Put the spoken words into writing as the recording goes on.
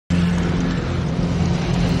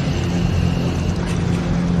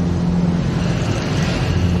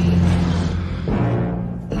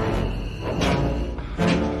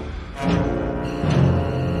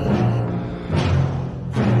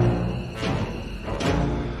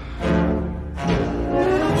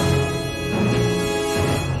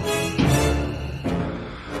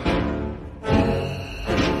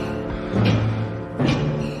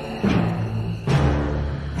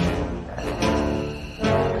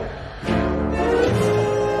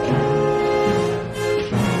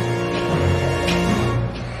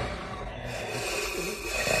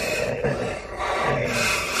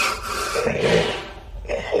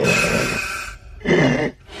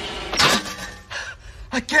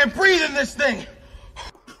I can't breathe in this thing.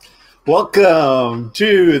 Welcome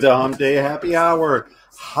to the Hump Day Happy Hour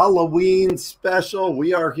Halloween special.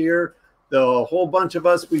 We are here, the whole bunch of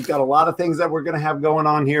us. We've got a lot of things that we're going to have going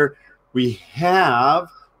on here. We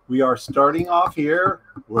are starting off here.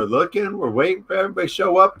 We're waiting for everybody to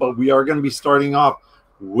show up, but we are going to be starting off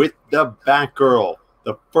with the Batgirl,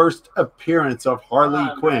 the first appearance of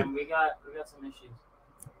Harley Quinn. We got some issues.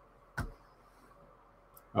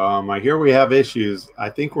 I hear we have issues. I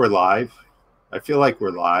think we're live. I feel like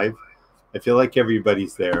we're live. I feel like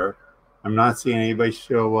everybody's there. I'm not seeing anybody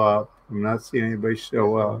show up. Not seeing anybody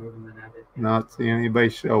show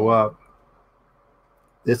up.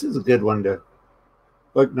 This is a good one to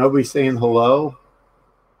look. Nobody's saying hello.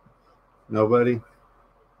 Nobody.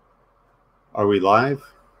 Are we live?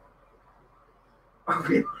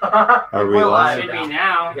 Are we live? Should be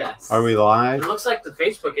now. Yes. Are we live? It looks like the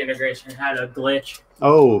Facebook integration had a glitch.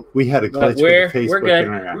 Oh, we had a glitch with the Facebook we're good.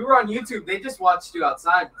 internet. We were on YouTube. They just watched you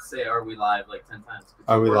outside say, "Are we live?" like 10 times.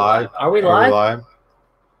 Are we live? Are we live?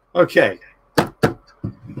 Okay.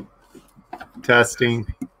 Testing.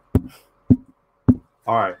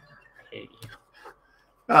 All right.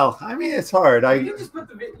 Well, I mean, it's hard. You just put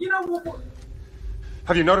the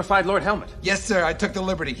Have you notified Lord Helmet? Yes, sir. I took the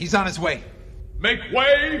liberty. He's on his way. Make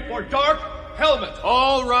way for Dark Helmet.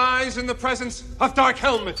 All rise in the presence of Dark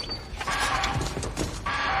Helmet.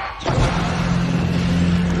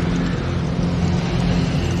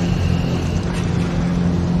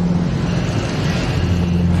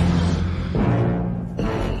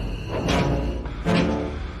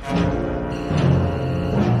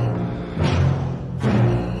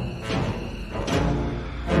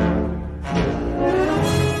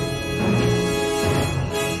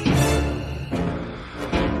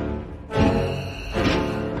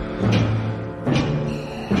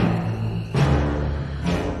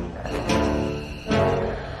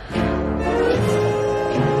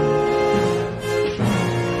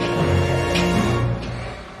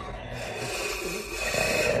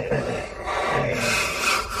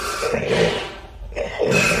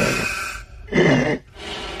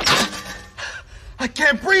 I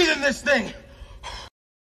can't breathe in this thing.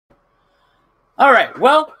 All right.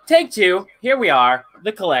 Well, take two. Here we are,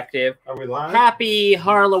 the collective. Are we live? Happy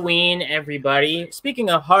Harleween, everybody. Speaking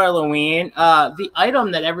of Harleween, the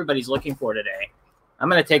item that everybody's looking for today. I'm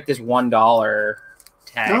gonna take this $1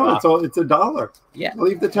 tag. No, off. it's $1. Yeah.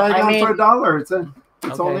 Leave the tag on for $1. It's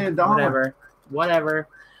Okay, only $1. Whatever.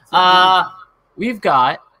 We've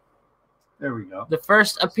got There we go. the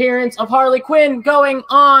first appearance of Harley Quinn going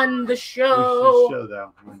on the We should show. show that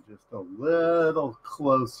one just a little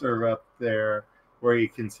closer up there where you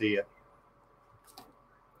can see it.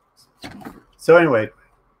 So anyway,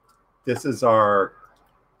 this is our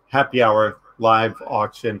happy hour live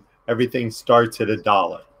auction. Everything starts at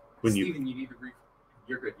 $1. When Steven, you need to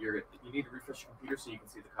you're good. You need to refresh your computer so you can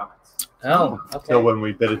see the comments. Oh, okay. So when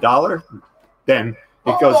we bid $1, then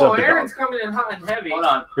it goes up to Aaron's $1. coming in hot and heavy. Hold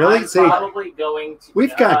on. Really? I'm See, probably going to.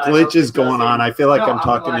 We've got glitches going on. I feel like I'm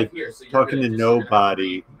talking live to here, so you're talking good. to Just you're gonna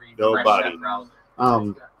nobody. refresh Nobody. that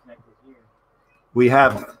browser. We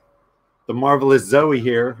have the marvelous Zoe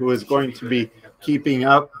here, who is going to be keeping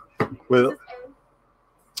up with.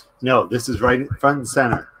 No, this is right front and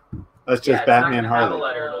center. That's just Batman Harley.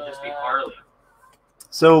 It'll just be Harley.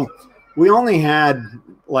 So we only had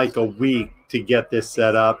like a week to get this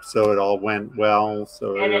set up, so it all went well.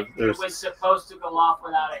 So And it was supposed to go off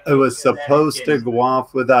without a hitch. it was supposed to go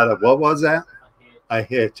off without a, what was that? A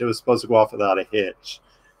hitch. It was supposed to go off without a hitch.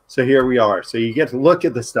 So here we are. So you get to look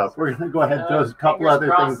at the stuff. We're going to go ahead and throw a couple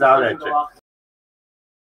other things out at you.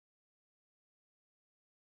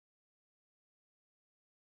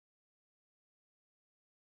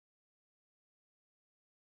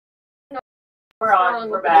 We're on.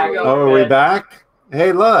 We're back. Oh, are we back?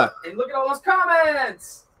 Hey, look. And look at all those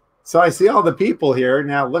comments. So I see all the people here.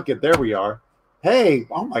 Now look at, there we are. Hey,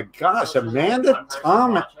 oh my gosh, Amanda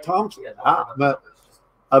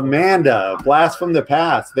Amanda, blast from the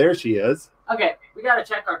past. There she is. Okay, we got to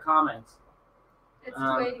check our comments.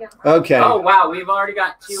 Okay. Oh wow, we've already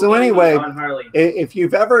got two. So anyway, on Harley. if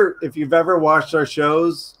you've ever watched our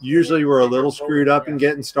shows, usually we're a little screwed up in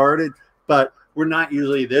getting started, but we're not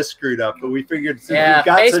usually this screwed up. But we figured since we've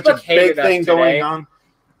got Facebook such a big hated us thing today. going on,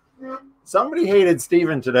 somebody hated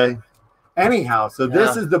Steven today. Anyhow, so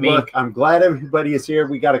this is the book. I'm glad everybody is here.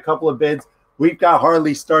 We got a couple of bids. We've got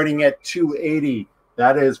Harley starting at $280.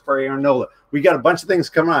 That is for Aaronola. We got a bunch of things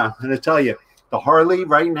coming out. I'm going to tell you, the Harley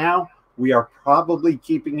right now, we are probably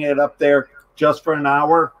keeping it up there just for an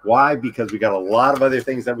hour. Why? Because we got a lot of other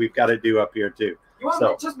things that we've got to do up here too. You want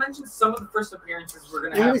So- to just mention some of the first appearances we're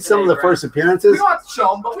going to have Maybe today, some of the right? first We appearances. don't have to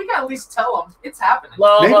show them, but we can at least tell them it's happening.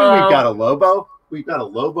 Lobo. Maybe we've got a Lobo. We've got a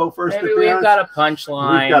Lobo first Maybe appearance. we've got a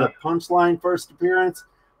punchline. We've got a punchline first appearance.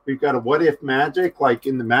 We've got a what if magic, like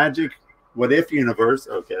in the magic what if universe.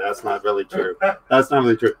 Okay, that's not really true. That's not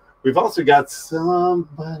really true. We've also got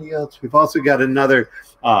somebody else. We've also got another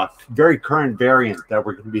very current variant that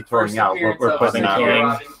we're going to be throwing First out. appearance We're of putting out.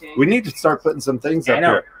 Robin Here. We need to start putting some things up I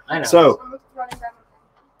know. here. I know.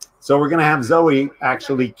 So we're going to have Zoe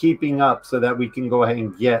actually keeping up so that we can go ahead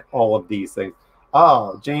and get all of these things.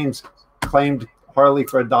 Oh, James claimed Harley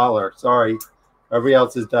for $1. Sorry, everybody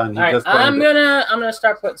else is done. He All right, just I'm claimed it. gonna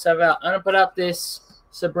start putting stuff out. I'm gonna put up this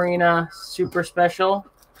Sabrina super special.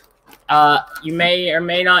 You may or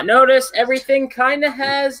may not notice everything kind of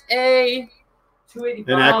has a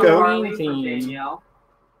 285 An echo? Harley for Theme. Danielle.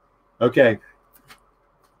 Okay,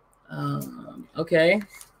 okay.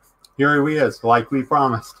 here he is, like we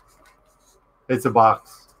promised. It's a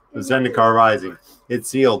box. The Zendikar Rising. It's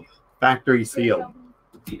sealed, factory sealed.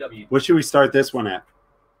 DW. What should we start this one at?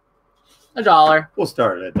 $1. We'll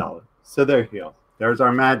start at $1. So there you go. There's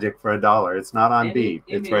our magic for $1. It's not on B.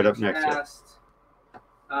 It's right up next to it. Asked,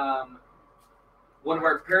 one of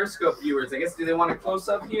our Periscope viewers, I guess, do they want a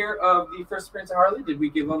close-up here of the first appearance of Harley? Did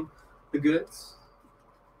we give them the goods?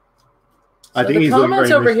 I So think the he's looking comments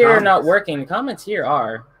very over here are responsive. not working. The comments here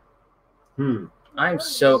are. I'm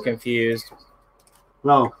so confused.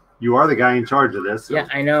 Well, you are the guy in charge of this. So. Yeah,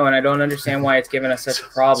 I know, and I don't understand why it's giving us such a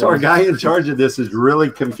problem. So our guy in charge of this is really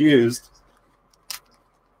confused.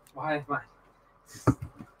 Why?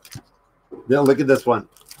 Now look at this one.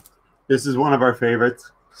 This is one of our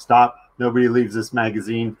favorites. Stop. Nobody leaves this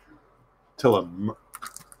magazine till a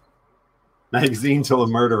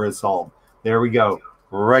murder is solved. There we go.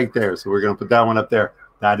 Right there. So we're going to put that one up there.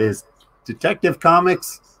 That is Detective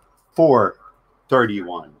Comics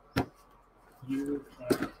 431.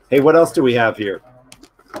 Hey, what else do we have here?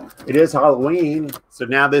 It is Halloween, so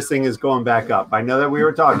now this thing is going back up. I know that we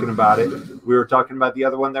were talking about it. We were talking about the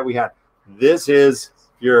other one that we had. This is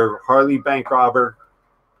your Harley bank robber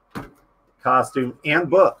costume and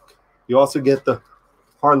book. You also get the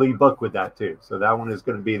Harley book with that too. So that one is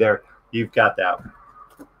going to be there. You've got that one.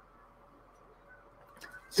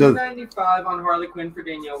 So $295 on Harley Quinn for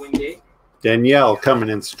Danielle Wingate. Danielle coming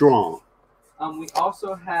in strong. We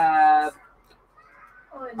also have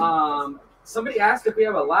somebody asked if we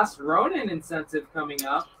have a Last Ronin incentive coming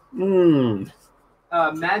up. Magic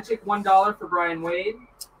 $1 for Brian Wade.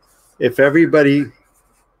 If everybody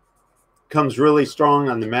comes really strong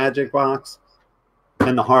on the Magic box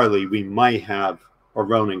and the Harley, we might have a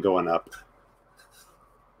Ronin going up.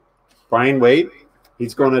 Brian Wade,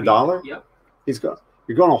 he's going $1. Yep.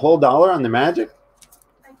 You're going a whole $1 on the Magic?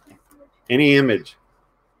 Any image.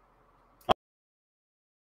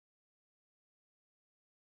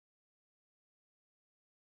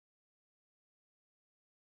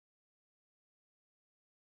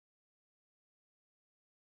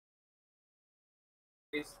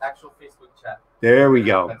 Actual Facebook chat. There we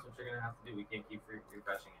go. That's what you're going to have to do. We can't keep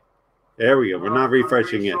refreshing it. There we go. We're not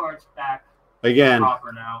refreshing it. Sure it's back Again,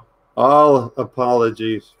 proper now. all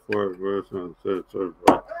apologies for.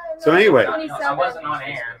 So anyway, I wasn't on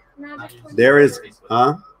air. there is,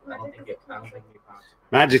 huh? I don't think we found it.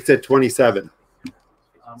 Magic's at 27.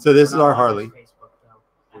 So this is our Harley.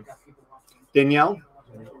 Danielle?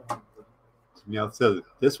 Yeah, so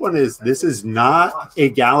this is not a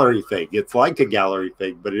gallery fig. It's like a gallery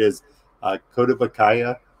fig, but it is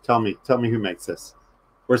Kodabakaya. Tell me who makes this.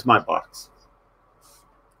 Where's my box?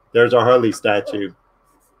 There's our Harley statue.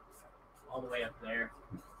 All the way up there.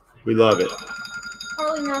 We love it.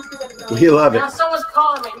 Harley mask is at the We love it. Now someone's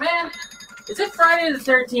calling me, man. Is it Friday the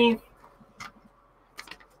 13th?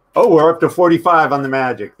 Oh, we're up to 45 on the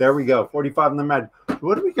Magic. There we go. 45 on the Magic.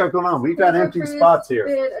 What do we got going on? We've got empty spots here.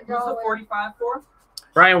 Who's the 45 for?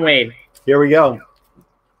 Brian Wade. Here we go.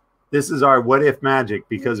 This is our What If Magic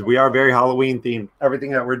because we are very Halloween themed. Everything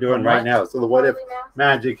that we're doing right now. So the What If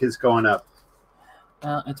Magic is going up.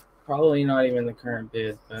 It's probably not even the current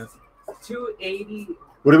bid, but 280.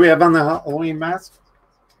 What do we have on the Halloween mask?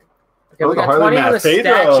 okay, we the got Harley 20 on the mask.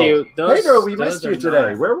 Pedro. statue. Pedro, we those missed are you today.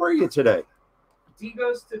 nice. Where were you today? D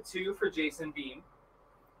goes to 2 for Jason Beam.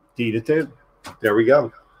 D to 2. There we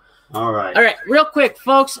go. All right. All right, real quick,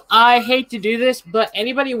 folks. I hate to do this, but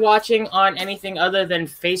anybody watching on anything other than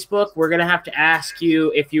Facebook, we're going to have to ask you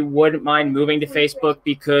if you wouldn't mind moving to Facebook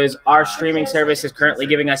because our streaming service is currently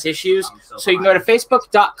giving us issues. So you can go to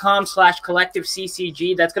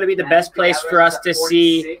facebook.com/collectiveccg. That's going to be the best place for us to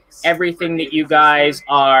see everything that you guys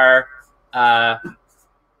are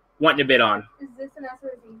wanting to bid on. Is this an S or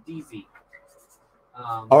a Z? DZ.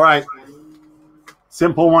 All right.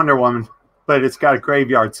 Simple Wonder Woman, but it's got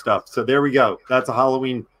graveyard stuff. So there we go. That's a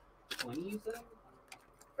Halloween. 20, you said?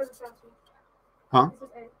 For the statue. Huh?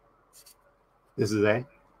 This is A. This is A.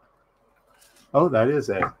 Oh, that is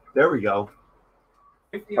A. There we go.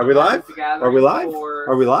 50 Are we on live? Magic the Gathering Are we live? for-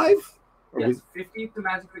 Are we live? Are Yes, we... 50 to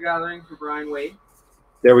Magic the Gathering for Brian Wade.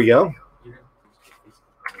 There we go.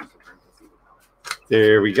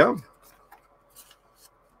 There we go.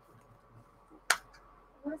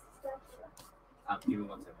 What is the statue? Give me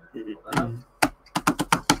 1 second. Hold on.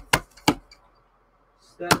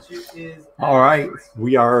 Statue is All right.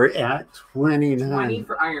 We are at 29. 20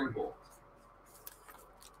 for Iron Gold.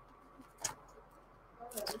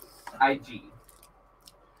 IG.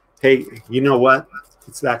 Hey, you know what?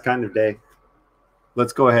 It's that kind of day.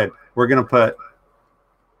 Let's go ahead. We're going to put,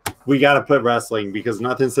 we got to put wrestling because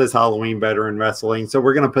nothing says Halloween better in wrestling. So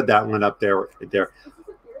we're going to put that one up there. Right there.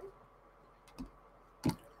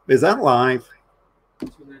 Is that live?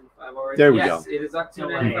 295 already. There we yes, go. it is up to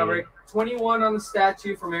 295 already. 21 on the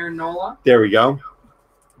statue from Aaron Nola. There we go.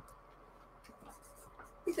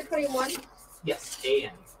 You said 21. Yes,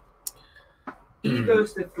 AN. E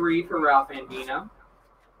goes to 3 for Ralph Andino.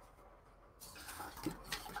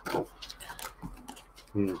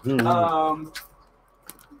 Mhm.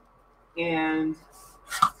 And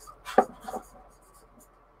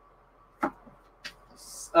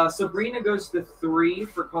Sabrina goes to 3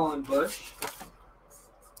 for Colin Bush.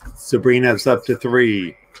 Sabrina's up to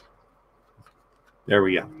 3. There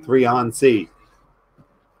we go. 3 on C.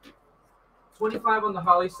 25 on the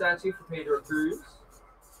Holly statue for Pedro Cruz.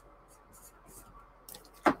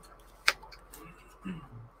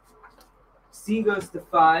 C goes to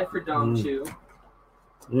 5 for Dom Chu.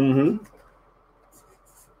 Mm-hmm.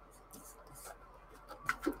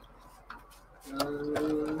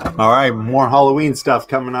 All right, more Halloween stuff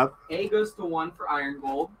coming up. A goes to 1 for Iron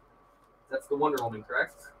Gold. That's the Wonder Woman,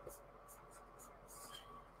 correct?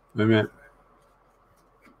 Wait a minute.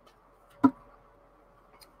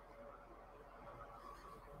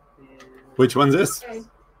 Which one's this?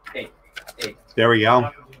 A. A. There we go.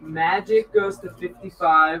 Magic goes to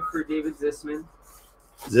 55 for David Zisman.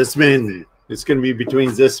 Zisman. It's going to be between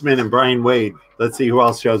Zisman and Brian Wade. Let's see who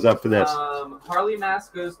else shows up for this. Harley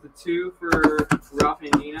Mask goes to 2 for Ralph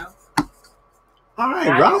Andino. All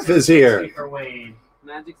right, Ralph is here. For Wade.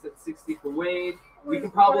 Magic's at 60 for Wade. We can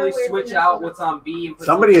probably switch out what's on B. And put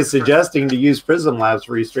Somebody is something suggesting to use Prism Labs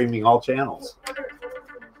for restreaming all channels.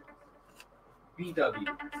 BW.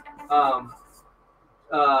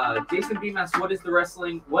 Jason B. Mass, what is the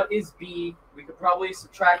wrestling? What is B? We could probably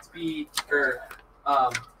subtract B or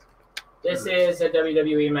This is a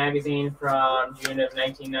WWE magazine from June of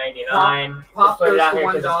 1999. Pop Put it goes out to here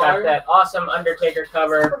because it's got $1. that awesome Undertaker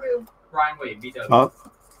cover. For who? Brian Wade, BW. Oh,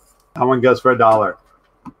 that one goes for $1.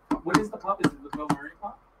 What is the pop? Is it the Bill Murray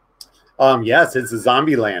pop? Yes, it's a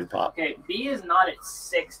Zombieland pop. Okay, B is not at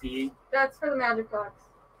 60. That's for the magic box.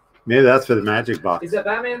 Maybe that's for the Magic Box. Is that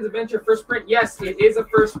Batman's Adventure first print? Yes, it is a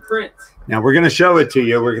first print. Now we're going to show it to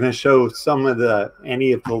you. We're going to show some of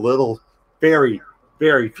any of the little, very,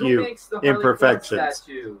 very Who few makes the Harley Quinn imperfections.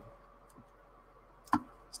 statue?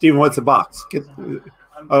 Steven, what's the box?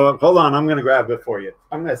 Oh, hold on. I'm going to grab it for you.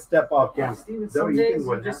 I'm going to step off Yeah, camera. Steven, Zoe, some you days can you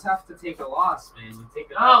win just have to take a loss, man. You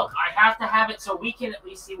take it Oh, out. I have to have it so we can at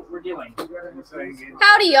least see what we're doing.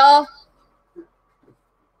 Howdy, y'all.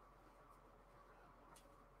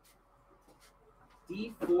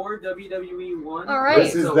 D4 WWE 1. All right.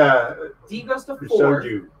 This is the D goes to 4.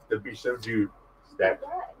 Bishoju stack.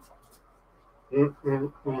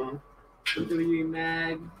 WWE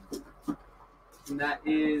Mag. And that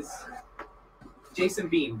is Jason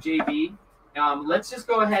Beam, JB. Let's just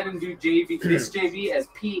go ahead and do this JB as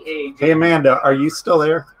PA. Hey, Amanda, are you still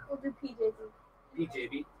there? We'll do PJs.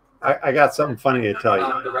 PJB. I got something funny to tell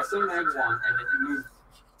you. The Wrestling Mag 1, and then you move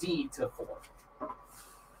D to 4.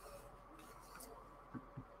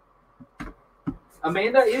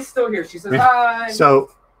 Amanda is still here. She says hi.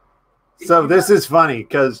 So this is funny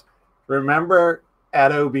because remember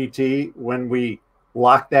at OBT when we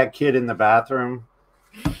locked that kid in the bathroom?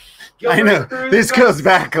 I know. This goes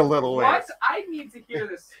back a little ways. What? I need to hear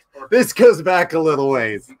this. This goes back a little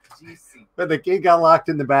ways. But the kid got locked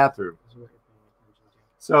in the bathroom.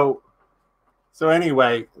 So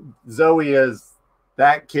anyway, Zoe is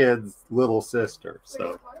that kid's little sister.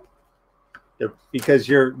 So because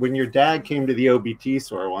when your dad came to the OBT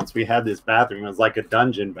store once, we had this bathroom. It was like a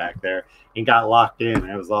dungeon back there and got locked in.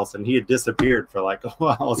 And it was all of a sudden he had disappeared for like a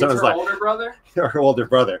while. So I was like, older brother? her older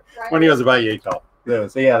brother, when he was about 8 tall.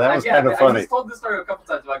 So yeah, that was kind of I funny. just told this story a couple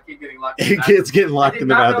times about a kid getting locked in the Kids getting locked in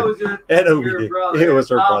the bathroom. And your brother. it was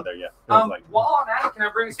her brother, yeah. It was like, While I'm at it, can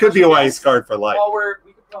I bring a it could be a special ice guest? card for life.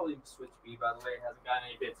 We could probably switch B, by the way. It hasn't gotten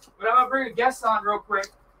any bits. But I'm going to bring a guest on real quick.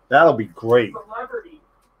 That'll be great. Celebrity.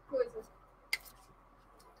 Who is this?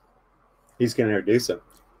 He's going to introduce him.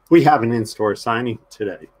 We have an in-store signing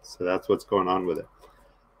today, so that's what's going on with it.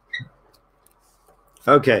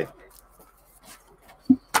 Okay.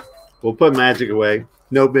 We'll put magic away.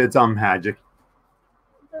 No bids on magic.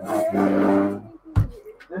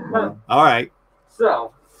 All right.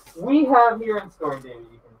 So, we have here in store, David,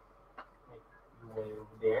 you can make your way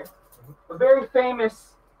over there. A very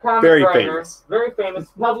famous comic writer. Very famous.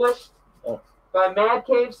 Published by Mad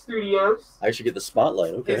Cave Studios. I should get the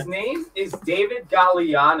spotlight. Okay. His name is David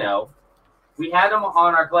Galliano. We had him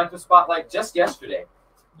on our collective spotlight just yesterday.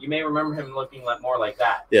 You may remember him looking more like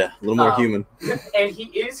that. Yeah, a little more human. And he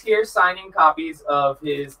is here signing copies of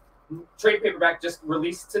his trade paperback just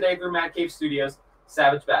released today through Mad Cave Studios,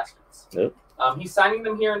 Savage Bastards. Yep. He's signing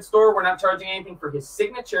them here in store. We're not charging anything for his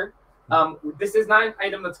signature. This is not an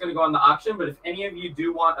item that's going to go on the auction, but if any of you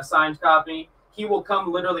do want a signed copy, he will come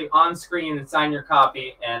literally on screen and sign your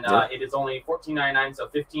copy, and it is only $14.99, so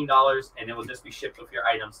 $15, and it will just be shipped with your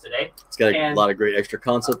items today. It's got a lot of great extra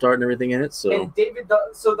concept art and everything in it. So, and David,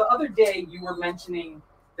 so the other day you were mentioning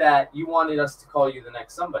that you wanted us to call you the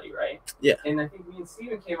next somebody, right? Yeah. And I think me and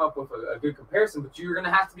Steven came up with a good comparison, but you're going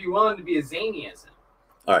to have to be willing to be as zany as him.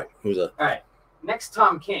 All right, who's that? All right, next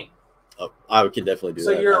Tom King. Oh, I could definitely do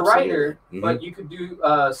that. So you're absolutely. a writer, but you could do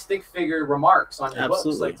stick figure remarks on your books.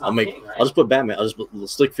 Like Tom King, right? I'll just put Batman. I'll just put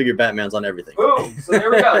stick figure Batmans on everything. Boom! So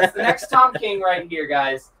there we go. It's the next Tom King right here,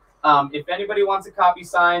 guys. If anybody wants a copy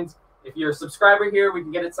signed, if you're a subscriber here, we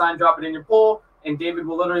can get it signed, drop it in your poll, and David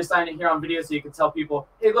will literally sign it here on video so you can tell people,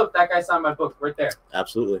 hey, look, that guy signed my book right there.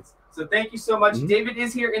 Absolutely. So thank you so much. David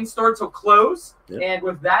is here in store till close. Yep. And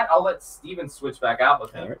with that, I'll let Steven switch back out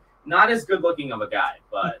with him. All right. Not as good looking of a guy,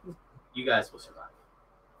 but you guys will survive.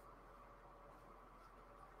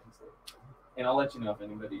 And I'll let you know if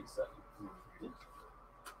anybody's...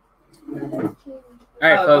 All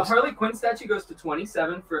right, folks. The Harley Quinn statue goes to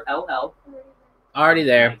 $27 for LL. Already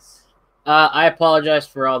there. Nice. I apologize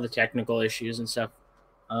for all the technical issues and stuff.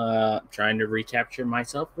 Trying to recapture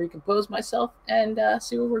myself, recompose myself, and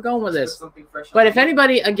see where we're going with this. But if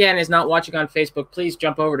anybody, again, is not watching on Facebook, please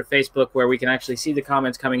jump over to Facebook where we can actually see the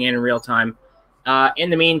comments coming in real time. In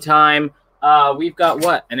the meantime, we've got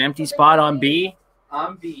what? An empty spot on B?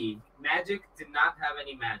 On B. Magic did not have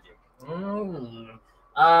any magic.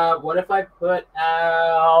 What if I put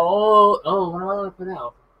out... what do I want to put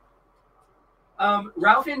out?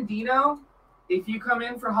 Ralph and Dino, if you come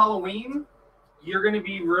in for Halloween, you're going to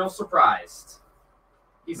be real surprised.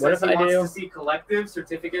 He says he wants to see collective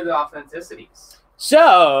certificate of authenticities. So,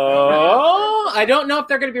 I don't know if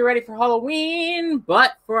they're going to be ready for Halloween,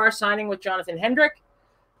 but for our signing with Jonathan Hendrick,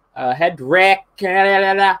 we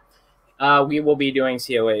will be doing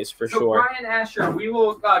COAs for sure. Brian Asher, we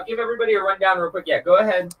will give everybody a rundown real quick. Yeah, go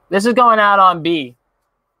ahead. This is going out on B.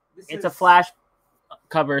 It's a flash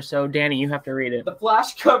cover, so Danny, you have to read it. The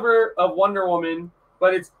flash cover of Wonder Woman,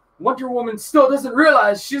 but it's Wonder Woman still doesn't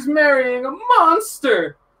realize she's marrying a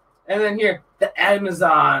monster. And then here, the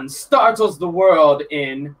Amazon startles the world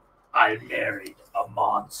in I married a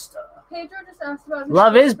monster. Pedro just asked about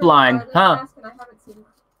Love is Blind, huh? I haven't seen it.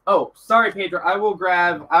 Oh, sorry, Pedro. I will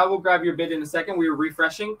grab your bid in a second. We were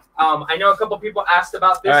refreshing. I know a couple people asked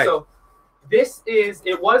about this, so this is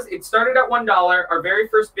it started at $1. Our very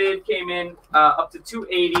first bid came in up to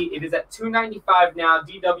 $2.80. It is at $2.95 now.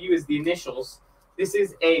 DW is the initials. This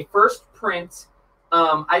is a first print.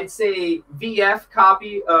 I'd say VF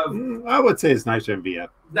copy of. I would say it's nicer than VF.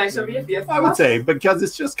 Nicer VF. VF I would say because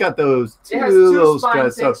it's just got those it has two little spine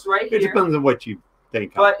stress. ticks right it here. depends on what you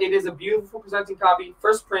think. But it is a beautiful presenting copy.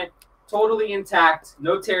 First print, totally intact,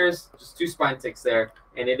 no tears, just two spine ticks there,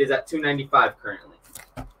 and it is at $2.95 currently.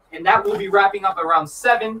 And that will be wrapping up around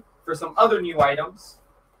 7 for some other new items.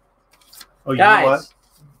 Oh, you Guys, know what?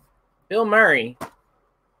 Bill Murray.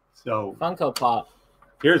 So Funko Pop.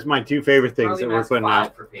 Here's my two favorite things Harley that we're Mask putting 5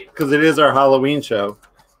 out for Pedro. because it is our Halloween show.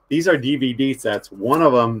 These are DVD sets. One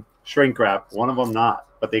of them shrink wrap, one of them not,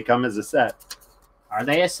 but they come as a set. Are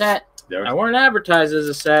they a set? There's I weren't advertised as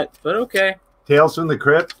a set, but okay. Tales from the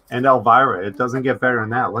Crypt and Elvira. It doesn't get better than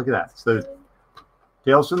that. Look at that. So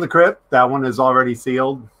Tales from the Crypt, that one is already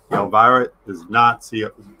sealed. Elvira is not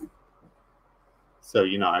sealed. So,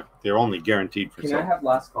 they're only guaranteed for Can sale. I have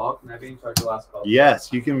last call? Can I be in charge of last call?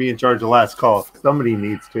 Yes, you can be in charge of last call. Somebody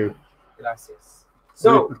needs to. Gracias.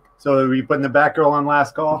 So, are we putting the Batgirl on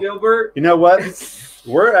last call? Gilbert. You know what?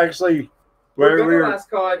 We're actually We're Where gonna last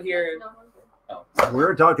call it here. No, I'm good. we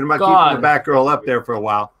were talking about God. keeping the back girl up there for a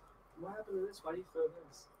while. What happened to this? Why do you throw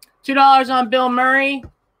this? $2 on Bill Murray.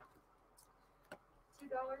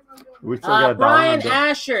 $2 on Bill. We still got a dollar Brian on Bill.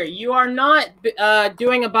 Asher, you are not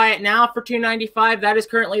doing a buy it now for $295. That is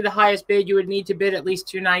currently the highest bid. You would need to bid at least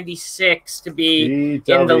 $296 to be in the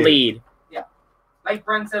DW. lead. Like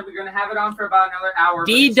Brent said, we're gonna have it on for about another hour.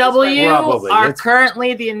 but it's just DW like- Probably. are It's-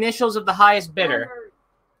 currently the initials of the highest bidder.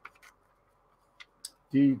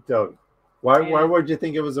 DW. Why would you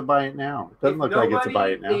think it was a buy it now? It doesn't If look like it's a buy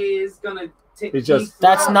it nobody now. is gonna take. It's just-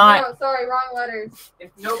 That's not- No, sorry, wrong letters.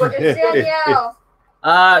 If nobody, It's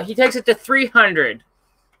Danielle. He takes it to 300.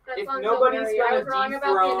 That's If on nobody's Bill Murray. I gonna was wrong about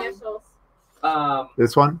dethrone- the initials.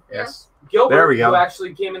 This one? Yes. Gilbert, There we go. who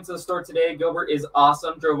actually came into the store today, Gilbert is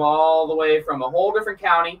awesome. Drove all the way from a whole different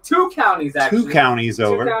county, 2 counties actually. 2 counties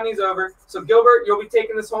over. 2 counties over. So Gilbert, you'll be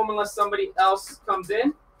taking this home unless somebody else comes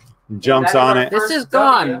in. Jumps That is on our it. This first is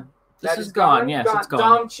gone. W. This That is gone. Yes, Gone. it's gone.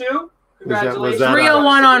 Dom Chu, Was congratulations. that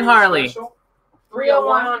 301 on Harley. Special.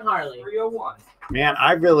 301 on Harley. 301. Man,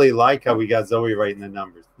 I really like how we got Zoe writing the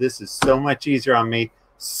numbers. This is so much easier on me,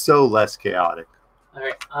 so less chaotic. All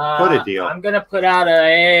right. Put a deal. I'm gonna put out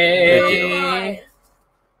a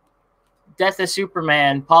Death of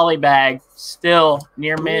Superman poly bag, still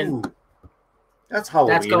near mint. Ooh, that's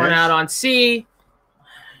Halloween. That's going out on C.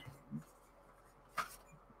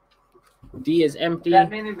 D is empty.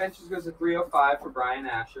 Batman Adventures goes to 305 for Brian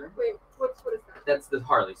Asher. Wait, what is that? That's the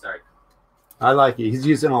Harley, sorry. I like it. He's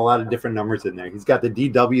using a lot of different numbers in there. He's got the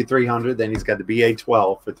DW 300, then he's got the BA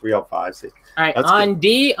 12 for 305. See, All right, That's on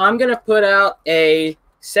D, I'm going to put out a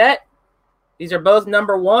set. These are both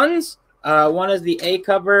number 1s. One is the A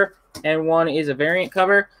cover, and one is a variant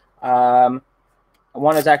cover.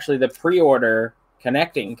 One is actually the pre-order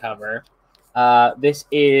connecting cover. This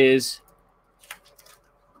is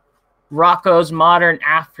Rocco's Modern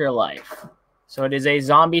Afterlife. So it is a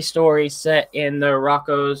zombie story set in the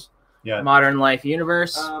Rocco's yeah, Modern Life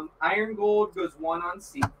universe. Iron Gold goes 1 on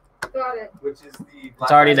C, Got it. which is the...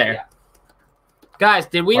 It's already there. Guys,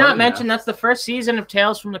 did we Oh, not yeah. mention that's the first season of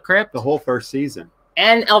Tales from the Crypt? the whole first season.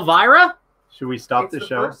 And Elvira? Should we stop It's the the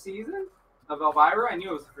show? first season of Elvira? I knew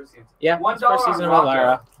it was the first season. Yeah, $1 it's the first on season of Rocco.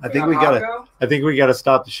 Elvira. I think On we gotta. Rocco, I think we gotta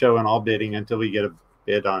stop the show and all bidding until we get a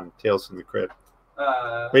bid on Tales from the Crypt.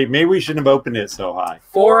 Wait, maybe we shouldn't have opened it so high.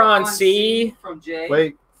 4 on C. from Jay.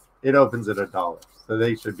 Wait, it opens at $1, so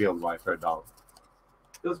they should be able to buy for $1.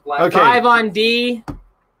 Those black Okay. 5 on D.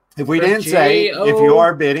 If we For didn't say, J.O. if you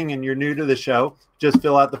are bidding and you're new to the show, just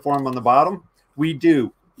fill out the form on the bottom. We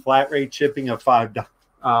do flat rate shipping of $5. Tales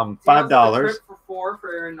of the $5. Crypt for 4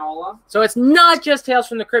 for Aaron Nola. So it's not just Tales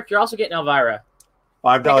from the Crypt. You're also getting Elvira.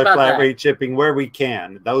 $5 Think about flat that. rate shipping where we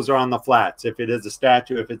can. Those are on the flats. If it is a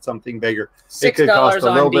statue, if it's something bigger, it could cost $6 a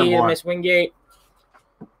little on bit D to more. Miss Wingate.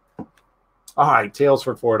 All right, Tails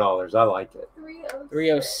for $4. I like it. 306.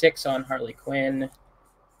 306 on Harley Quinn.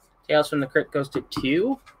 Tales from the Crypt goes to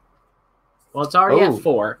 2. Well, it's already Oh. at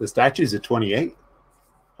 4. The statue's at 28.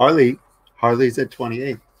 Harley's at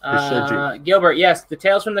 28. Just showed you. Gilbert, yes, the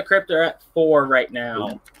Tales from the Crypt are at 4 right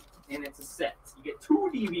now. And it's a set. You get 2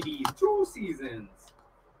 DVDs, 2 seasons.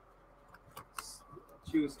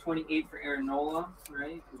 Choose 28 for Aaron Nola,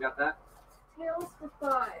 right? You got that? Tails for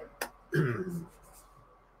 5.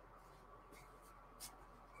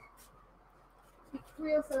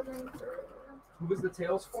 307 for. Who was the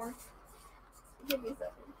tails for? Give me a second.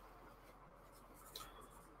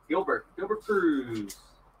 Gilbert Cruz.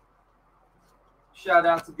 Shout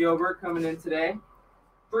out to Gilbert coming in today.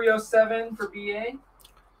 307 for BA.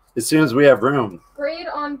 As soon as we have room, Grade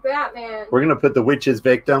on Batman. we're going to put the witch's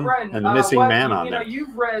victim Bren, and the missing what- man you on know, there.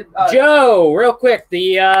 you've read Joe, real quick,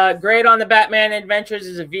 the grade on the Batman Adventures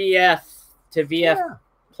is a VF to VF Yeah.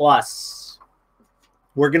 plus.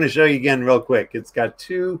 We're going to show you again real quick. It's got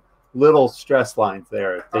 2 little stress lines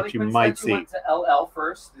there Harley that you Quinn might said you see. went to LL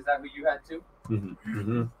first. Is that what you had to?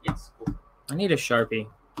 Mhm. Yes. Cool. I need a Sharpie.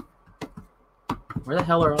 Where the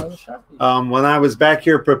hell are all the Sharpies? When I was back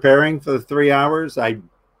here preparing for the 3 hours, I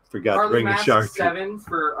forgot to Harley bring a Mask Sharpie. 7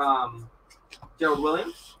 for Gerald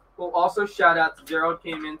Williams. We'll also shout out to Gerald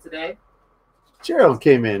came in today. Gerald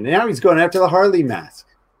came in. Now he's going after the Harley mask.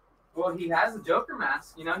 Well, he has a Joker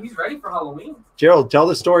mask. You know, he's ready for Halloween. Gerald, tell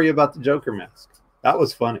the story about the Joker mask. That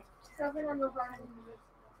was funny. 7 on the Harley.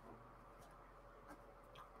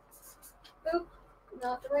 Oop,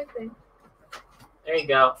 not the right thing. There you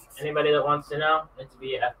go. Anybody that wants to know, it's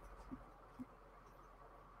VF.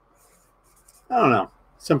 I don't know.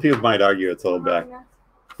 Some people might argue it's a little back.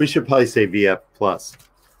 We should probably say VF plus.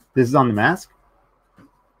 This is on the mask?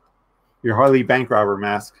 Your Harley bank robber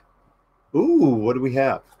mask. Ooh, what do we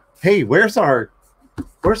have? Hey, where's our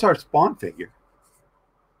Spawn figure?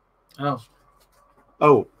 Oh,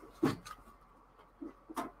 Oh,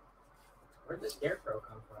 where'd the scarecrow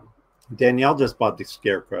come from? Danielle just bought the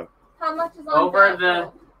scarecrow. How much is on Over that,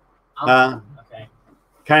 the. though? Okay.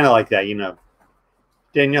 Kind of like that, you know.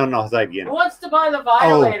 Danielle knows that again. Who wants to buy the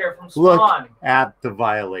Violator from Look Spawn? at the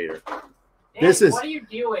Violator. Dang, this is- What are you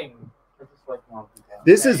doing?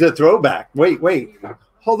 This is a throwback. Wait.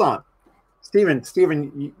 Hold on. Steven,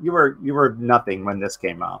 you were nothing when this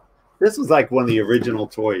came out. This was like one of the original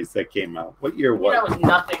toys that came out. What year was That was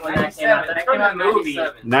nothing when that came out. That came out in the movie.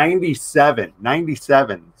 97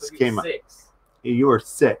 So came out. 6. You were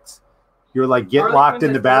 6. You were like get Harley locked Quinn's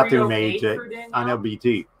in the a bathroom 308 age for Danielle? on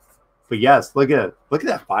LBT. But yes, look at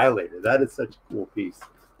that Violator. That is such a cool piece.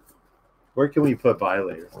 Where can we put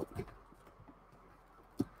Violator?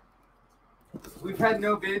 We've had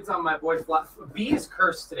no bids on my boy Flat. B is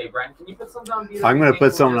cursed today, Brian. Can you put something on B? that I'm we gonna think put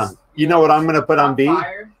will something just, on. You know what I'm gonna put on B?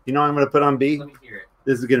 fire? You know what I'm gonna put on B? Let me hear it.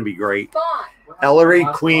 This is gonna be great. Spawn. What happened Ellery to the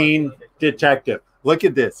last Queen one? Detective. Look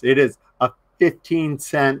at this. It is a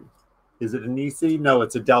 15-cent. Is it an EC? No,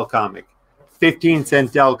 it's a Dell comic.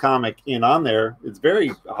 15-cent Dell comic. And on there, it's very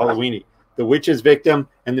Halloweeny. The Witch's Victim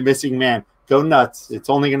and the Missing Man. Go nuts. It's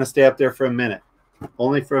only gonna stay up there for a minute.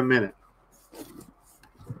 Only for a minute.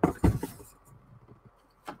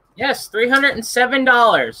 Yes,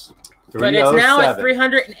 $307. But it's now at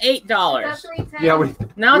 $308. Is that 310? Yeah,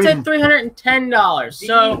 Now it's we- at $310. B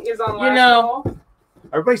So is on you last know- call.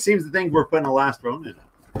 everybody seems to think we're putting a last Ronin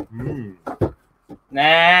in it.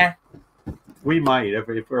 nah. We might if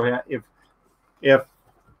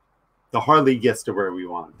the Harley gets to where we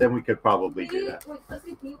want, then we could probably do that. Wait, let's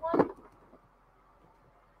see B1.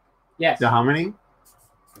 Yes. So how many?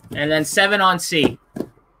 And then 7 on C.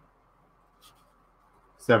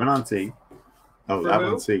 7 on C. Oh, For that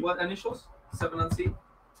who? one's C. What initials? 7 on C.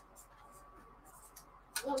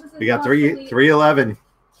 What was We got his 311.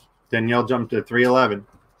 Danielle jumped to 311.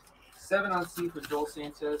 7 on C for Joel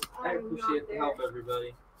Sanchez. I I'm appreciate not the there. help,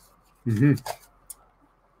 everybody. Mm-hmm.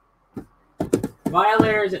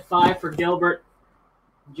 Violator is at 5 for Gilbert.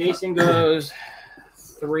 Jason goes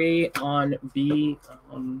 3 on B.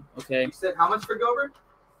 Okay. You said how much for Gilbert?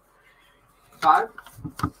 5?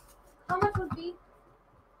 How much was B?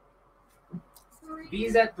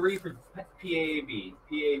 B's at 3 for PAB.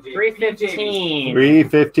 PAJ. 315.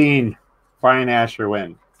 315. Brian Asher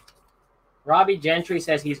win. Robbie Gentry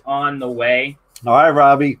says he's on the way. All right,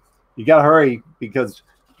 Robbie. You got to hurry because,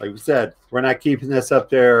 like we said, we're not keeping this up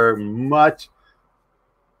there much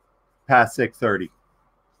past 6:30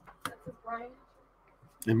 That's a Brian.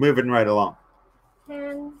 and moving right along.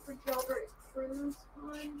 10 for Gilbert Cruz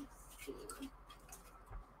on C.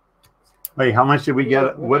 Wait, how much did we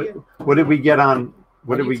get? What did we get on?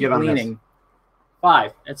 What did we get on this?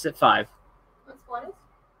 5. It's at 5. What Spawn is?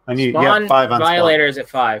 I need Spawn 5 on Violator is at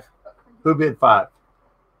 5. Okay. Who bid 5?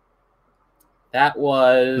 That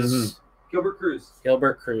was Gilbert Cruz.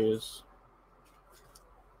 Gilbert Cruz.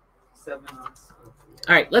 7 on C.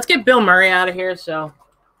 All right, let's get Bill Murray out of here. So,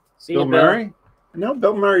 see Bill you, Bill. Murray? No,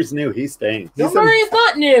 Bill Murray's new. He's staying. Bill Murray is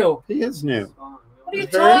not new. He is new. What are you He's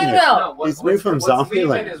very talking new. about? He's new from Zombieland.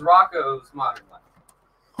 Zombieland. Is Rocco's Modern Life.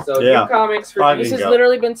 So Yeah. new comics for Five D. This Bingo. has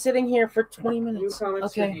literally been sitting here for 20 New minutes.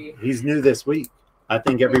 comics for Okay. D. He's new this week. I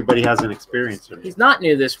think everybody has an experience with him. He's not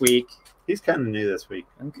new this week. He's kind of new this week.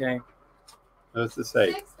 Okay. What's to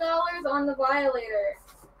say? $6 on the Violator.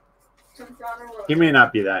 From John Roy. He may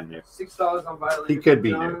not be that new. $6 on Violator. He could for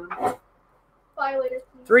be John. Violator.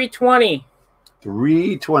 please. 320.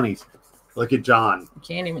 320s. Look at John. You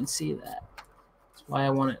can't even see that. That's why I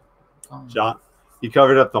want it gone. John, you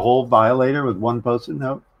covered up the whole Violator with one post-it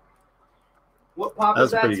note. What pop That's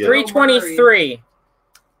is that? pretty good. 323.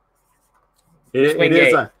 It Swing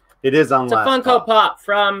is gate. it is on It's a last Funko call. Pop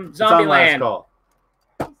from It's on last Zombieland. call.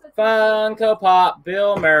 Funko Pop,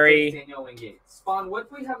 Bill Murray. Daniel Wingate. Spawn. What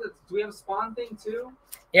do we have? Do we have a Spawn thing too?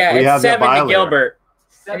 Yeah, We have it's the 7 to Violator. Gilbert.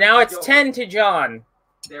 7 And now to it's Gilbert. 10 to John.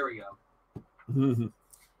 There we go. Mhm. John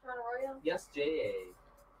Arroyo. Yes, JA.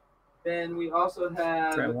 Then we also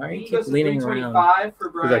have Brian, why do you he keep goes to leaning 325 for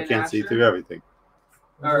Because Brian I can't see Asher. through everything.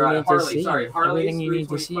 Or You need to Harley, see. sorry. Harley's Everything you need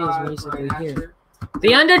to see is 325, basically Brian here. Asher.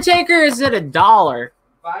 The Undertaker is at $1.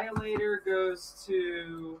 Violator goes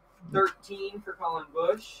to 13 for Colin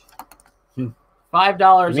Bush.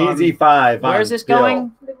 $5 An on. easy 5. Where's on this Bill.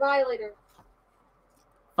 going? The Violator.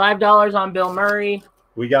 $5 on Bill Murray.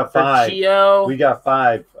 We got For 5. Chio. We got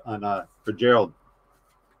 5 on for Gerald.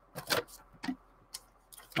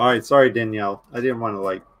 All right, sorry Danielle. I didn't want to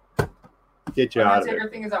Get you out of Undertaker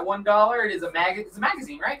it. thing is at $1. It is it's a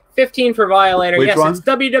magazine, right? 15 for Violator. Which yes, one? it's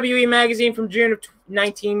WWE magazine from June of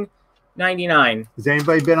 1999. Has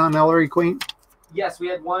anybody been on Harley Quinn? Yes, we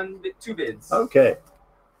had two bids. Okay.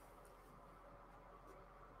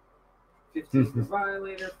 15 for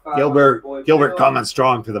Violator. 5 Gilbert Boy Gilbert Bill. coming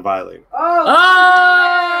strong to the Violator.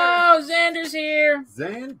 Oh, Xander's here.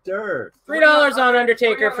 Xander. $3 on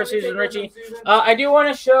Undertaker for Susan Ritchie. I do want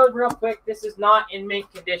to show real quick. This is not in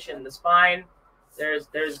mint condition. The spine, there's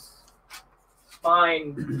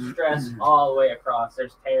spine stress all the way across.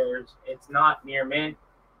 There's tears. It's not near mint,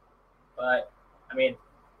 but I mean,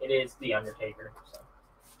 it is the Undertaker.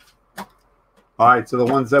 So. All right, so the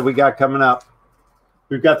ones that we got coming up,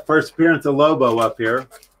 we've got the first appearance of Lobo up here.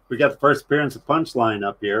 We got the first appearance of Punchline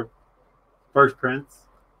up here. First Prince.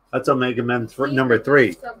 That's Omega Men number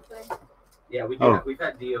 3. Yeah, we do. Oh. We've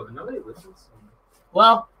had Dio, but nobody listens.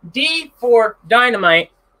 Well, D for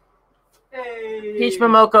Dynamite. Hey, Peach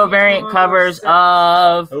Momoko variant covers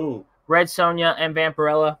of Oh, Red Sonja and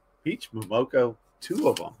Vampirella. Peach Momoko, 2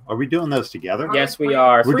 of them. Are we doing those together? Yes, we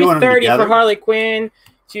are. We're doing them $3.30 together? for Harley Quinn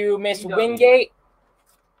to Miss DW. Wingate.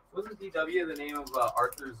 Wasn't DW the name of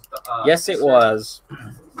Arthur's? Yes, it sister? was.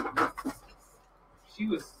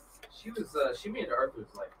 She made Arthur's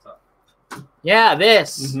life tough. Yeah,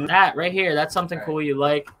 this. Mhm. That right here. That's something All right. cool you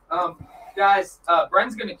like. Guys,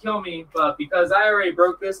 Bren's gonna kill me, but because I already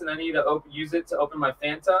broke this and I need to use it to open my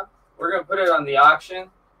Fanta, we're gonna put it on the auction.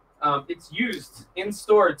 It's used in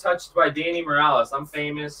store, touched by Danny Morales. I'm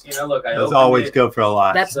famous, look. I Those opened always it. go for a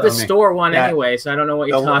lot. That's So, the I mean, store one yeah. anyway, so I don't know what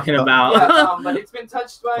you're talking the- about. Yeah, but it's been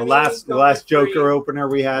touched by The me. last COVID-free. Joker opener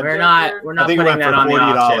we had. We're not I putting think it went that for on the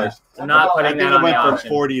auction. $40. We're not I putting think that it on the went for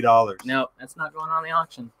auction. $40. No, that's not going on the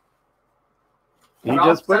auction. You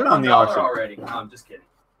just put it on the $1 auction. already. No, I'm just kidding.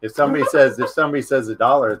 If somebody says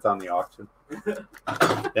 $1, it's on the auction.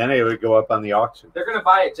 Then it would go up on the auction. They're gonna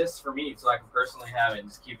buy it just for me, so I can personally have it and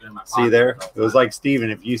just keep it in my pocket. See there? It was like Steven,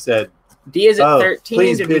 if you said, D is at oh, 13.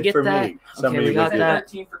 please Did we bid get for that? me. Somebody we got would do that.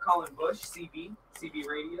 13 for Colin Bush, CB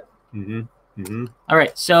Radio. Mm-hmm. Mm-hmm. All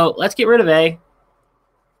right, so let's get rid of A.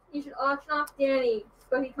 You should auction off Danny,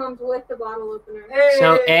 but he comes with the bottle opener.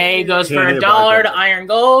 So A goes for Can't hit $1 it to back. Iron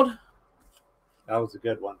Gold. That was a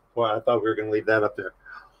good one. Boy, I thought we were going to leave that up there.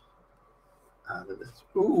 Out of this.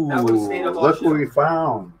 Ooh, That would've stayed up all look show. what we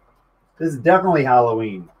found. This is definitely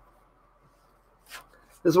Halloween.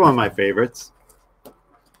 This is one of my favorites.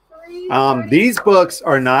 These books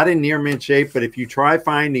are not in near mint shape, but if you try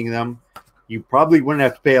finding them, you probably wouldn't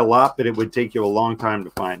have to pay a lot, but it would take you a long time to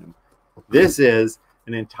find them. This is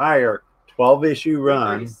an entire 12-issue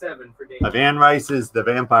run 37 for Dave. of Anne Rice's The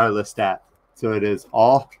Vampire Lestat. So it is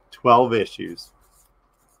all 12 issues.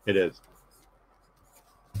 It is.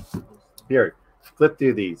 Here, flip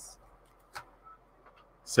through these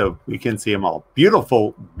so we can see them all.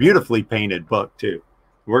 Beautifully painted book, too.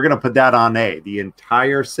 We're going to put that on A, the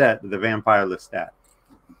entire set of The Vampire Lestat.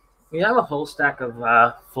 We have a whole stack of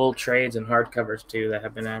full trades and hardcovers, too, that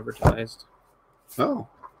have been advertised. Oh,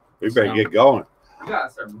 we better So- get going. We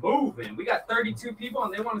gotta start moving. We got 32 people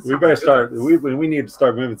and they want to. We better start. We need to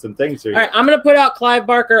start moving some things here. All right, I'm going to put out Clive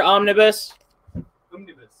Barker Omnibus.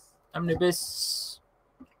 Omnibus.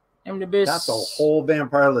 That's a whole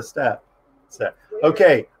Vampire Lestat set.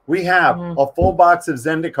 Okay, we have a full box of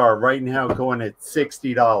Zendikar right now going at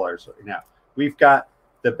 $60 right now. We've got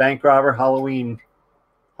the Bank Robber Halloween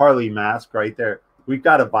Harley mask right there. We've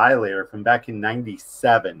got a Violator from back in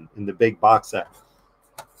 '97 in the big box set.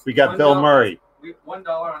 We got Bill Murray. $1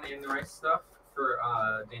 on the Rice stuff for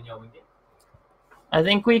Danielle Wingate. I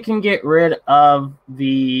think we can get rid of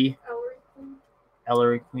the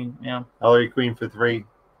Ellery Queen. Yeah. Harley Queen for $3.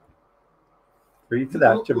 $3 for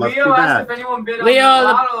that. You must be Leo asked mad. if anyone bid on Leo, the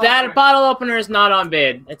bottle that opener. bottle opener is not on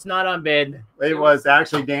bid. It's not on bid. It was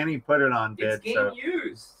actually Danny put it on It's bid, game so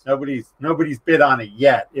used. nobody's bid on it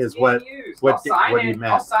yet. Is Game what used. what I'll sign what he it.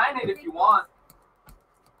 meant. I'll sign it if you want.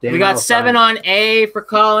 Danny We got will 7 sign. on A for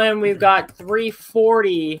Colin. We've got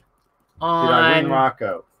 340 Did I win on.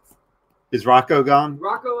 Rocco? Is Rocco gone?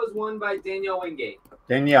 Rocco was won by Danielle Wingate.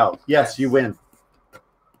 Danielle, yes, Yes. you win.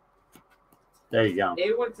 There you go.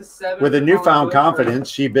 A went to 7. With a for newfound Colin Bush. confidence,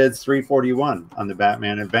 she bids 341 on the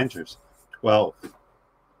Batman Adventures. Well,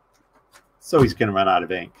 so he's going to run out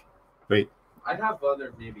of ink. Wait, I have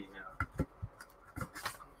other maybe now.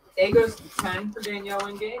 A goes to 10 for Danielle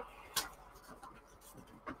Wingate.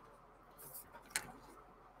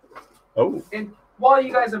 oh, And while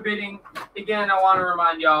you guys are bidding, again, I want to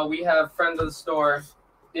remind y'all, we have friends of the store,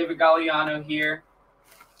 David Galliano here.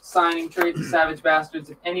 signing trades of Savage Bastards.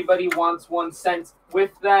 If anybody wants one sent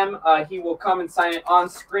with them, he will come and sign it on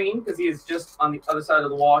screen because he is just on the other side of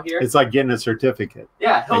the wall here. It's like getting a certificate.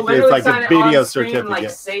 Yeah, he'll It's literally like a sign it video on screen, certificate. like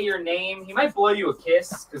say your name. He might blow you a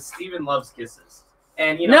kiss because Steven loves kisses.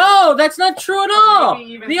 And you know, No, that's not true at all. maybe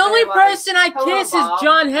even The say, only like, person I "Hello, kiss Bob," is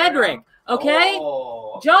John you know? Hedrick. Okay,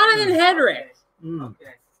 Oh, Jonathan Hedrick. Mm.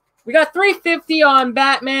 Okay. We got 350 on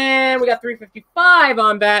Batman. We got 355 on Oh,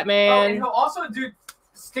 and Batman. he'll also do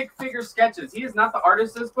stick figure sketches. He is not the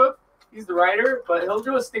artist of this book. He's the writer, but he'll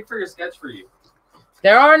do a stick figure sketch for you.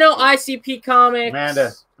 There are no ICP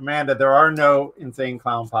comics. Amanda, there are no Insane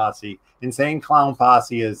Clown Posse. Insane Clown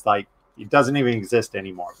Posse is like, it doesn't even exist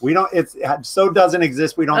anymore. We don't, it doesn't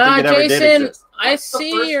exist. We don't think it ever did Jason, exist. I That's the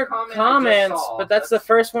see first your comment I just comments, saw. but that's the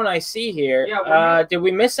first one I see here. Yeah, Did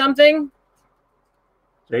we miss something?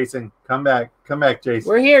 Jason, come back, Jason.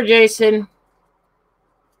 We're here, Jason.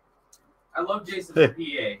 I love Jason from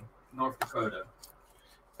PA, North Dakota.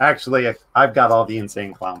 Actually, I've got all the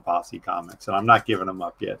Insane Clown Posse comics, and I'm not giving them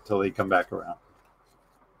up yet till they come back around.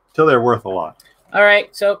 Till they're worth a lot. All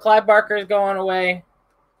right, so Clive Barker is going away.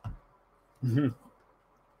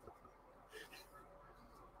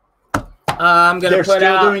 I'm gonna They're put still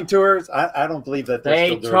out. doing tours. I don't believe that they're They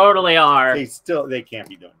still doing. totally are. They can't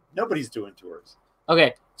be doing. Nobody's doing tours.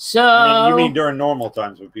 Okay, so I mean, you mean during normal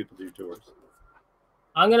times when people do tours?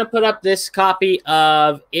 I'm gonna put up this copy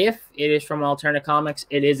of If. It is from Alterna Comics.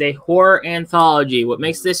 It is a horror anthology. What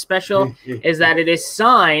makes this special is that it is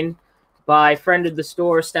signed by friend of the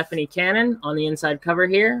store Stephanie Cannon on the inside cover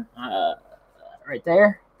here, right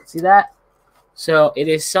there. See that? So it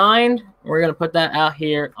is signed. We're gonna put that out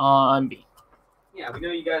here on B. Yeah, we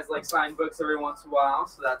know you guys like signed books every once in a while,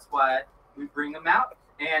 so that's why we bring them out.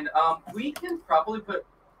 And we can probably put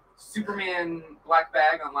Superman Black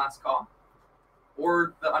Bag on last call.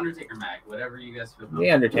 Or the Undertaker mag, whatever you guys feel.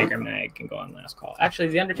 The Undertaker mag can go on last call. Actually,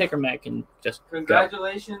 the Undertaker mag can just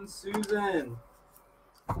Congratulations, Susan.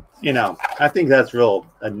 You know, I think that's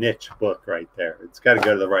a niche book right there. It's got to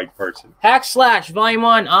go to the right person. Hack Slash Volume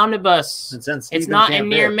 1 Omnibus. It's not in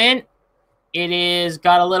near mint. It is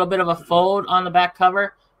got a little bit of a fold on the back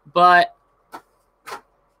cover, but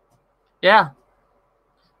yeah,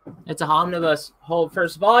 it's a omnibus whole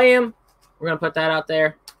first volume. We're gonna put that out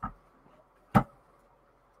there.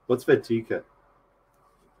 What's Vatika?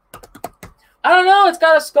 I don't know. It's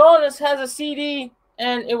got a skull and it has a CD,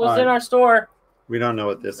 and it was in our store. We don't know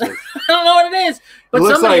what this is. I don't know what it is, but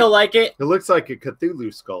somebody will like it. It looks like a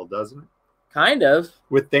Cthulhu skull, doesn't it? Kind of.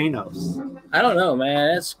 With Thanos. I don't know,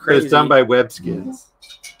 man. It's But crazy. it's done by Webskins.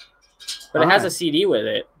 But it has a CD with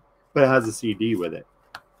it. But it has a CD with it.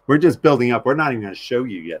 We're just building up. We're not even going to show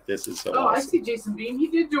you yet. This is so Oh, I awesome. see Jason Beam. He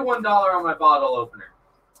did do $1 on my bottle opener.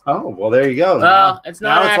 Oh, well, there you go. Well, it's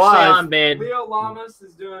not actually live. on bid. Leo Lamas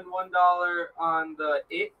is doing $1 on the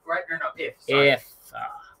It, right? Or no, If. Sorry. If.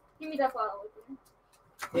 Give me that bottle.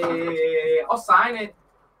 Hey, I'll sign it.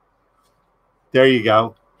 There you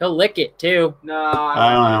go. He'll lick it, too. No,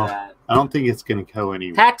 I don't know. That. I don't think it's going to go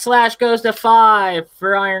anywhere. Hack Slash goes to 5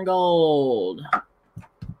 for Iron Gold.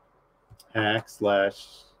 Hack Slash.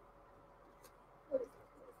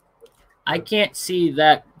 I can't see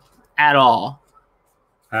that at all.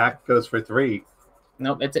 Hack goes for 3.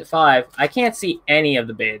 Nope, it's at 5. I can't see any of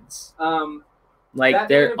the bids. Like, Batman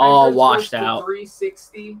they're all Adventures washed goes to out.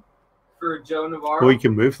 $360 for Joe Navarro. Well, we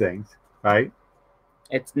can move things, right?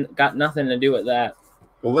 It's got nothing to do with that.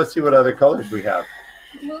 Well, let's see what other colors we have.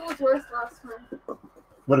 Blue was worse last time.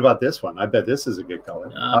 What about this one? I bet this is a good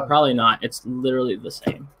color. Probably not. It's literally the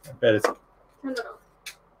same. I bet it's. Turn that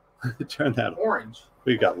off. Turn that on. Orange.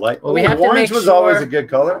 We've got light. Well, we have to orange make was sure- always a good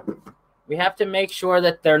color. We have to make sure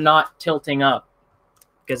that they're not tilting up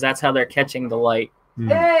because that's how they're catching the light.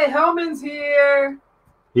 Hey, Hellman's here.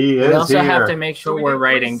 He is We also here. have to make sure So we're did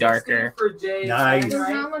writing 360 darker. For Jay, Nice. There's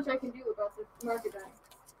right? not much I can do about the market dying.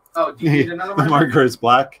 Oh, do you need another The one? marker is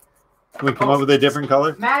black. Can we come up with a different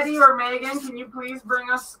color? Maddie or Megan, can you please bring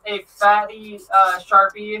us a fatty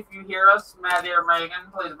Sharpie if you hear us? Maddie or Megan,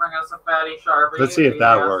 please bring us a fatty Sharpie. Let's see if you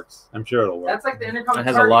that hear us. works. I'm sure it'll work. That's like the intercom. It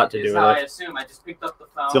has a lot to do is with how it. I assume. I just picked up the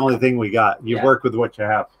phone. It's the only thing we got. You Yeah. work with what you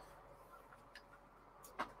have.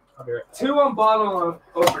 I'll be right back. 2 on bottle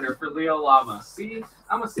opener for Leo Lama. See,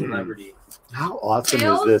 I'm a celebrity. How awesome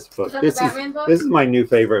Tails? is this book? Is that This the is Batman book? this is my new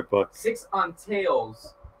favorite book. 6 on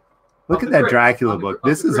tails. Look Of at the that Crypt. Dracula Of the- book. of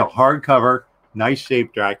This the is a Crypt. hardcover, nice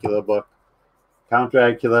shaped Dracula book. Count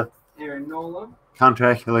Dracula. Aaron Nola. Count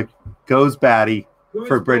Dracula goes batty. Who's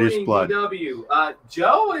For British bullying blood. DW?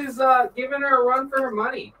 Joe is giving her a run for her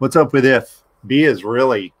money. What's up with If? B is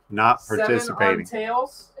really not 7 participating. on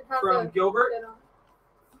tails It has from a Gilbert. bit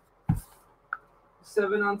on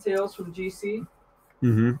 7 on tails from GC.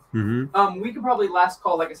 Mm-hmm. Mm-hmm. We could probably last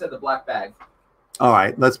call, like I said, the black bag. All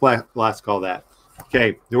right, let's last call that.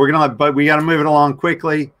 Okay, but we got to move it along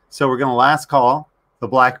quickly. So we're gonna last call the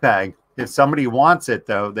black bag. If somebody wants it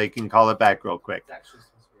though, they can call it back real quick. It's actually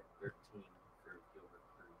supposed to be at 13 for Gilbert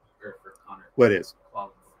or for Connor. What is?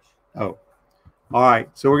 Quallenbush. Oh, all right.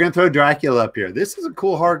 So we're gonna throw Dracula up here. This is a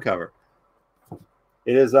cool hardcover.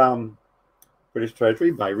 It is British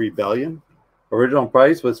Treasury by Rebellion. Original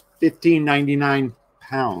price was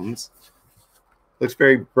 £15.99. Looks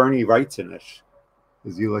very Bernie Wrightson-ish.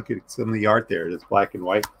 As you look at some of the art there, it's black and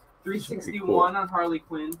white. 361 cool. on Harley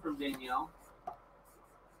Quinn from Danielle.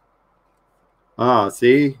 Oh,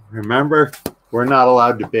 see? Remember, we're not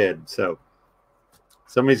allowed to bid, so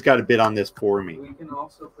somebody's got to bid on this for me. We can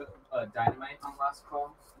also put Dynamite on last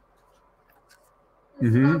call.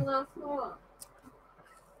 Mm-hmm. On last call.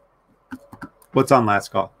 What's on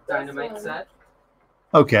last call? Dynamite set.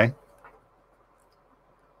 Okay.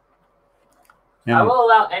 I will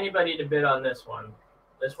allow anybody to bid on this one.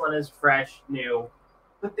 This one is fresh, new.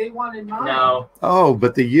 But they wanted mine. No. Oh,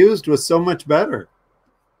 but the used was so much better.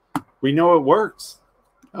 We know it works.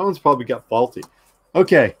 That one's probably got faulty.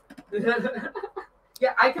 Okay.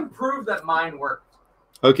 Yeah, I can prove that mine worked.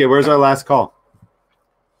 Okay, where's our last call?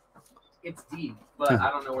 It's D, but I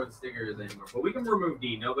don't know where the sticker is anymore. But we can remove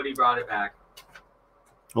D. Nobody brought it back.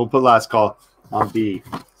 We'll put last call on B,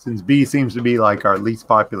 since B seems to be like our least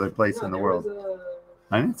popular place in the world.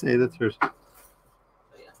 I didn't say that's yours.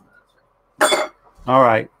 All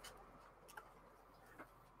right.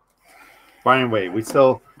 Brian Wade. We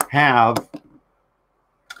still have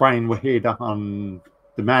Brian Wade on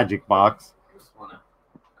the Magic Box.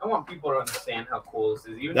 I want people to understand how cool this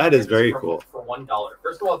is. Even That is very cool. For $1.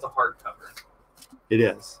 First of all, it's a hardcover. It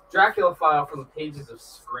is. Dracula file from the pages of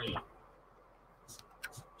Scream.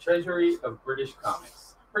 Treasury of British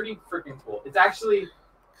Comics. Pretty freaking cool. It's actually,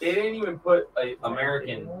 they didn't even put an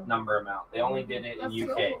American number amount. They only did it in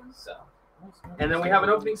UK. So, and then we have an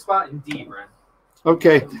opening spot in D, Brent.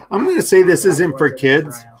 Okay. I'm going to say this isn't for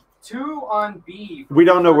kids. 2 on B. We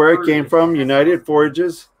don't know where it came from. United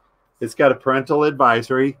Forages. It's got a parental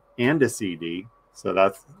advisory and a CD. So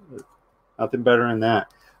that's nothing better than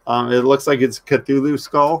that. It looks like it's Cthulhu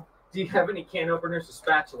Skull. Do you have any can openers or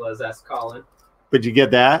spatulas? Asked Colin. But you get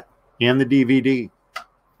that and the DVD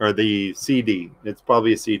or the CD. It's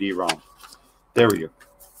probably a CD-ROM. There we go.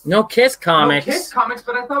 No Kiss comics. No Kiss comics,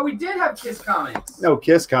 but I thought we did have Kiss comics. No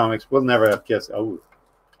Kiss comics. We'll never have Kiss. Oh,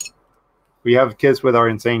 we have Kiss with our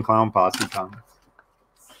Insane Clown Posse comics.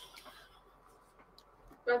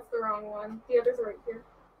 That's the wrong one. The others are right here.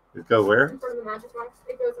 It go where? In front of the Magic Box.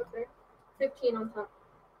 It goes up there. 15 on top.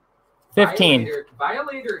 15.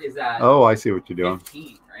 Violator is at Oh, I see what you're doing.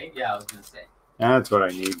 15, right? Yeah, I was going to say. That's what I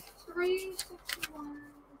need. 361.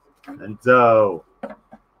 And so,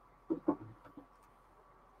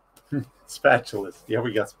 spatulas. Yeah,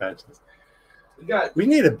 we got spatulas. We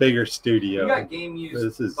need a bigger studio. We got game use.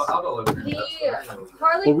 This is. The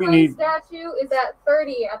Harley Quinn statue is at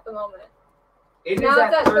 30 at the moment. It Now is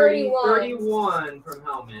it's at at 31 31 from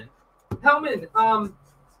Hellman. Hellman,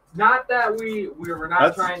 not that we were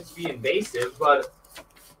not trying to be invasive, but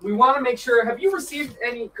we want to make sure. Have you received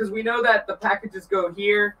any? Because we know that the packages go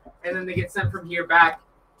here and then they get sent from here back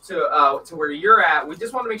to where you're at. We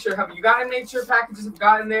just want to make sure. Have you gotten made sure packages have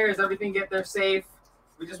gotten there? Does everything get there safe?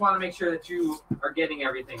 We just want to make sure that you are getting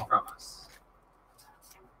everything from us.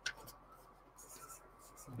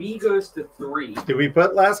 B goes to 3. Did we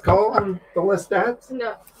put last call on the list stats?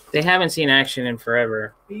 No. They haven't seen action in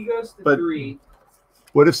forever. B goes to But 3.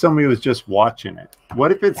 What if somebody was just watching it?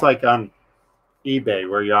 What if it's like on eBay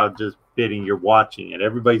where y'all just bidding, you're watching it,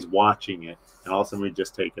 everybody's watching it, and all of a sudden we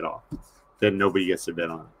just take it off? Then nobody gets to bid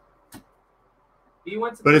on it. B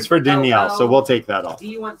went to But it's for Danielle, so we'll take that off.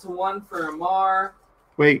 D went to 1 for Amar.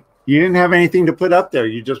 Wait, you didn't have anything to put up there.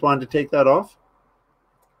 You just wanted to take that off?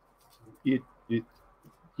 You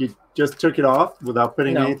just took it off without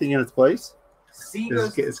putting anything in its place? C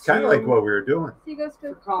goes It's kind of like what we were doing. C goes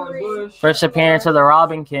to Colin 3. Bush. First appearance of the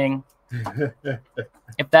Robin King.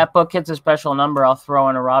 If that book hits a special number, I'll throw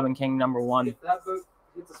in a Robin King number 1. If that book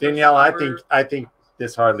hits a special Danielle, number, I think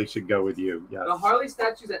this Harley should go with you. Yes. the Harley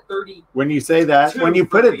statue's at 30. When you say that, when you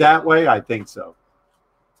put it that way, I think so.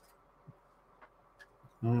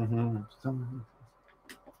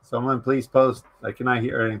 Someone please post. I cannot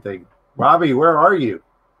hear anything. Robbie, where are you?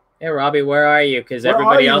 Hey, Robbie, where are you? Because Where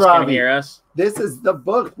everybody are you, else can Robbie? hear us. This is the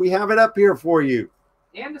book. We have it up here for you.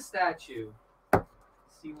 And a statue.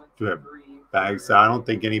 C went Do to it. 3. Bags. I don't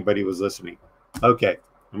think anybody was listening. Okay.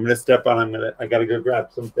 I'm gonna step on. I gotta go grab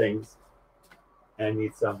some things. I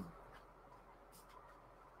need some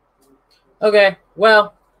Okay,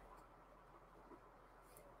 well,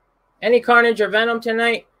 any Carnage or Venom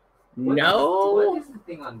tonight? No. What is the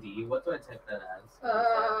thing on D? What do I type that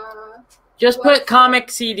as? Just put comic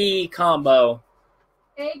CD combo.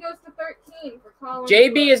 A goes to 13 for Colin.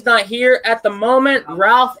 JB is not here at the moment.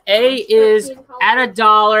 Ralph A is at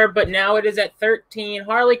 $1, but now it is at 13.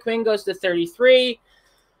 Harley Quinn goes to 33.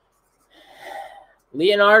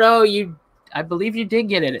 Leonardo, I believe you did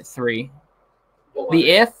get it at 3. The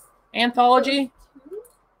If anthology.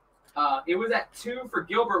 It was at 2 for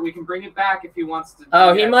Gilbert. We can bring it back if he wants to.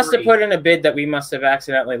 Oh, he must have put in a bid that we must have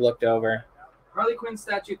accidentally looked over. Harley Quinn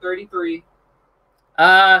statue 33.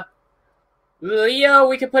 Leo,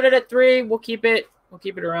 we could put it at 3. We'll keep it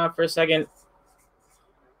around for a second.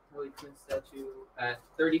 Harley Quinn statue at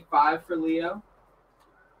 35 for Leo.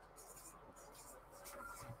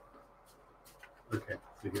 Okay,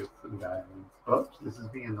 so here's some guy. Oops, this is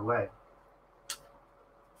being in the way.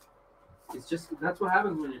 It's just that's what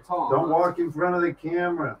happens when you're tall. Don't walk in front of the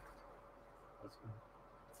camera.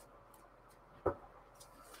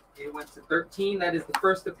 It went to 13. That is the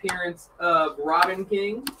first appearance of Robin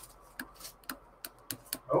King.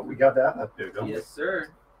 Oh, we got that up there, don't we? Yes, sir.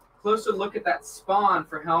 Closer look at that spawn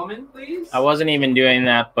for Hellman, please. I wasn't even doing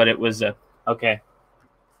that, but it was okay.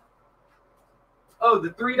 Oh,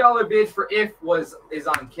 the $3 bid for If is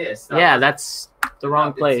on Kiss. Yeah, that's the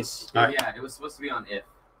wrong place. Right. Yeah, it was supposed to be on If.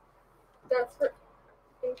 That's for.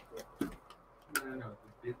 No, the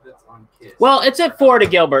bid that's on Kiss. Well, it's at 4 to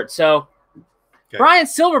Gilbert, so Okay. Brian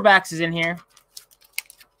Silverbacks is in here.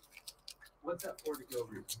 What's that for to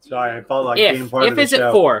Gilbert? Sorry, I felt like being part of the If is show.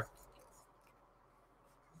 at 4.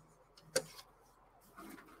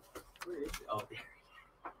 Where is it?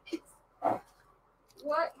 Oh,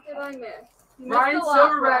 What did I miss? You missed Brian a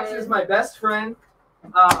lot, Silverbacks Brian. is my best friend.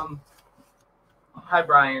 Hi,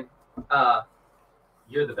 Brian.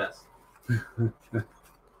 You're the best.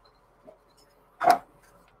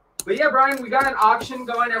 But yeah, Brian, we got an auction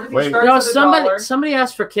going. Everything Wait. starts at $1. Somebody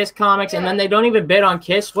asked for Kiss Comics, and then they don't even bid on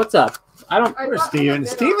Kiss. What's up? I don't. I Poor thought Steven. you did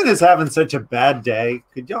Steven is having such a bad day.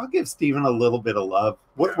 Could y'all give Steven a little bit of love?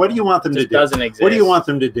 What do you want them to Just do? doesn't exist. What do you want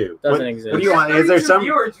them to do? Doesn't what, exist. What do you We want? got Is there 32 some?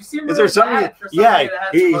 viewers. You seem Is there really something? bad for Yeah, somebody that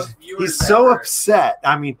has the most viewers he's so ever. upset.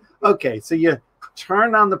 I mean, okay, so you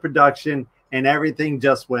turned on the production and everything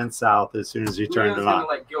just went south as soon as you turned Leo's it gonna on.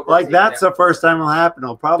 let Gilbert Like take that's that. the first time it'll happen.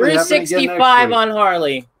 It'll probably happen again next 365 week. on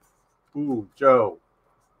Harley. Ooh, Joe.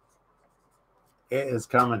 It is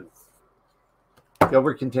coming.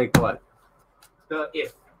 Gilbert can take what? The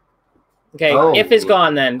If. Okay, Oh. If is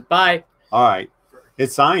gone then. Bye. All right.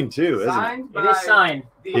 It's signed too, isn't it? Signed It is by signed.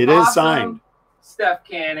 the It is awesome signed. Steph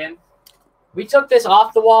Cannon. We took this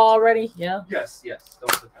off the wall already. Yeah. Yes.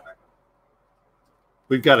 Don't put that back.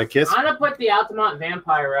 We've got a kiss. I'm gonna put the Altamont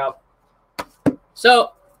Vampire up.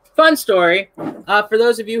 So, fun story. For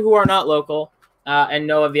those of you who are not local and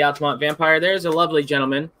know of the Altamont Vampire, there's a lovely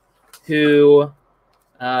gentleman who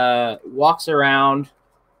walks around,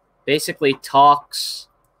 basically talks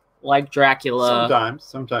like Dracula.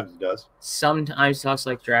 Sometimes it does. Sometimes talks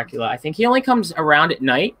like Dracula. I think he only comes around at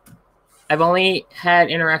night. I've only had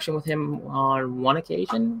interaction with him on one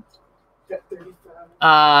occasion.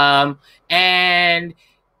 And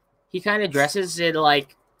he kind of dresses it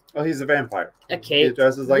like Oh, he's a vampire. a He cape.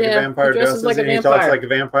 dresses like Yeah, a vampire he dresses dresses, like a and he talks vampire. like a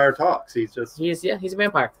vampire talks. He's just He's a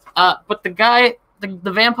vampire. But the guy,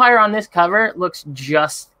 the vampire on this cover looks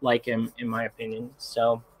just like him, in my opinion.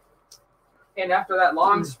 So And after that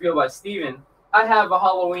long spiel by Steven, I have a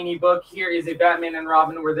Halloweeny book. Here is a Batman and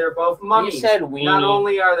Robin where they're both mummies. You said weenie. Not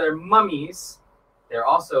only are there mummies, they're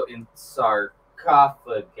also in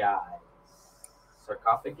sarcophagi.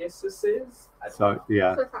 Sarcophaguses? I don't know.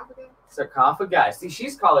 yeah. Sarcophagus. Sarcophagi. See,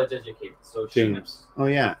 she's college educated, so she James. knows. Oh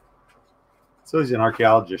yeah. So he's an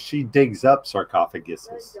archaeologist. She digs up I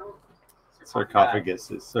sarcophaguses. don't.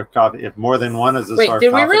 Sarcophaguses. If more than one is a wait, sarcophagi.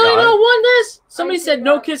 did we really not want this? Somebody I said did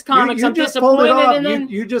no not. Kiss Comics. You I'm just pulled it disappointed, off. and then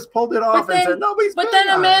You just pulled it off and then- said nobody's. but bidding then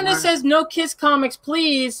on it. Amanda says no Kiss Comics,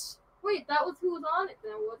 please. Wait, that was who was on it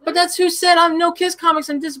then, wasn't But it? that's who said I'm no Kiss Comics.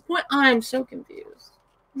 I'm disappointed. I'm so confused.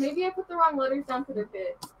 Maybe I put the wrong letters down for their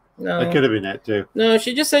bid. No, That could have been it too. no,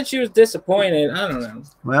 she just said she was disappointed. I don't know.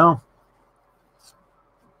 Well,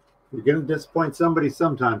 you're gonna disappoint somebody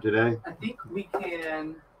sometime today. I think we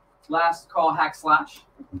can last call Hack Slash.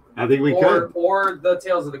 I think we or, could. Or the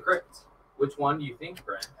Tales of the Crypt. Which one do you think,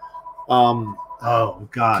 Brian? Oh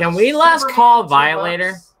God. Can we last Superman, call $2.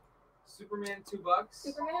 Violator? Superman, $2.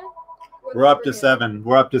 Superman? What's We're up to Superman? 7.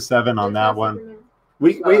 We're up to 7 on It's that not one. Superman.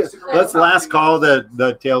 We Superman. let's last call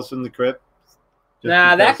the Tales from the Crypt. Just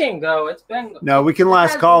Nah, that because- can go. It's been. No, we can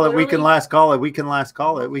last has call it. We can literally- last call it. We can last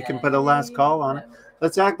call it. We can put a last call on it.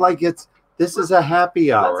 Let's act like it's This is a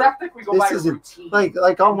happy hour. Let's act like we go This by isn't routine. like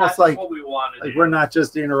And almost that's like what we wanted. we're not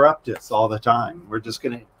just interrupt us all the time. We're just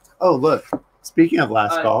gonna. Oh look! Speaking of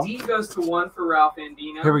last call, D goes to 1 for Ralph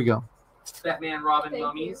Andino. here we go. Batman, Robin, Thank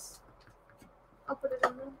Mummies. I'll put it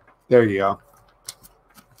in there. There you go.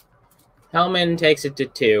 Hellman takes it to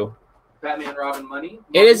 2. Batman, Robin, Money.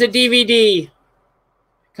 It is a DVD.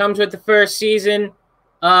 Comes with the first season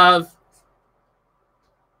of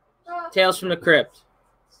Tales from the Crypt.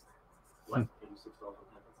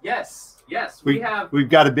 Yes, yes. We have We've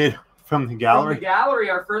got a bid from the from gallery. the gallery,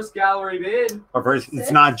 our first gallery bid. Or first, it's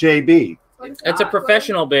not JB. What is It's a that?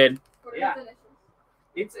 professional bid. What are Yeah.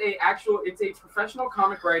 his initials? It's a professional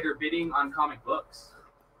comic writer bidding on comic books.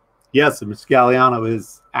 Yes, Mr. Galliano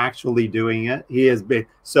is actually doing it. He has been,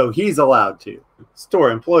 so he's allowed to. Store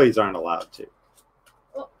employees aren't allowed to.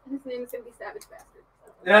 Well, his name is gonna be Savage Bastard.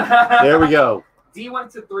 So. There we go. D went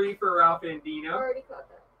to 3 for Ralph I Andino. already caught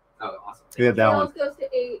that. Oh, awesome. We had that Tails one. goes to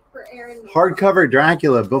 8 for Aaron. Hardcover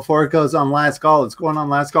Dracula before it goes on last call. It's going on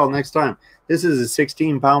last call next time. This is a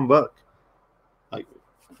 16-pound book. Like,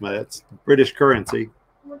 well, that's British currency.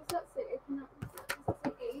 What does that say? It's not.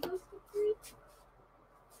 Does it say A goes to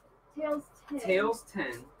 3? Tails 10. Tails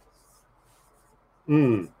 10.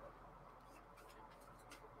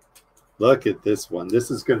 Look at this one.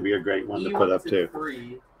 This is going to be a great one to E put went up to too.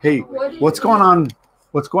 3. Hey, What is what's it? going on?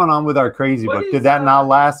 What's going on with our crazy What book? is, Did that not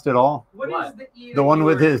last at all? What What? is the E? The that one you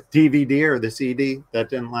with were- his DVD or the CD that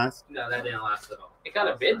didn't last. No, that didn't last at all. It got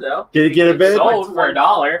a bid though. Did it get a bid? Sold for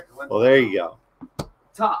 $1. Well, there you go.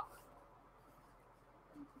 Top.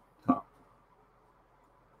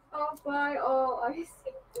 I'll buy all I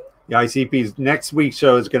see. The ICP's next week's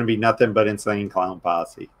show is going to be nothing but Insane Clown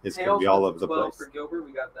Posse. It's going to be all over the 12 place. for Gilbert.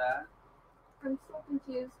 We got that. I'm so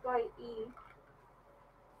confused by E.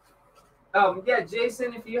 Yeah,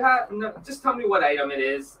 Jason, if you have, no, just tell me what item it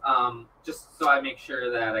is, just so I make sure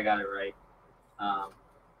that I got it right.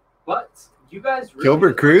 But you guys really Gilbert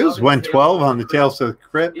love Cruz it. went 12 on the Tales of the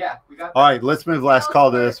Crypt. Yeah, we got that. All right, let's move last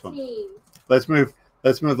call to this one. 13.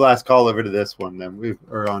 Let's move last call over to this one then.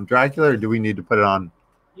 Or on Dracula, or do we need to put it on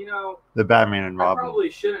You know, the Batman and I Robin? probably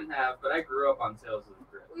shouldn't have, but I grew up on Tales of the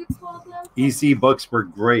Crypt. We pulled them. EC books were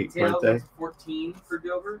great, Tales weren't they? was 14 for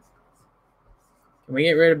Gilbert. Can we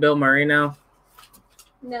get rid of Bill Murray now?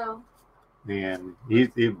 No. Man,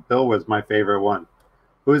 Bill was my favorite one.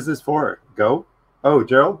 Who is this for? Go? Oh,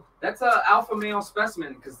 Gerald? That's a alpha male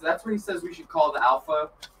specimen, because that's what he says we should call the alpha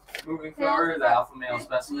moving forward, the alpha male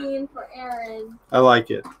specimen. 15 for Aaron. I like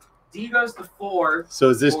it. D goes to 4. So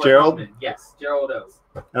is this for Gerald? Hellman. Yes, Gerald O's.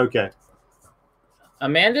 Okay.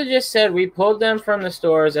 Amanda just said we pulled them from the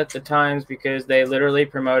stores at the Times because they literally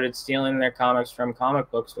promoted stealing their comics from comic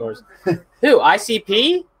book stores. Who?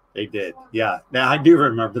 ICP? They did. Yeah. Now I do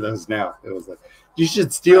remember those now. It was like, you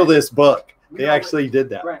should steal this book. They actually did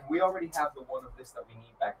that. Brent, we already have the one of this that we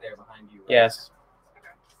need back there behind you. Right? Yes.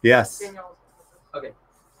 Yes. Okay.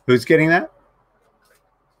 Who's getting that?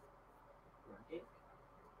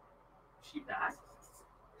 She back.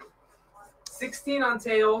 16 on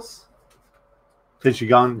Tails. Has she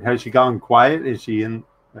gone quiet? Is she in?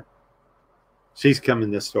 She's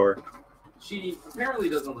coming this store. She apparently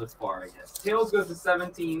doesn't live far, I guess. Tails goes to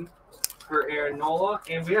 17 for Aaron Nola.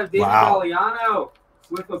 And we have David Wow. Galliano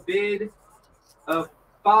with a bid of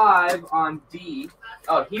 5 on D.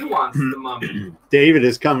 Oh, he wants the mummy. David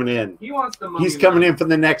is coming in. He wants the mummy. He's coming in from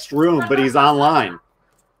the next room, but he's online.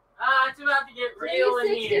 It's about to get real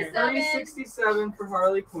in here. 367 for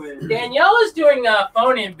Harley Quinn. Danielle is doing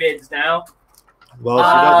phone-in bids now. Well, she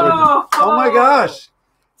doesn't. Oh my gosh.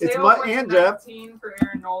 It's Tails my went to and Jeff. 19 for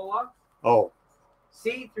Aaron Nola. Oh.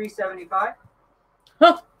 C 375.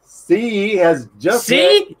 C has just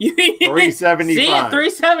See? hit 375. See?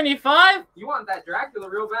 375? You want that Dracula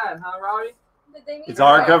real bad, huh, Robbie? Did they need It's to-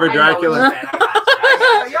 hardcover I know Dracula. this, man. I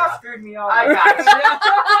got you. Y'all screwed me over. I got you.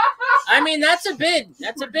 I mean, that's a bid.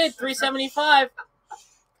 That's a bid. 375.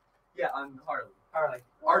 Yeah, on Harley.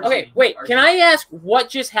 Okay, wait. Can I ask what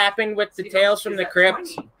just happened with the See, Tales is from the at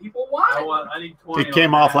Crypt? 20. People want it. I need 20. It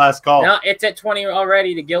came off last call. No, it's at 20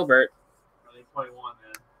 already to Gilbert. I need 21,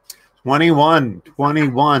 man.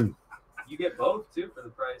 21. You get both, too, for the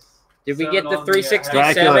price. Did we 7 get the on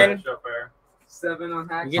 367? Show fair. 7 on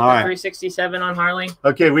Hack. We get All the right. 367 on Harley?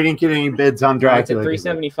 Okay, we didn't get any bids on No, it's at Dracula.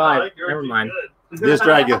 375. I like yours, Never she's mind. good. This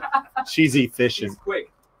Dracula. She's She's efficient.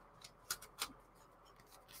 quick.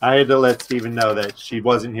 I had to let Steven know that she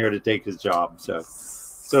wasn't here to take his job. So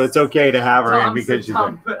it's okay to have her in Tom because she's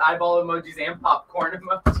Tom put eyeball emojis and popcorn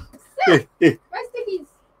emojis. like, My stickies.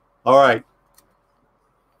 all right.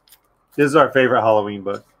 This is our favorite Halloween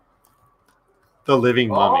book. The Living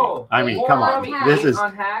Mummy. Oh, I mean, oh, come on on. Hack. This is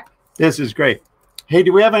on Hack. This is great. Hey,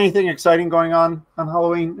 do we have anything exciting going on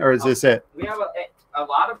Halloween, or is this it? We have a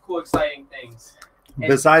lot of cool, exciting things. And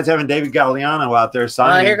Besides having David Galliano out there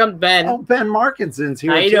signing. Here comes Ben. Oh, Ben Markinson's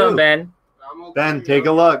here How you too. doing, Ben? Ben, take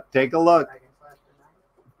a look. Take a look.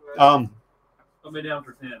 I'll be down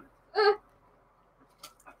for 10. The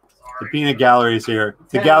peanut gallery is here.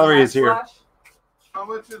 The gallery is here. How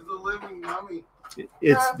much is the living mummy?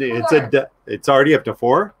 It's already up to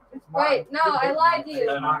 4. Wait, no, I lied to you.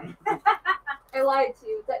 I lied to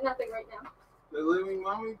you. Is that nothing right now? The living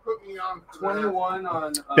mummy put me on 21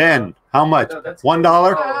 on. Ben, how much? No, that's $1?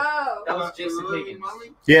 Oh. That was The Jason living Higgins. mummy?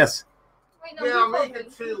 Yes. Wait, no, Yeah, you make told it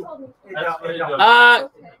me. 2. You told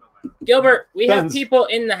me. Gilbert, we have Ben's- people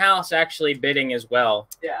in the house actually bidding as well.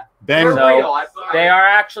 Yeah. Ben, They're So, real. They are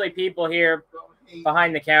actually people here Don't hate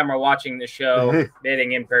behind the camera watching the show,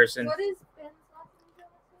 bidding in person. What is Ben's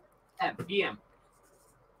last name? PM.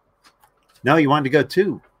 no, you wanted to go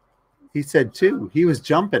 2. He said 2. He was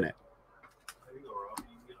jumping it.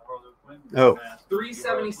 Oh.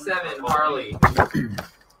 377 Harley.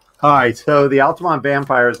 All right, so the Altamont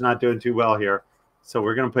Vampire is not doing too well here. So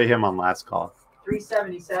we're going to put him on last call.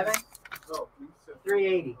 377,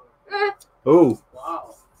 380. Oh,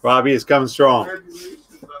 Wow. Robbie is coming strong. Congratulations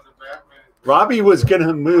on the Batman. Robbie was going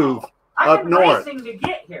to move. I've Up been north. racing to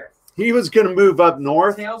get here. He was going to move up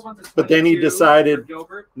north, Tails went to but then he 22 decided for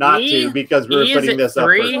Gilbert. not E? to because we were E is putting at this up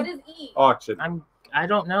 3? What for is E? auction. I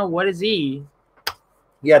don't know. What is E?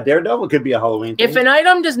 Yeah, Daredevil could be a Halloween thing. If an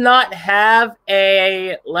item does not have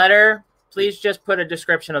a letter, please just put a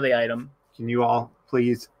description of the item. Can you all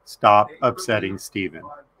please stop upsetting Steven?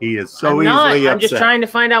 He is so I'm not. easily I'm upset. just trying to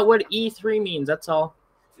find out what E3 means. That's all.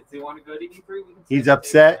 If they want to go to E3, we can He's say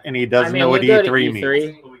upset and he doesn't know what we go to E3 means.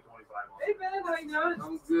 Hey Ben, how you doing?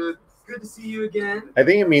 I'm good. Good to see you again. I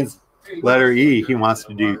think it means letter E. He wants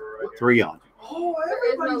to do 3 on. Oh,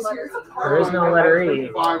 There is no everybody's letter here. E. There is no letter E.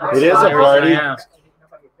 It is a Everything party. I asked.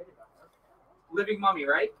 Living Mummy,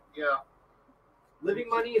 right? Yeah. Living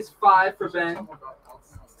Money is 5 for Ben.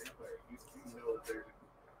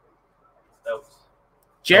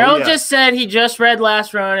 Gerald Oh, yeah. just said he just read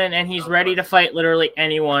Last Ronin and he's ready to fight literally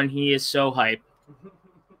anyone. He is so hyped.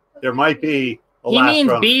 There might be a He last means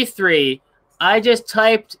run. B3. I just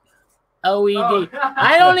typed OED.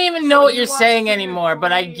 I don't even know what you're saying anymore,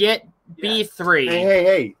 but I get B3.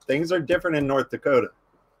 Hey. Things are different in North Dakota.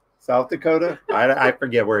 South Dakota? I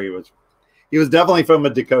forget where he was. He was definitely from a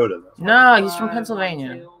Dakota, though. No, he's from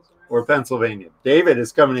Pennsylvania. Or Pennsylvania. David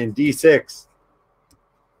is coming in D6.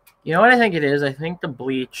 You know what I think it is? I think the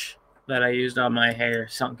bleach that I used on my hair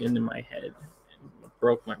sunk into my head and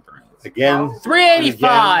broke my brain. Again.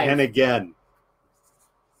 385 And again.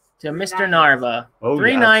 to Mr. Narva. Oh,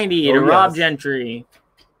 390 yes. to Oh, Rob yes. Gentry.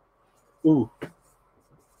 Ooh.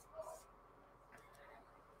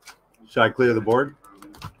 Should I clear the board?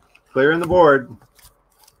 Clearing the board.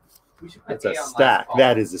 We should put That's a on last stack. call.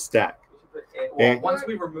 That is a stack. We should put A- well, Okay. once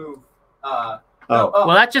we remove. Oh. Well,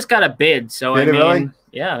 that just got a bid, so Did I it mean, really?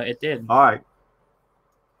 yeah, it did. All right.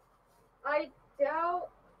 I doubt.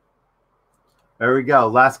 There we go.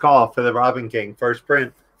 Last call for the Robin King. First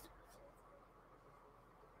print.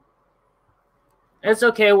 It's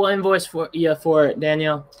okay. We'll invoice for it,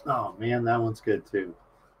 Danielle. Oh, man. That one's good, too.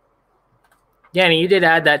 Danny, you did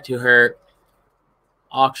add that to her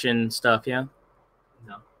auction stuff, yeah?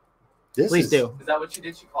 No. Please do. Is that what she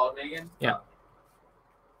did? She called Megan? Yeah.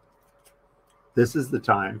 This is the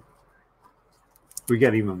time. We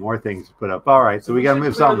got even more things to put up. All right, so we got to should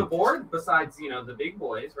move clear something. the board besides, the big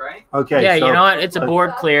boys, right? Okay. Yeah, so you know what? It's a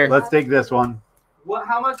board clear. Let's take this one.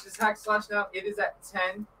 How much is Hack Slash now? It is at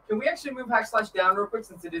 10. Can we actually move Hack Slash down real quick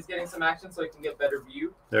since it is getting some action so it can get better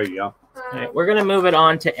view? There you go. All right, we're going to move it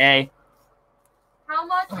on to A. How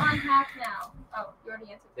much on hack now? Oh, you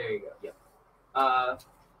already answered. There you go. Yep.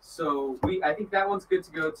 So I think that one's good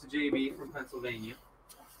to go to JB from Pennsylvania.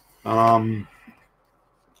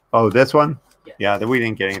 Oh, this one? Yes. Yeah, we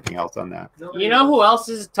didn't get anything else on that. You know who else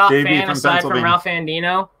is a top JB fan from aside from Pennsylvania. Ralph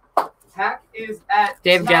Andino? Hack is at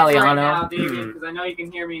Dave 10 right Galliano. now, David, because I know you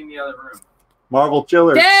can hear me in the other room. Marvel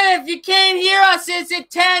Chillers. Dave, you can't hear us. It's at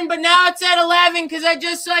 10, but now it's at 11 because I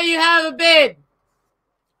just saw you have a bid.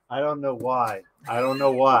 I don't know why. I don't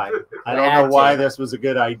know why That's it. this was a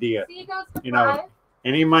good idea. C goes to You know, 5.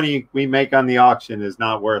 Any money we make on the auction is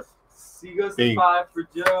not worth. C goes to Bing. 5 for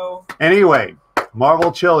Joe. Anyway,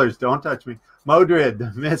 Marvel Chillers, don't touch me. Modred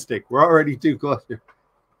the Mystic. We're already too close here.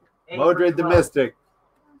 8 Modred for the 12. Mystic.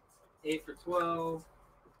 8 for 12.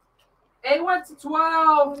 A went to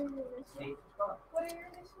 12. 8 for 12. What are your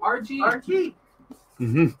initials? RG.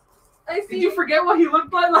 Mm-hmm. I see. Did you forget what he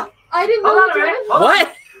looked like? I didn't know. Hold on a what minute. you Hold on.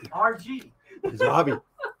 What? RG. It's Robbie.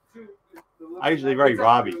 I usually write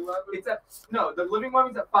Robbie. It's at no. The Living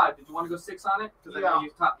Mummy's at 5. Did you want to go 6 on it? Because I know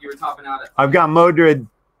you were topping out at. I've got Modred,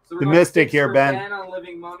 So we're the going Mystic 6 here, for Ben. Ben on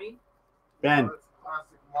Living Mummy. Ben. Classic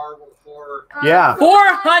Marvel horror. Yeah.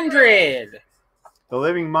 400. The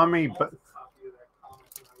Living Mummy.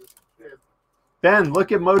 Ben,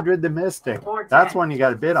 look at Modred the Mystic. 410. That's one you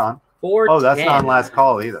got a bid on. 410. Oh, that's not on last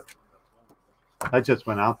call either. That just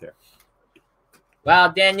went out there. Wow,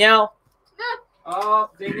 Danielle. Oh,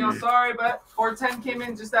 Danielle, sorry, but 410 came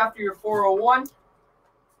in just after your 401.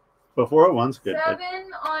 Before it one's good. but-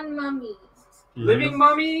 7 on Mummy. Mhm. Living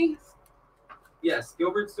Mummy. Yes,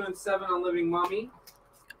 Gilbert's doing 7 on Living Mummy.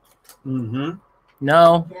 Mhm.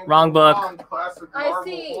 No, wrong book. Classic I Marvel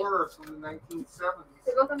see. horror from the 1970s.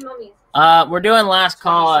 They both have mummies. We're doing last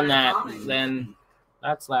call on 27 that. comics. Then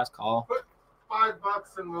that's last call. Put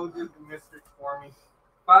 $5 and we'll do the Mystic for me.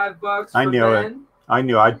 $5 I for knew it. Ben. I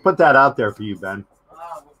knew. I'd put that out there for you, Ben.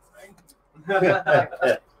 Ah, well, thank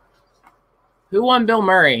you. Who won Bill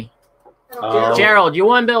Murray? I don't Gerald, you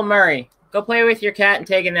won Bill Murray. Go play with your cat and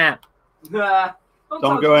take a nap.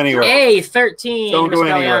 Don't go anywhere. A13. Don't go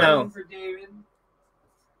Mr. anywhere. Galliano. For David.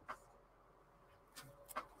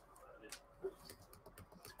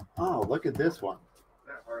 Oh, look at this one.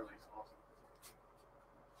 That Harley's awesome.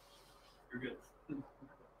 You're good.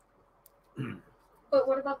 But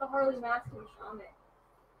what about the Harley mask and Shaman?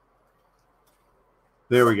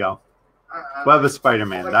 There we go. I Web of like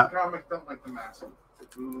Spider-Man. the That. comic, don't like the mask.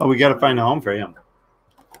 Oh, we got to find a home for him.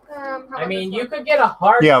 How I about mean, this you one? could get a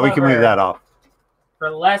hard Yeah, we can move that off. for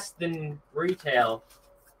less than retail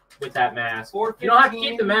with that mask. You don't have to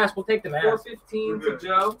keep the mask. We'll take the mask. 415 to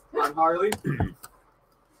Joe on Harley.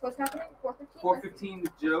 What's happening? 415? 415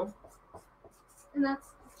 to Joe. And that's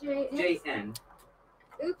J. JN.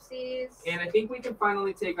 Oopsies. And I think we can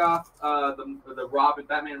finally take off the Robin,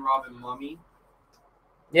 Batman Robin Mummy.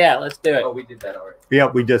 Yeah, let's do it. Oh, we did that already.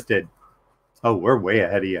 Yep, we just did. Oh, we're way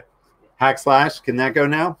ahead of you. Hack slash, can that go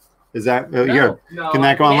now? Is that here? No, Can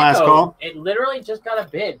that go on Can't last go. call? It literally just got a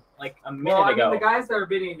bid like a minute Well, I ago. mean, the guys that are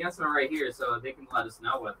bidding against them are right here, so they can let us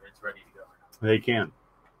know whether it's ready to go or not. They can.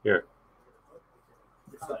 Here,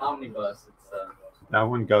 It's the omnibus. It's that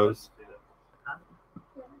one goes.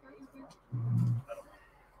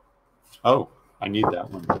 Oh, I need that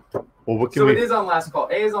one. Well, what can so we? it is on last call.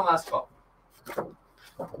 A is on last call.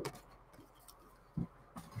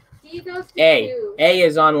 D goes to A. 2. A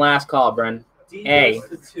is on last call, Bren. D A. goes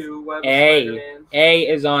to 2. Web A. Spider-Man. A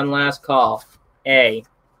is on last call. A.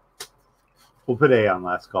 We'll put A on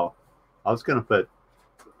last call. I was gonna put.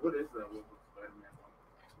 What is that? Spider-Man one?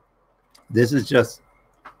 This is just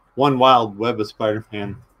one wild web of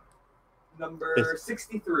Spider-Man. Number It's-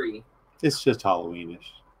 63. It's just Halloweenish.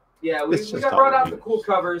 Yeah, we It's just got brought out the Halloween. cool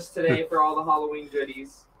covers today for all the Halloween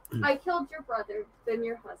goodies. I killed your brother, then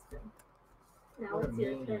your husband. Now it's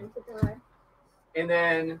your turn to die. And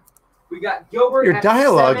then we got Gilbert. You're at 7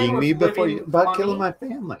 dialoguing with me before Living you, about Mummy. killing my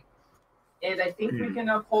family. And I think we can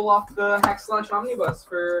pull off the Hack Slash Omnibus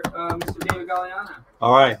for Mr. David Galliano.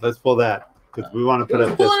 All right, let's pull that because we want to put up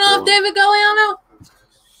this. Pulling off cool. David Galliano.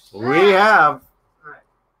 We have.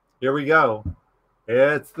 Here we go.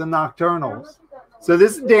 It's the Nocturnals. So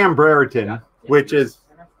this is Dan Brereton, which is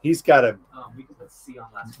he's got a We can put C on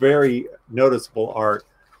last. very noticeable art,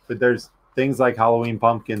 but there's things like Halloween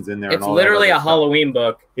pumpkins in there. It's and all literally that a other stuff. Halloween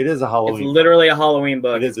book. It is a Halloween. It's literally a Halloween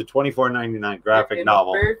book. It is a $24.99 graphic And the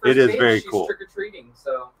novel. very first It is page, very she's cool. Trick-or-treating,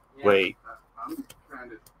 so yeah. Wait, I'm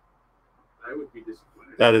trying to. I would be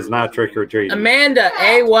disappointed. that is not trick or treating. Amanda,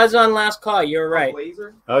 A was on last call. You're right.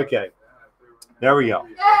 Blazer. Okay, there we go.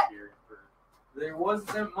 There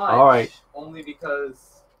wasn't much. All right. Only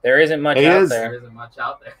because There isn't much It out is- there there. isn't much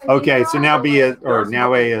out there. Okay, so now B is, There or are some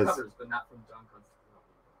now A Halloween is. covers, but not from John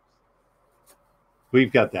Constantine.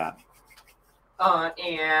 We've got that.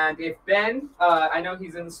 And if Ben, I know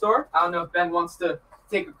he's in the store. I don't know if Ben wants to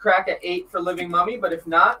take a crack at 8 for Living Mummy, but if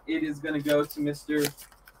not, it is going to go to Mr.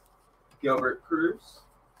 Gilbert Cruz.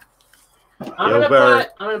 I'm gonna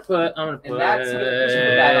put. And that's we should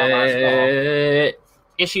put that on last call.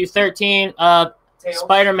 Issue 13. Tails.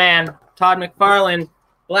 Spider-Man. Todd McFarlane.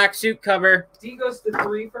 Black suit cover. D goes to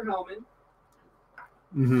 3 for Hellman.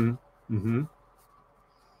 Mm-hmm. Mm-hmm.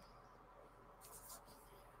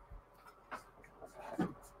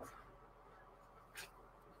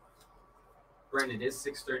 Brent, it is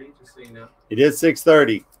 6:30, just so you know. It is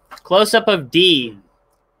 6:30. Close up of D.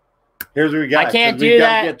 Here's what we got. I can't 'cause do we've got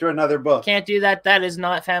that. to get to another book. Can't do that. That is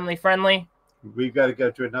not family friendly. We've got to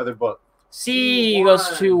go to another book. C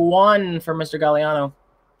goes to 1 for Mr. Galliano.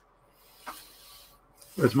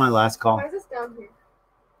 Where's my last call? Why is this down here?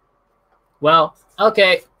 Well,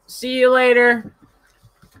 okay. See you later.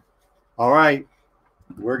 All right.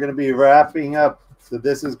 We're going to be wrapping up. So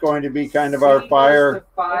this is going to be kind of our fire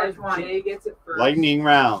 5. Jay gets it first. lightning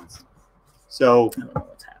rounds. So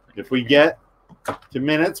if we get to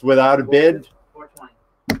minutes without a bid,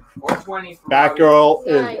 420. Batgirl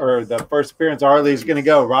Nice. is, or the first appearance, Harley's going to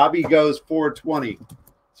go. Robbie goes 420.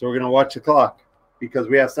 So we're going to watch the clock because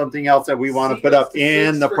we have something else that we want to put up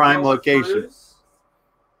in the prime location.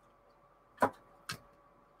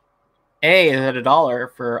 A is at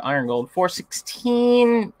 $1 for iron gold.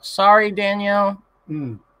 416. Sorry, Danielle.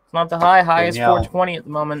 It's not the high. High is Danielle. 420 at the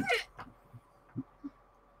moment.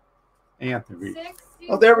 Anthony.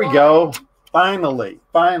 Oh, there we go. Finally,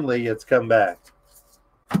 it's come back.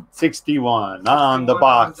 61 on the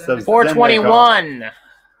box of 421.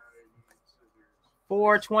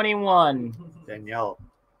 421. Danielle.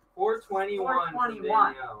 421.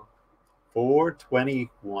 421.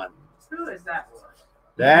 421. Who is that?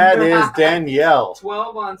 That is Danielle.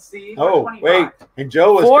 12 on C. Oh, wait. And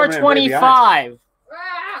Joe was coming in right behind.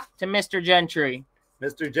 425 to Mr. Gentry.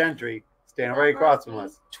 Mr. Gentry, standing right across from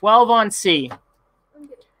us. 12 on C.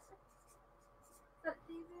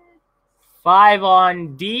 5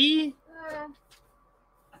 on D.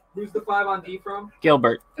 Who's the 5 on D from?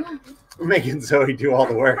 Gilbert. We're making Zoe do all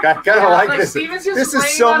the work. I kind of Yeah, like like this. Steven's just This is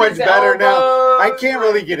laying so on much his better now. I elbows. can't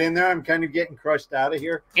really get in there. I'm kind of getting crushed out of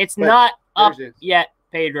here. It's But not up there's it. yet,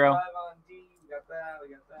 Pedro. 5 on D. We got that.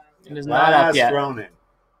 We got that. It is not up yet. Ronin.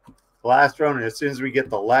 Last Ronin. As soon as we get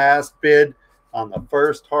the last bid on the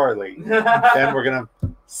first Harley, then we're going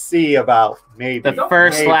to see about maybe The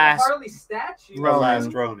first maybe last Harley statue. the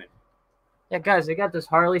last Ronin. Yeah, guys, they got this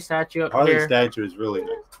Harley statue up Harley here. statue is really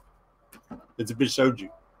nice. It's a Bishoju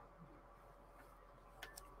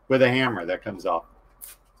with a hammer that comes off.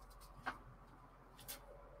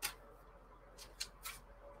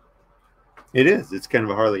 It is. It's kind of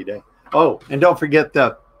a Harley day. Oh, and don't forget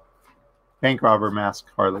the bank robber mask,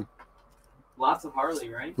 Harley. Lots of Harley,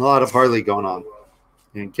 right? A lot of Harley going on.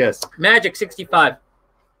 And Kiss. Magic 65.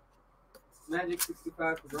 Magic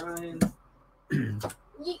 65 for Brian.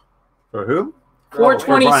 For who?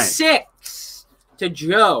 426 to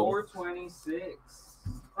Joe. 426.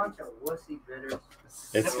 Bunch of wussy bidders.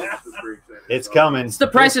 It's coming. It's the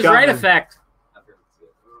Price is Right coming. effect.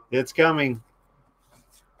 It's coming.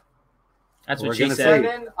 That's We're what she gonna said. see.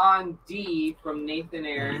 7 on D from Nathan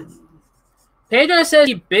Aaron. Pedro says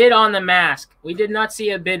he bid on the mask. We did not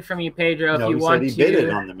see a bid from you, Pedro. No, if you he want said he to, bid it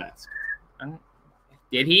on the mask.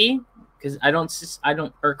 Did he? Because I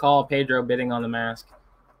don't recall Pedro bidding on the mask.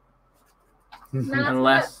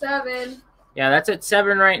 Unless 7. yeah, that's at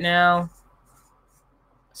 7 right now.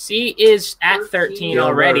 C is at 13 Gilbert.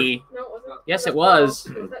 already. No, it wasn't. Yes, it 12. was.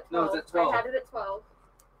 It was at 12. No, it's at 12. I had it at 12.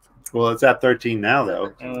 Well, it's at 13 now, though.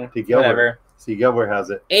 To Gilbert. Whatever. See, Gilbert has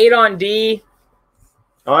it. 8 on D.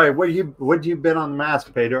 All right, what did you bid on the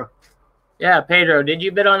mask, Pedro? Yeah, Pedro, did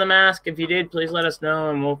you bid on the mask? If you did, please let us know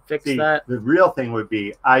and we'll fix See, that. the real thing would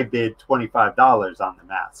be I bid $25 on the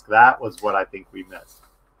mask. That was what I think we missed.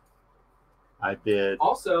 I bid.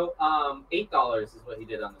 Also, $8 is what he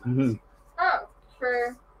did on the mask. Oh,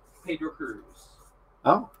 for Pedro Cruz.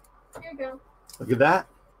 Oh, here you go. look at that.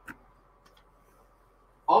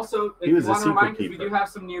 Also, if He you was a want to remind, super because we do have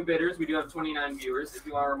some new bidders, we do have 29 viewers. If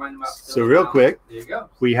you want to remind them about, So real quick, there you go.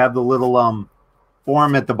 we have the little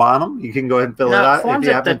form at the bottom. You can go ahead and fill it No, out if form's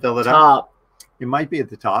you at the haven't filled it out. top. It might be at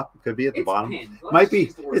the top. It could be at the It's bottom. pinned. Let's Might be.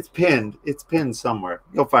 use the word It's pinned. It's pinned somewhere.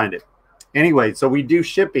 You'll find it. Anyway, so we do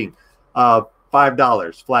shipping,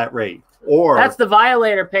 $5 flat rate, or That's the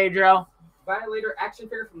Violator, Pedro. Violator action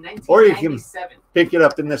figure from Or you can 1997. pick it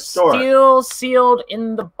up in the store. Still sealed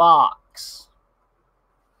in the box.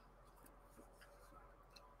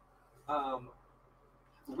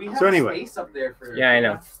 We have So anyway. space up there for. Yeah, I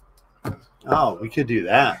know. Oh, we could do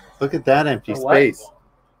that. Look at that empty A what? space.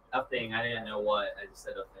 A thing. I didn't know what. I just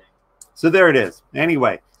said a thing. So there it is.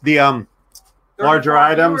 Anyway, the larger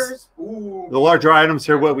 35 items. viewers. Ooh. The larger items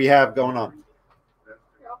here, what we have going on.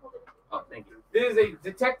 Oh, thank you. This is a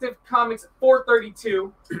Detective Comics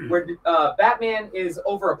 432, where Batman is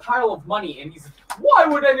over a pile of money, and he's, why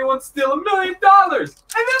would anyone steal $1 million? And then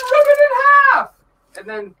rip it in half! And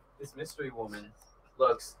then this mystery woman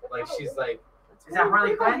looks like she's like, Is that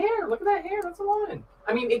Harley look at that Quinn? hair, look at that hair, that's a woman.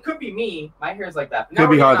 I mean, it could be me. My hair's like that. Could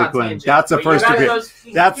be Harley Quinn. That's the first appearance.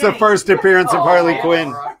 That's the first appearance of Harley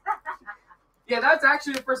Quinn. Yeah, that's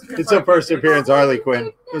actually the first appearance. It's the first appearance of Harley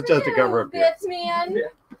Quinn. It's just a cover up here. Bitch, man.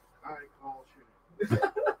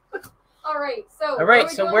 All right, so All right,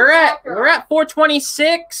 so we're at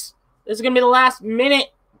 426. This is gonna be the last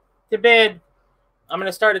minute to bid. I'm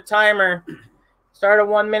gonna start a timer. Start a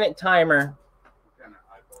 1 minute timer.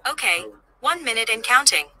 Okay, 1 minute and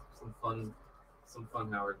counting. Some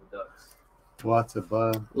fun Howard the Ducks. Lots of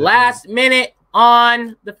Last minute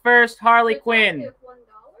on the first Harley Quinn. $1.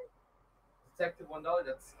 Detective $1.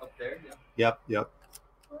 That's up there. Yeah. Yep.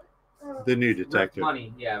 The new detective.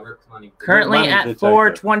 Money. Yeah, Rick's money. Currently Money at detective.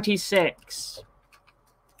 426.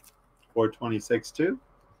 426 too.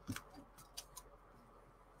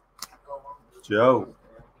 Joe.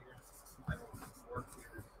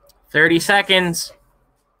 30 seconds.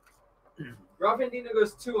 Rob Bandino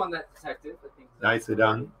goes 2 on that detective. I think Nicely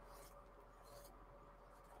done.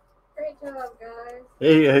 Great job, guys.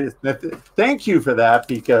 Hey, thank you for that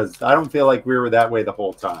because I don't feel like we were that way the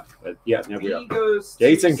whole time. But yeah, there we B go. goes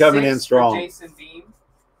Jason to coming 6 in strong. for Jason Beam.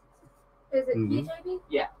 Is it Mhm. PJB?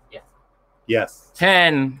 Yeah. Yes.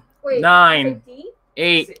 10, Wait, 9, is it D?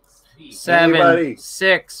 8, 6. B. 7, Anybody?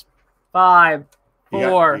 6, 5, You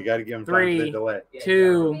 4, got to give him time for 3, the delay. Yeah,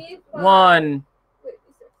 2, B, 5. 1. Wait, is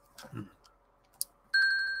it-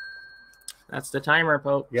 That's the timer,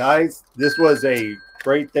 Pope. Guys, this was a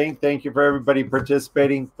great thing. Thank you for everybody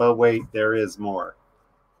participating. But wait, there is more.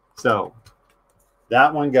 So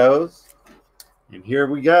that one goes. And here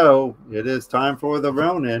we go. It is time for the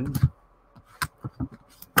Ronin.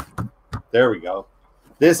 There we go.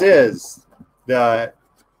 This is the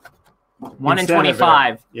 1 in incentive 25.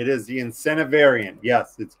 variant. It is the incentive variant.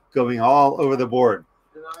 Yes, it's going all over the board.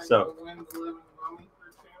 So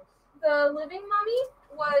The living mummy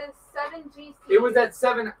was 7 GC. It was at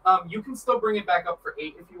 7. You can still bring it back up for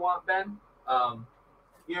 8 if you want, Ben.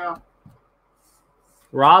 Yeah.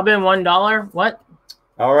 Robin, $1. What?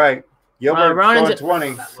 all right. Gilbert Ronan's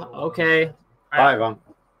throwing at- 20. Okay. 5 on.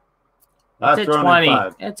 That's Last at Ronin 20.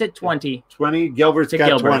 5. It's at 20. 20. Gilbert's To got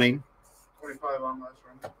Gilbert. 20. 25 on last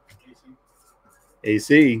run. AC.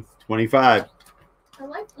 AC 25. I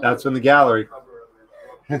like That's from the gallery.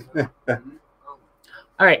 All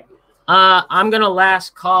right. I'm going to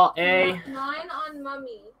last call A. 9 on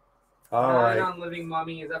mummy. All 9 right. on Living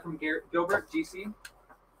Mummy. Is that from Gilbert, GC?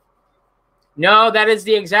 No, that is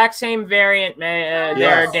the exact same variant there,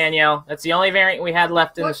 Yes. Danielle. That's the only variant we had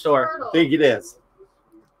left in the What's store. turtle? I think it is.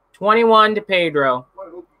 21 to Pedro.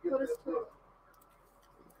 What is turtle?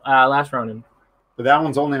 Last Ronin. But that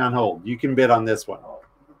one's only on hold. You can bid on this one.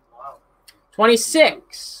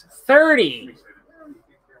 26. 30.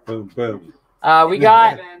 Boom, boom. We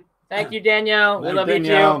got. Ben. Thank you, Danielle. We love you too.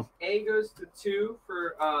 Danielle. A goes to 2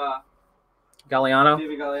 for Galliano.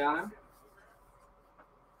 David Galliano.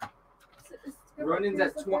 Is Ronin's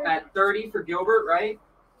Gilbert at there? at 30 for Gilbert, right?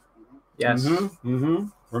 Yes. Mm-hmm.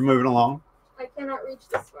 We're moving along. I cannot reach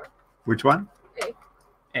this far. Which one?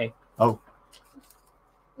 A. Oh,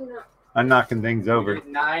 You know. I'm knocking things over. You're at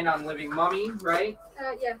 9 on Living Mummy, right?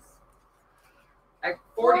 Yes. At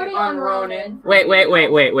 40 on Ronin.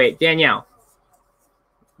 Wait. Danielle.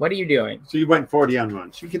 What are you doing? So you went 40 on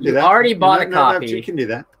one. She can do You that. already bought a No, copy. she can do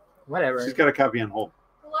that. Whatever. She's got a copy on hold.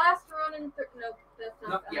 The last Ronin. Nope, that's Nope,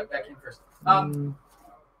 not that. yep, that came first.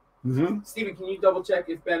 Mm-hmm. Steven, can you double check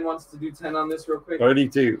if Ben wants to do 10 on this real quick?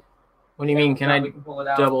 32. What do you mean? Can Now I we can pull it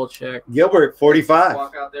out. double check? Gilbert, 45.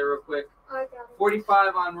 Walk out there real quick. I got it.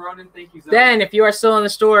 45 on Ronin. Thank you, Zoe. Then, if you are still in the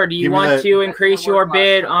store, do you Give me want the- to increase your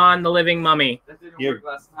bid on the Living Mummy? That didn't Here, work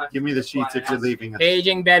last time. Give me the That's why sheets I if you're asked. leaving us.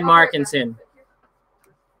 Paging Ben Markinson.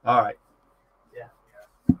 All right.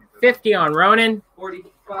 50 on Ronin.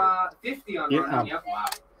 45, 50 on Yeah. Ronin. Yep. Wow.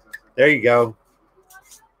 There you go.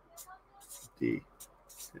 D.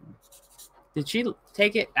 Did she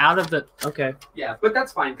take it out of the? Okay. Yeah, but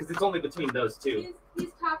that's fine because it's only between those two. He's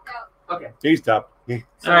topped out. Okay. He's top. All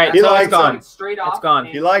right. He So likes it's gone. him. Straight off. It's gone.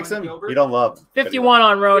 He likes him. Gilbert. You don't love him. 51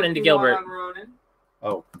 on Ronin to 51 Gilbert. on Ronin,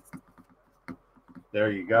 Oh.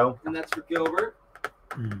 There you go. and that's for Gilbert.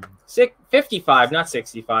 55, not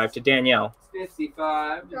 65, to Danielle.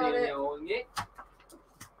 55 to Got it. Daniel Nick.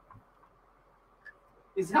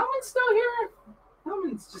 Is Hellman still here?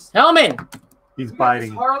 Hellman's just. Hellman. He's We got this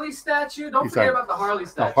biting. Harley statue. Don't He's forget like- about the Harley The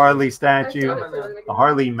statue. Harley I statue. showed it for them. The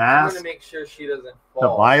Harley I'm mask. gonna make sure she doesn't fall. The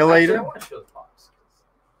violator? Actually, I want to show the box.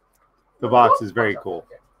 The box is very cool.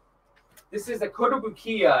 Okay. This is a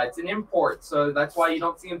Kotobukiya. It's an import, so that's why you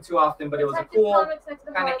don't see them too often. But it was a Detective cool Comics next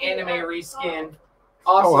to kind of Harley, anime reskin.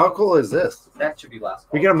 Oh, Awesome. how cool is this? That should be last.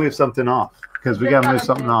 We call. got to move something off because we got to move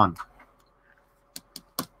something on.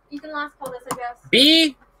 You can last call this, I guess.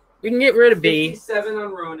 B. We can get rid of B. 57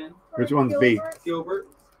 on Ronin. Which one's B? Gilbert.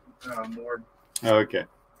 Gilbert. More. Okay.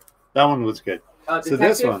 That one was good. So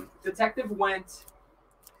this one. Detective went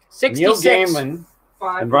Neil 66. Gaiman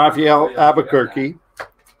 5. and Raphael Albuquerque.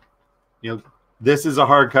 You know, this is a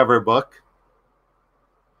hardcover book.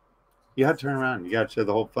 You got to turn around. You got to show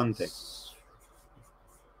the whole fun thing.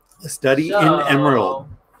 A Study in Emerald.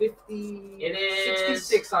 50. It is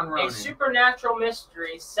 66 on a Ronin. supernatural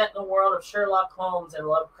mystery set in the world of Sherlock Holmes and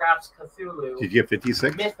Lovecraft's Cthulhu Did you get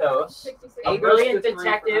 56? mythos. 66. A brilliant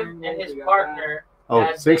detective and his partner Oh,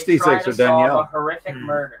 as they 66 try to for solve a Danielle. horrific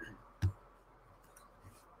murder.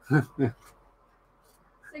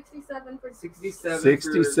 67 for 67.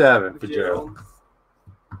 67 for Gerald.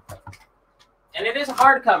 And it is a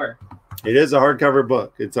hardcover. It is a hardcover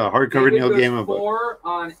book. It's a hardcover David Neil goes Gaiman book. 4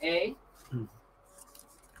 on A.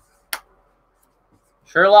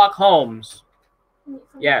 Sherlock Holmes.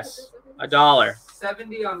 Yes, $1.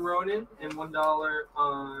 70 on Ronin and $1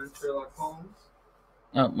 on Sherlock Holmes.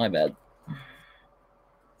 Oh, my bad.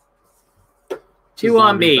 2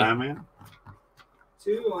 on B. Batman.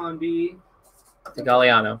 2 on B. The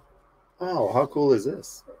Galliano. Oh, how cool is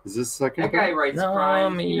this? Is this second? That guy writes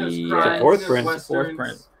crime. He knows crime. Fourth He knows print. westerns. Fourth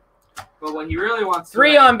print. But when he really wants to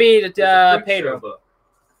 3 write, on B it's to a freak show Pedro. book.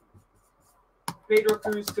 Pedro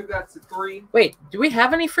Cruz took that to 3. Wait, do we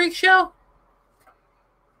have any freak show?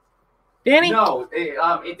 Danny? No,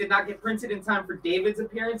 it did not get printed in time for David's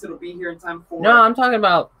appearance. It'll be here in time for. No, I'm talking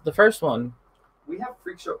about the first one. We have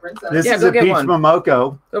Freak Show Princess. This Yeah, is go a get Peach one.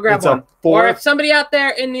 Momoko. Go grab It's one. a Or if fourth. somebody out there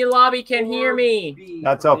in the lobby can hear me. B,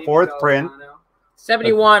 That's a David fourth print. Galliano.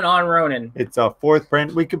 71 on Ronin. It's a fourth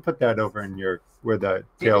print. We can put that over in your where the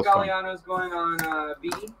David tails come. Galliano's going on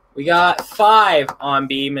B. We got 5 on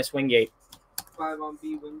B, Miss Wingate. 5 on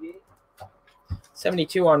B, Wingate.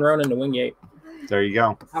 72 on Ronin to Wingate. There you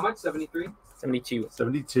go. How much? 73? 72.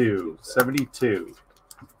 72. 72.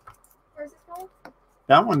 Where's this going?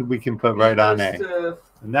 That one we can put right on A. To,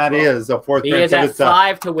 And that is a fourth B print. is So at it's a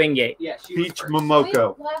 5 to Wingate. yeah, she Peach was first.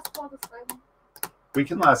 Momoko. Wait, last call this time. We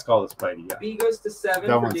can last call this Spidey. Yeah. B goes to 7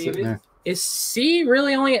 That for one's sitting David. there. Is C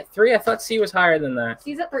really only at 3? I thought C was higher than that.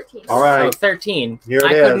 She's at 13. All right. Oh, 13. Here it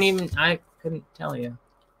I is. couldn't tell you.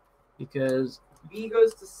 Because B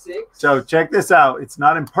goes to 6. So check this out. It's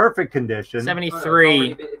not in perfect condition.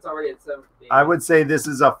 73. It's already at 7 for David. I would say this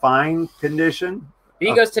is a fine condition.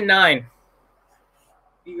 B goes to 9.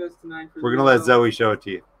 B goes to 9 for We're gonna let Leo. Zoe show it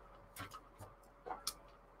to you.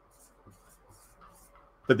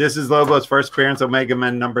 But this is Lobo's first appearance, Omega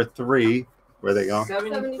Men number 3. Where they go?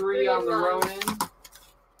 73 on the Ronin. 9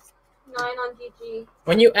 on GG.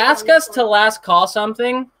 When you ask us to last call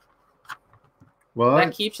something, What?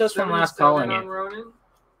 that keeps us from last 77 calling on it. Ronin.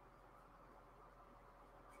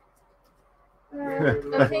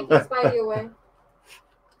 I'm taking Spidey away.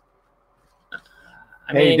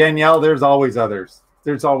 I Hey mean, Danielle, there's always others.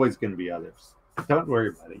 There's always going to be others. Don't worry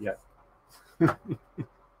about it yet.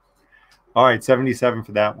 All right, 77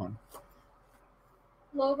 for that one.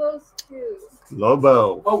 Lobos 2.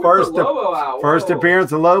 Lobo. Oh, we first put Lobo out. first Whoa.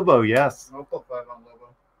 appearance of Lobo, yes. I'll put 5 on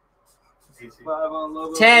Lobo. 5 on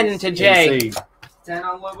Lobo. 10 to J. AC. 10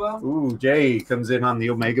 on Lobo. Ooh, Jay comes in on the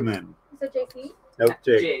Omega Men. So JP? Nope,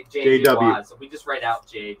 Jay. JW. So we just write out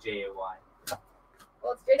J A Y.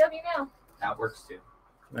 Well, it's JW now. That works too.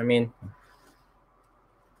 I mean,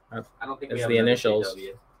 I don't think It's we have the another initials. JW.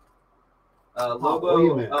 wait a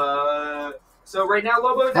Lobo. minute. So right now,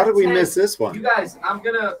 Lobo's How at did we 10. miss this You one? guys, I'm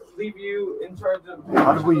gonna leave you in charge of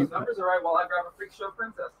How did we- those numbers, all right? While I grab a Freak Show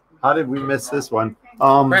Princess. How did we miss this one?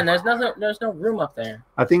 Bren, there's no room up there.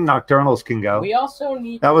 I think Nocturnals can go. We also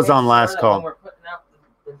need. That to was make on sure last that call. When we're putting out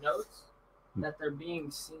the notes, that they're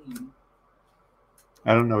being seen.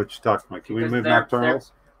 I don't know what you're talking about. Can we Because move they're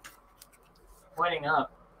Nocturnals? Pointing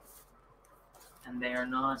up, and they are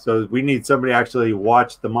not. So we need somebody to actually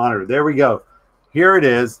watch the monitor. There we go. Here it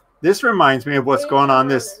is. This reminds me of what's going on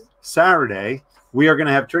this Saturday. We are going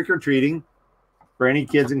to have trick-or-treating for any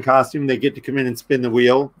kids in costume. They get to come in and spin the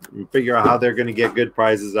wheel and figure out how they're going to get good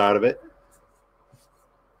prizes out of it.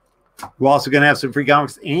 We're also going to have some free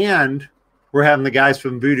comics, and we're having the guys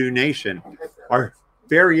from Voodoo Nation, our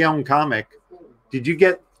very own comic. Did you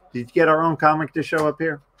get our own comic to show up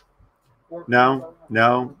here? No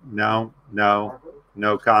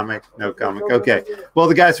comic. Okay. Well,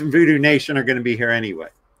 the guys from Voodoo Nation are going to be here anyway,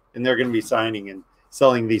 and they're going to be signing and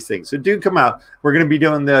selling these things. So do come out. We're going to be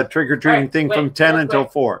doing the trick-or-treating Right, thing wait, from 10 real until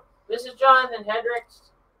quick. 4. This is Jonathan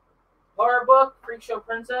Hedrick's horror book, Freak Show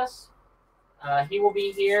Princess. He will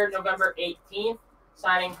be here November 18th,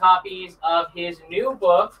 signing copies of his new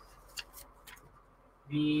book,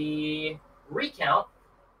 The Recount.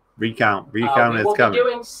 Recount We is will coming. be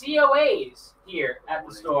doing COAs here at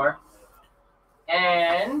the store,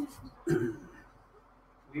 and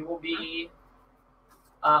we will be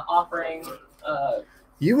offering.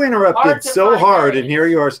 You interrupted hard to so find hard, areas. and here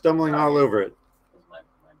you are stumbling all over it. My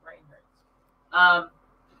brain hurts.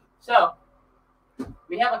 So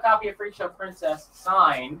we have a copy of Freak Show Princess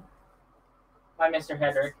signed by Mr.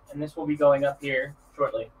 Hedrick, and this will be going up here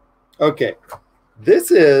shortly. Okay. This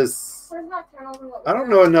is. Where's Nocturnals and what I don't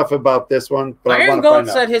know enough about this one, but I Iron want to Gold find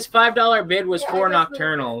said out. his $5 bid was Yeah, I 4 just moved.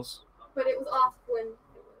 Nocturnals. But it was off when it was.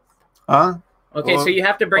 Huh? Okay, Well, so you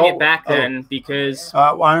have to bring oh, it back oh. then because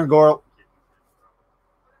Iron Gold.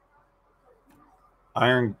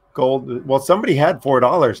 Iron Gold. Well, somebody had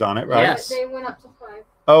 $4 on it, right? Yes. They went up to 5.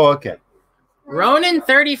 Oh, okay. Ronin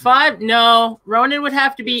 35. No, Ronin would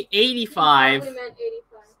have to be He 85. probably meant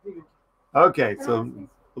 85. Okay, so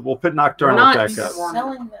we'll put We're Nocturnal not back up.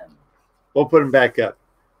 selling them. We'll put them back up.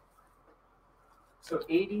 So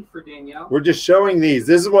 80 for Danielle. We're just showing these.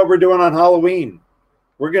 This is what we're doing on Halloween.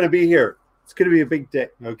 We're going to be here. It's going to be a big day.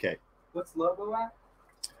 Okay. What's Lobo at?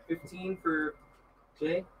 15 for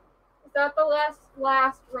Jay. Is that the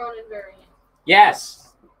last Ronin variant?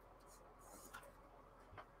 Yes.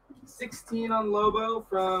 16 on Lobo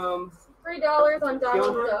from. $3 on Donald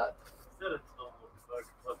Gilbert? Duck.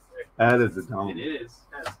 That is a Donald. It is.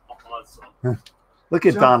 That's awesome. Look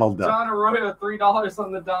at Donald Duck. John Arroyo, $3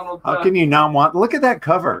 on the Donald Duck. How can you not want? Look at that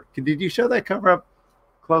cover. Did you show that cover up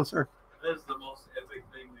closer? That is the most epic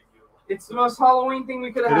thing that you. It's the most Halloween thing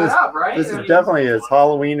we could have It had is- up, right? This I is mean, definitely as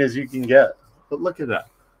Halloween as you can get. But look at that.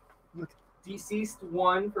 Deceased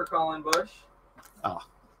 1 for Colin Bush. Oh,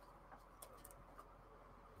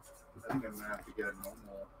 I think I'm gonna have to get a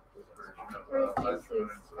normal version of Where's Last Deceased? Ronin,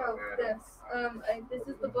 so Oh, bad. this. This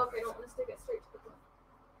is the book. I don't want to stick it straight to the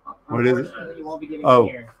book. What is it? Unfortunately, you won't be getting Oh.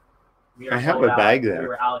 it here. We are I have sold a out. bag We there.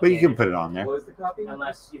 were But you can allocated. put it on there. What was the copy?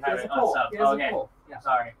 Unless you He have has it a poll. on sub. He has a Okay. poll. Yeah.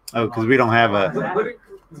 Sorry. Oh, because we don't have a What are-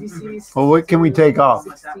 Deceased. Well, what can we take off?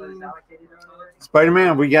 16.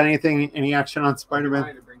 Spider-Man. We got anything? Any action on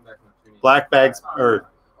Spider-Man? Black bags or?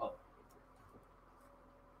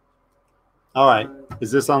 All right.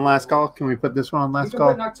 Is this on last call? Can we put this one on We last can call?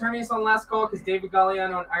 put Nocturnius on last call because David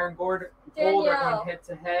Galliano and Iron Gold are Danielle. going head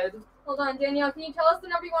to head. Hold on, Danielle. Can you tell us the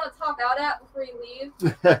number you want to top out at before you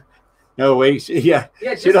leave? No, wait. Yeah.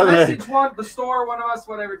 Yeah, She just doesn't have- message one, the store, one of us,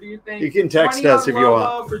 whatever. Do you think? You can text 20 us on if you want.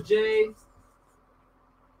 Lobo for Jay.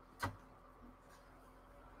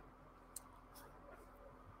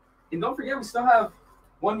 And don't forget, we still have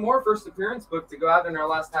one more first appearance book to go out in our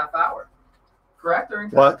last half hour. Correct? Or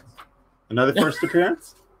incorrect? What? Another first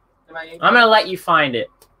appearance? Am I incorrect? I'm gonna let you find it.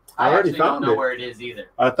 I already actually don't found know it. where it is either.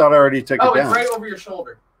 I thought I already took Oh, it it's down. right over your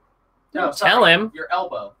shoulder. Don't sorry, tell him. Your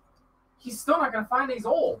elbow. He's still not going to find these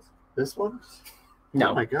old. This one?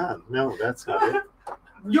 No. Oh my God. No, that's not it.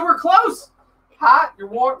 You were close. Hot. You're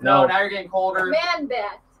warm. No, No. now you're getting colder. Man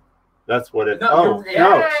bat. That's what it. No, Oh you're-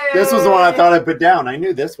 no, this was the one I Yay! thought I put down. I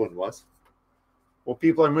knew this one was. Well,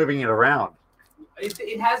 people are moving it around.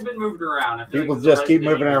 It has been moved around. I feel People like it's just keep already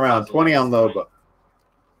moving it getting around. puzzled 20 at on this point. Lobo.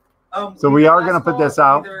 So we are gonna put this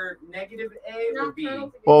out. Either negative A or B.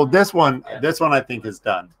 Well, this one I think is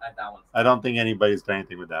done. That one. I don't think anybody's done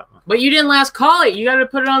anything with that one. But you didn't last call it. You got to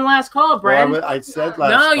put it on last call, Brad. Well, I said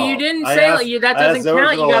last No, call. you didn't I say asked- you. That I asked doesn't Zoe count.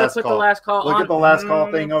 for You the got to last put call. the last call Look on. at the last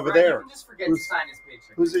call thing over Brad, you there. can just forget to sign his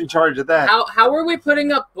paycheck. Who's in charge of that? How are we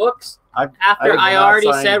putting up books I after have I not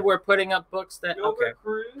already signed- said we're putting up books that okay. Gilbert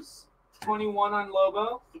Cruz, 21 on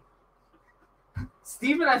Lobo.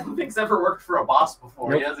 Steven, I don't think's ever worked for a boss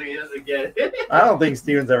before. Nope. He doesn't get it. I don't think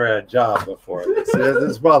Steven's ever had a job before this. This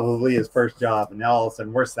is probably his first job, and now all of a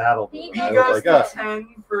sudden we're saddled with He him. He I goes was to like,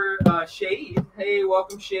 10 for Shade. Hey,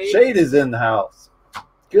 welcome, Shade. Shade is in the house.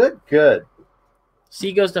 Good.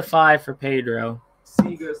 C goes to 5 for Pedro,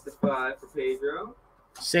 C goes to 5 for Pedro.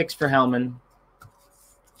 6 for Hellman.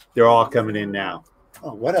 They're all coming in now.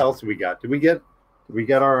 Oh, what else we got? Did we get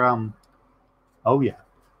our Oh yeah,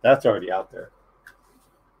 that's already out there.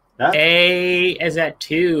 That, A is at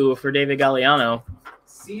 2 for David Galliano.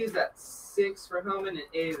 C is at 6 for Hellman, and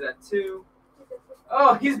A is at 2.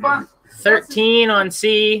 Oh, he's buying. 13 on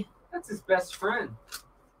C. That's his best friend.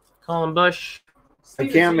 Colin Bush.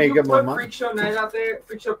 Steven, can't so make you up my put mind. Freak Show Night out there,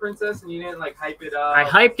 Freak Show Princess, and you didn't like hype it up. I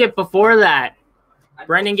hyped it before that.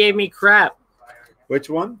 Brendan gave me crap. which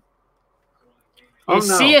one?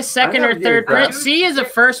 Is C a second I or never third gave crap. print? C is a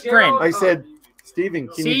first print. I said, Steven,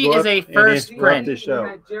 can C you go is a up and first interrupt print. the show?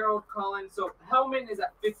 had Gerald Collins. So Hellman is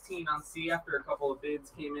at 15 on C after a couple of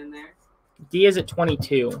bids came in there. D is at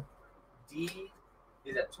 22. D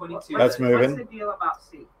is at 22. That's moving. What's the deal about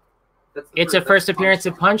C? That's the It's a first appearance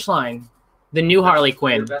of Punchline. The new Harley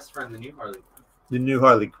Quinn. Your best friend, the new Harley Quinn. The new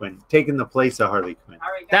Harley Quinn, taking the place of Harley Quinn. I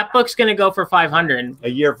already got That book's going to go for 500. A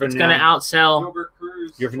year from It's now, going to outsell. Gilbert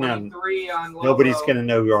Cruz, You're from now. 23 on Lobo. nobody's going to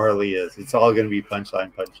know who Harley is. It's all going to be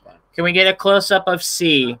punchline. Can we get a close-up of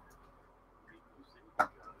C?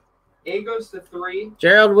 A goes to 3.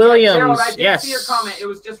 Gerald Williams. Gerald, I did yes. see your comment. It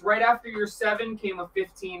was just right after your 7 came a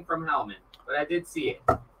 15 from Hellman. but I did see it.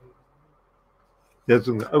 This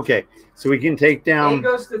one, okay, so we can take A down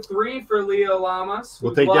goes to 3 for Leo Lamas.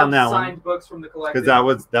 We'll who take down loves that one. signed books from the collective.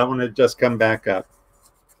 because that one had just come back up.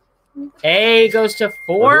 A goes to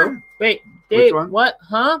 4. Okay. Wait, Which Dave, one? what?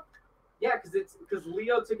 Huh? Yeah, because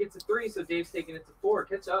Leo took it to 3, so Dave's taking it to 4.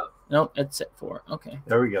 Catch up. Nope, it's at 4. Okay.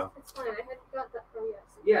 There we go. It's fine. I had got that from you.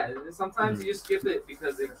 Yeah, sometimes you just skip it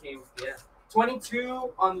because it came. Yeah.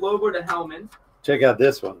 22 on logo to Hellman. Check out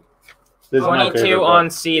this one. This is my 22 favorite on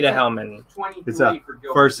book. C to Hellman. 23 It's a for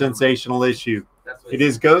Gilbert. first sensational issue. That's what It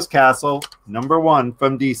is Ghost Castle #1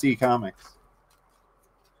 from DC Comics.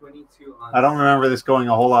 22 on I don't remember this going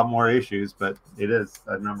a whole lot more issues, but it is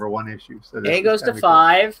a #1 issue. So this A is goes to kinda cool.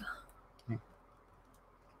 5.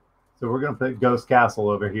 So we're going to put Ghost Castle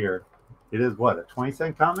over here. It is what, a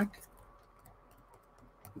 20-cent comic?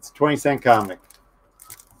 It's a 20-cent comic.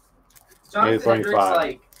 Jonathan It's Hendricks 25.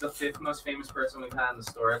 like the 5th most famous person we've had in the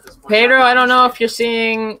store at this point. Pedro, I don't know if you're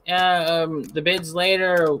seeing the bids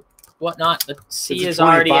later or whatnot. The C It's a is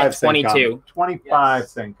already at 25-cent 22. comic.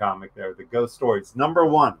 25-cent comic there. The Ghost Stories.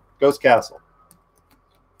 #1, Ghost Castle.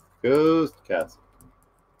 Ghost Castle.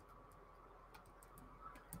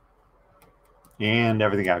 And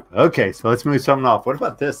everything out. Okay, so let's move something off. What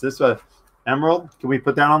about this? This Emerald. Can we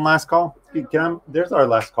put that on last call? There's our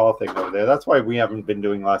last call thing over there. That's why we haven't been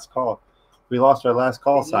doing last call. We lost our last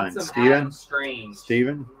call We need sign. some Steven? Adam Strange.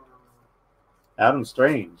 Steven? Adam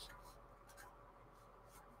Strange.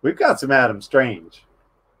 We've got some Adam Strange.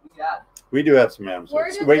 Yeah. We do have some Adam Where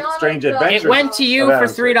Strange. did Wait, Donna Strange go? Adventures. It went to you of for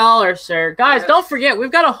Adam $3, sir. Guys, Yes. don't forget,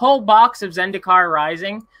 we've got a whole box of Zendikar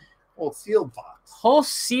Rising. Well, sealed box. Whole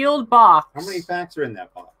sealed box. How many packs are in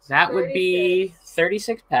that box? That would be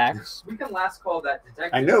 36 packs. We can last call that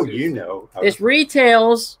detective. I know too. you know. This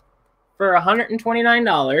retails for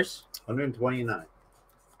 $129. 129.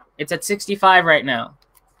 It's at 65 right now.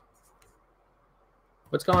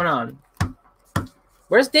 What's going on?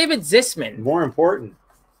 Where's David Zisman? More important,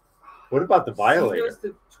 what about the He Violator? goes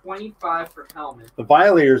to 25 for Hellman. The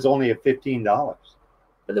Violator is only at $15.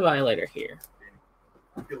 Put the Violator here.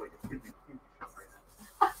 I feel like it's gonna be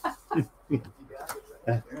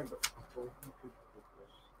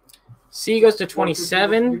C goes to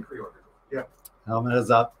 27. Helmet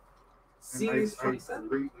is up. C is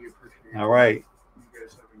 27. All right.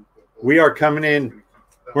 We are coming in.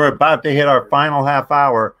 We're about to hit our final half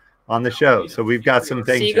hour on the show, so we've got some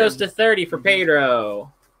things. C here. goes to 30 for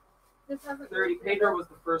Pedro. This hasn't 30. Pedro was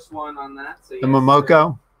the first one on that. So The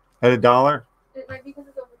Momoko at $1. It might be because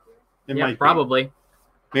it's over here. It Yeah, might be. probably.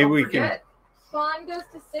 Maybe Don't we can. forget, Spawn goes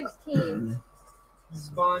to 16.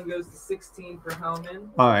 Spawn goes to 16 for Hellman.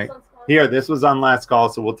 All right. Here, this was on last call,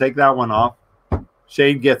 so we'll take that one off.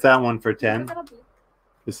 Shade gets that one for 10.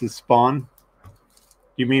 This is Spawn.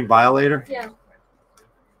 You mean Violator? Yeah.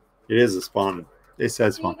 It is a Spawn. It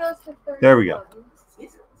says C Spawn. goes to 31. There we go.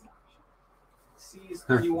 C is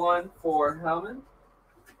 31 for Hellman.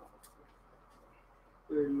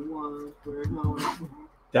 31 for Hellman.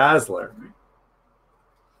 Dazzler.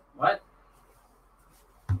 What?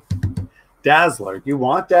 Dazzler. You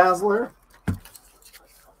want Dazzler?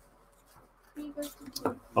 C goes to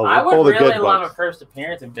 2. Oh, I we'll pull would the really good love a books. first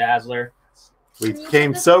appearance of Dazzler. We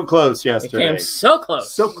came so close It yesterday. came so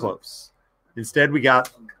close. So close. Instead, we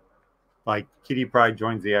got like Kitty Pryde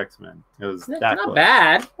joins the X-Men. It was It's that not close.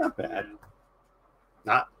 bad. Not bad.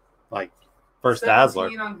 Not like first Dazzler.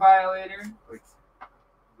 17 on Violator.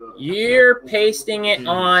 You're pasting it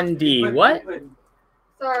on D. What?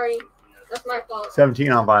 Sorry. That's my fault.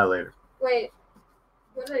 17 on Violator. Wait.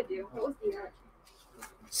 What did I do? What was the act?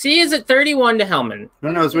 C is at 31 to Hellman.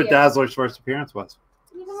 Who knows what Dazzler's first appearance was?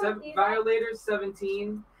 You know what the Violator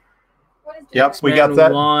 17. What is the Yep, act? we got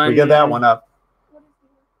that. One. We got that one up. What is the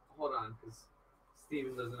act? Hold on, because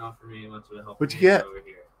Steven doesn't offer me much of a help. What'd you get? Over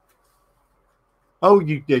here. Oh,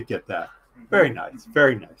 you did get that. Very nice.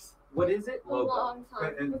 Very nice. What is it? A long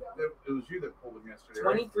time And ago. it was you that pulled him yesterday,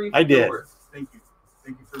 right? 23 I did. Gilbert. Thank you.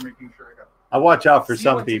 Thank you for making sure I got it. I watch out for C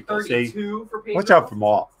some went to people. See, 32 for Pedro. watch out for them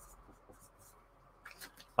all.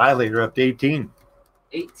 Violator up to 18.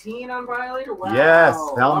 18 on Violator? Wow. Yes,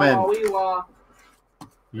 Hellman. Oh, we lost.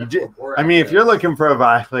 You I mean, if you're looking for a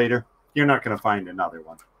Violator, you're not going to find another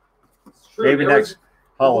one. It's true. Maybe There next was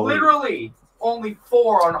Halloween. literally only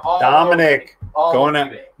 4 on all. Dominic, all going of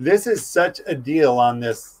out. eBay. This is such a deal on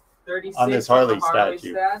this. 36 on this the Harley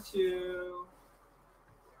statue.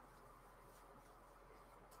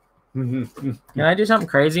 Can I do something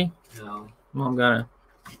crazy? No, Well, I'm gonna.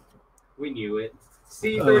 we knew it.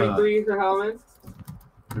 C33 for Hellman.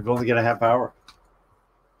 We've only got a half hour.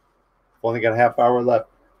 Only got a half hour left.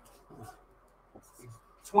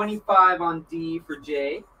 25 on D for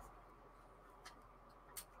J.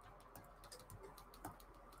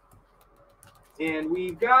 And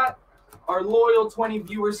we've got our loyal 20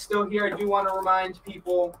 viewers still here. I do want to remind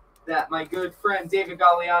people that my good friend David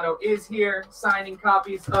Galliano is here signing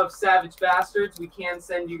copies of Savage Bastards. We can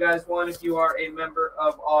send you guys one if you are a member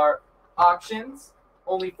of our auctions.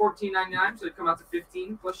 Only $14.99, so they come out to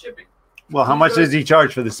 $15 plus shipping. Well, how much does he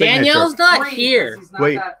charge for the signature? Danielle's not here. He's not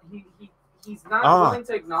Wait. He's not willing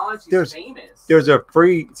to acknowledge he's famous. There's a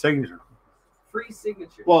free signature. Free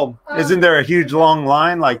signature. Well, isn't there a huge long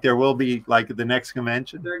line like there will be like at the next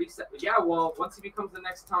convention? 37. Yeah, well, once he becomes the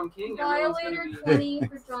next Tom King, everyone's Violator going to 20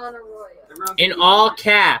 for John Arroyo. In all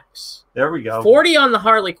caps. There we go. 40 on the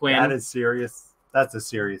Harley Quinn. That is serious. That's a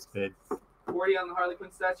serious bid. 40 on the Harley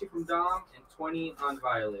Quinn statue from Dom and 20 on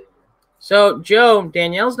Violator. So, Joe,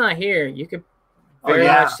 Danielle's not here. You could very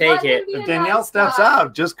much take it. If Danielle steps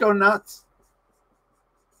out, just go nuts.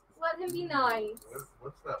 Let him be nice.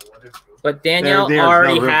 What's that? What is But Danielle There's no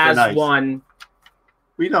already room for has nice. one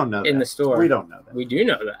We don't know in that. the store. We don't know that. We do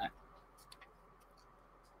know that.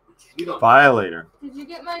 You don't Violator. Did you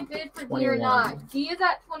get my bid for D 21. or not? D is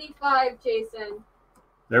at 25, Jason.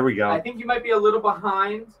 There we I go. think you might be a little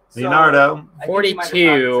behind. so Leonardo. I think you might have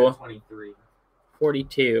gotten to 23.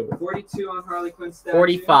 42. 42 on Harley Quinn statue.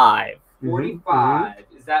 45. 45.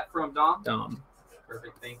 Is that from Dom? Dom.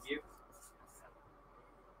 Perfect. Thank you.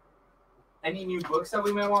 Any new books that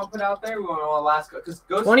we may want to put out there? We want to last because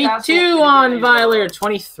Ghost 22 on Violator.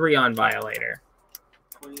 23 on Violator.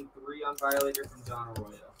 23 on Violator from John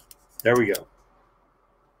Arroyo. There we go. Do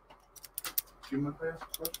you mind if I ask a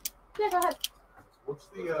question? Yeah, go ahead. What's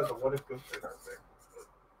the what if Ghost Rider out there?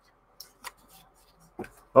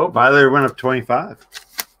 Oh, Violator went up 25.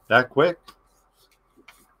 That quick.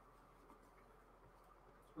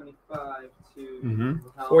 25 to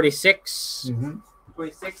Mhm. 46.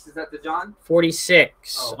 26. Is that the John?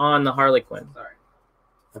 46 Oh. on the Harley Quinn. Sorry.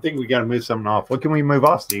 I think we got to move something off. What can we move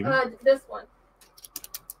off, Steven? This one.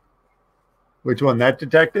 Which one? That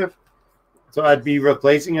detective? So I'd be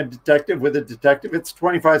replacing a detective with a detective. It's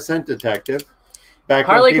 25-cent detective. Back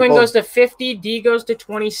when Harley Quinn people- goes to 50. D goes to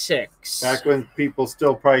 26. Back when people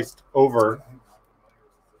still priced over.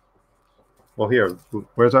 Well, here,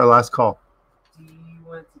 where's our last call? D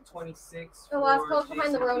went to 26. The last for call's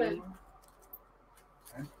behind the Jason Ronin.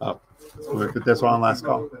 B. Oh, so we put this one on last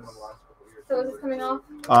call. So is this coming off?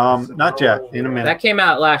 Not yet. In a That minute. came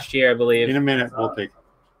out last year, I believe. In a minute, we'll take.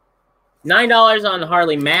 $9 on the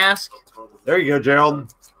Harley Mask. There you go,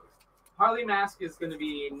 Gerald. Harley Mask is going to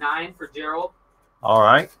be 9 for Gerald. All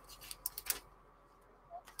right.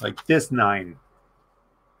 Like this 9.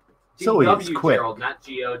 So he's GW quick. Gerald, not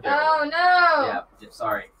G.O. Gerald. Oh, no. Yeah,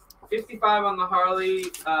 sorry. 55 on the Harley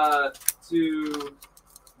to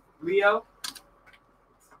Leo.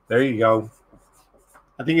 There you go.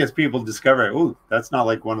 I think as people discover it, ooh, that's not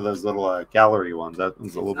like one of those little gallery ones. That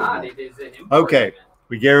one's a little bit more. It is an import Okay. event.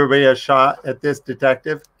 We gave everybody a shot at this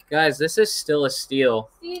detective. Guys, this is still a steal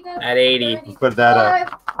See, that's at 80. We'll put that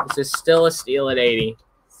up. This is still a steal at 80.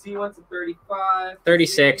 C went to 35.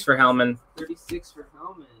 36 for Hellman. 36 for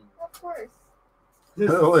Hellman. Of course.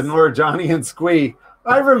 Lenore, Johnny, and Squee.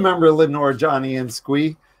 I remember Lenore, Johnny, and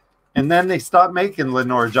Squee. And then they stopped making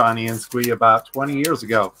Lenore, Johnny, and Squee about 20 years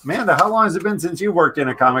ago. Amanda, how long has it been since you worked in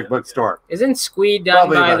a comic book store? Isn't Squee done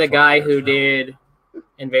Probably by about the 20 guy years who now. did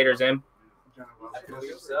Invader Zim? I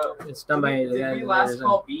believe so. It's done by the Did guy we who last did Invader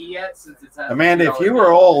call B yet? Since it's at Amanda, if you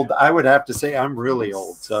were old, I would have to say I'm really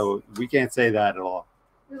old. So we can't say that at all.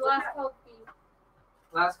 The last call B.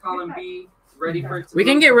 Last column B, ready for it to We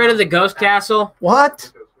can move. get rid of the Ghost Castle.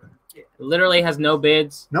 What? It literally has no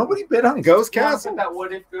bids. Nobody bid on Ghost You wanna Castle? put that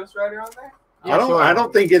What If Ghost Rider on there? I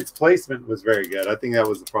don't think its placement was very good. I think that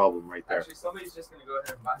was the problem right there. Actually, somebody's just going to go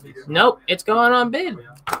ahead and buy these. Nope, it's going on bid.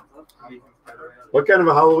 What kind of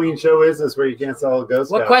a Halloween show is this where you can't sell a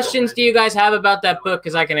Ghost What Castle? questions do you guys have about that book?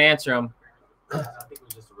 Because I can answer them. I think it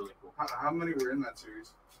was just a really cool. How many were in that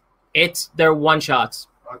series? They're one shots.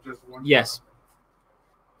 Just one. Yes.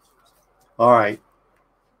 All right.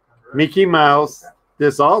 Mickey Mouse.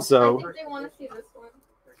 This I also. think they want to see this one.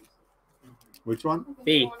 Which one? I think they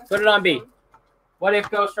B. wanna Put see it on this B. one. What if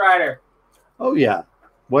Ghost Rider? Oh, yeah.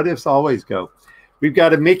 What ifs always go. We've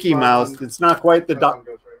got a Mickey Mouse. It's not quite the.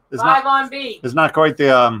 It's 5 not. on B. It's not quite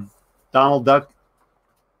the Donald Duck.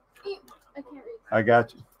 I can't read. I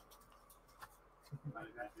got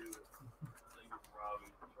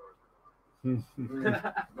you.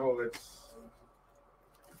 No, it's.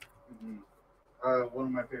 One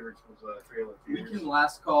of my favorites was Trail of We Tears. can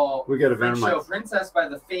last call We got a French Venom show Mice. Princess by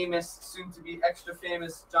the famous, soon to be extra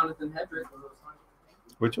famous Jonathan Hedrick.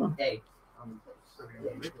 Which one? A.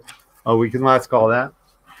 Oh, we can last call that.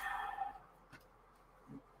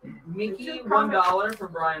 Mickey $1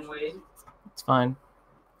 from Brian Wade. It's fine.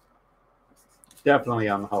 Definitely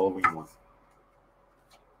on the Halloween one.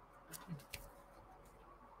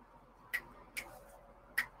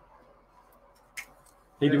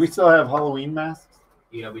 Hey, do we still have Halloween masks?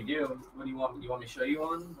 Yeah, we do. What do you want? You want me to show you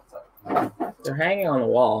one? What's up? They're hanging on the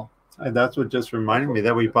wall. That's what just reminded me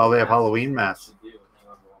that we probably have Halloween masks.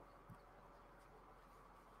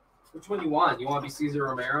 Which one you want? You want to be Cesar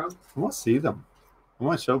Romero? I want to see them. I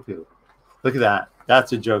want to show people. Look at that.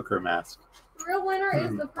 That's a Joker mask. The real winner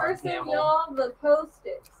is the person Camel. y'all the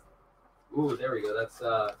Post-its. Ooh, there we go. That's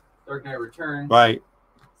Dark Knight Returns. Right.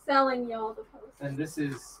 Selling y'all the Post-its. And this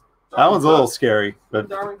is. That one's a little scary, but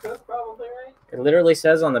Darwin Cook, probably, right? It literally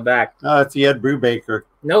says on the back. no, that's the Ed Brubaker.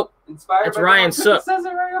 Nope. Inspired It's by Ryan Darwin Cook, Sook. it says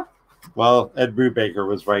it right now. Well, Ed Brubaker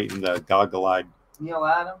was writing the goggle-eyed. Neil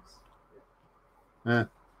Adams.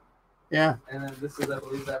 Yeah. And then this is, I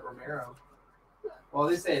believe, that Romero. Well,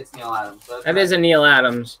 they say it's Neil Adams. So That is a Neil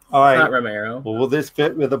Adams. All right. Not Romero. Well, will this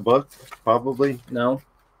fit with a book? Probably. No.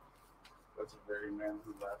 That's a very man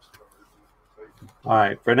who laughs. All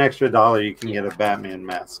right. For an extra $1, you can get a Batman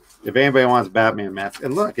mask. If anybody wants Batman mask.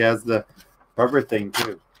 And look, it has the rubber thing,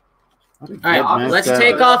 too. All right. Let's take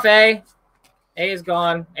take off A. A is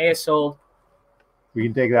gone. A is sold. We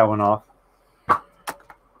can take that one off.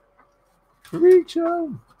 Reach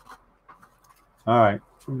on. All right.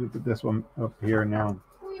 I'm going to put this one up here now.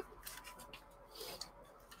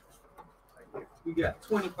 We got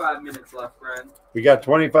 25 minutes left, friend. We got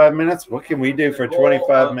 25 minutes. What can we do for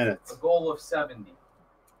 25 minutes? A goal of 70.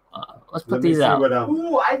 Let's Let put me these see out. what,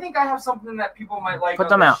 Ooh, I think I have something that people might like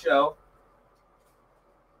Put on them this out. show.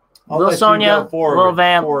 I'll Lil let you Sonia, go forward, Lil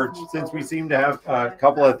Vamp. since we seem to have a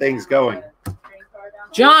couple of things going.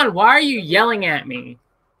 John, why are you yelling at me?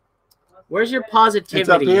 Where's your positivity? It's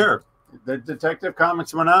up here. The Detective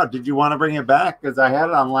Comics went out. Did you want to bring it back? Because I had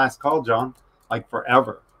it on last call, John. Like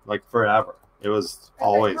forever. It was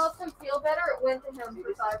always. If it helps him feel better, it went to him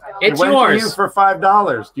for $5. It's it went to yours. you for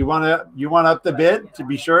 $5. Do you want to up the bid to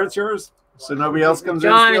be sure it's yours, so nobody else comes in?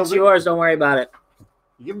 John, and it's steals it? yours. Don't worry about it.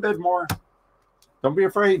 You can bid more. Don't be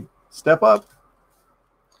afraid. Step up.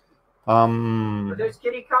 Are those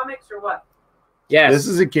kitty comics or what? Yes. This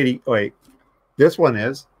is a kitty. Wait, this one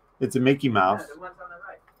is. It's a Mickey Yeah, Mouse. the ones on the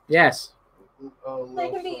right. Yes. They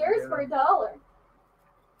can be yours for $1.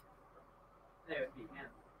 They would be him.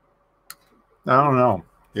 I don't know.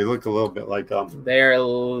 They look a little bit like They're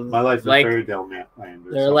My Life in like Fairy Tale Land.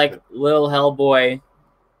 Or they're something. like little Hellboy.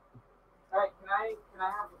 All right, can I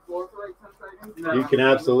have the floor for like 10 seconds? No. You can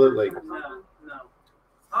absolutely. No.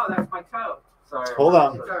 Oh, that's my toe. Sorry. Hold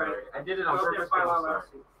on. Sorry. I did it on Well, purpose. they're fine, I'm well,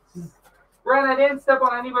 sorry. Brandon, I didn't step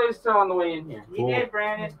on anybody's toe on the way in here. You did,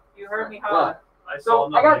 Brandon. You heard me What? holler.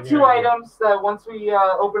 So I got 2 items that once we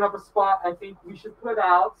open up a spot, I think we should put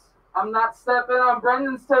out. I'm not stepping on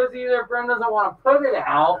Brendan's toes either. If Brendan doesn't want to put it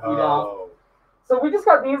out, you know. So we just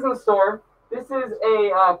got these in the store. This is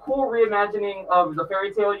a cool reimagining of the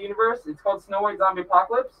fairy tale universe. It's called Snow White Zombie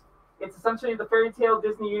Apocalypse. It's essentially the fairy tale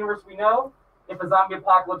Disney universe we know. If a zombie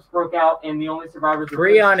apocalypse broke out and the only survivors were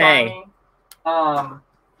Three on A.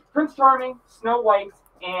 Prince Charming, Snow White,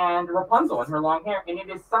 and Rapunzel in her long hair. And it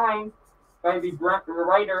is signed by the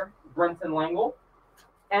writer Brenton Langle.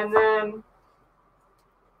 And then,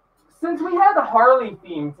 since we had the Harley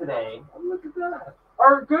theme today, look at that.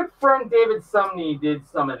 Our good friend David Sumney did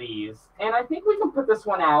some of these. And I think we can put this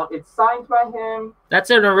one out. It's signed by him. That's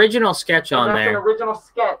an original sketch on That's an there. original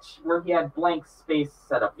sketch where he had blank space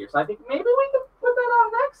set up here. So I think maybe we could put that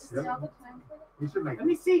on next. We should make. Let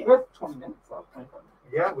me see. We have 20 minutes left.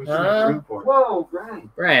 Yeah, we should Uh, make room for it. Whoa,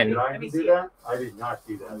 Brian. Bren, Did I Let me do see. that? I did not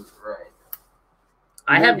do that. Right.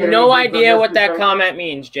 I You have didn't get no anything from idea this what that before? comment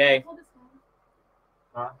means, Jay.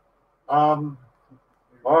 All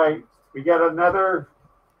right, we got another.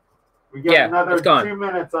 We got Yeah, another it's gone. 2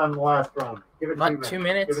 minutes on the last round. Give it What, 2 minutes. 2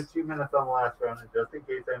 minutes? Give it 2 minutes on the last round, and just in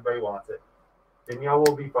case anybody wants it. Danielle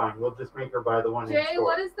will be fine. We'll just make her buy the one in Jay, store.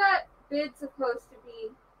 what is that bid supposed to be?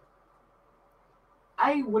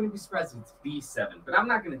 I wouldn't be surprised if it's B7, but I'm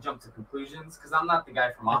not going to jump to conclusions because I'm not the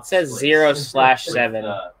guy from It Office says Place.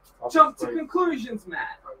 0/7. I'll Jump just to wait. conclusions,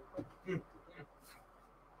 Matt.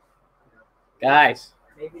 Guys,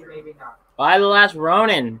 Maybe, maybe not. buy the last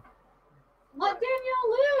Ronin. Let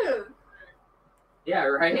Danielle live. Yeah,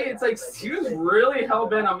 right? It's like she was really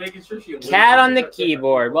hell-bent on making sure she Cat on the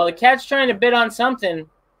keyboard. Well, the cat's trying to bid on something.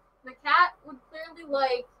 The cat would clearly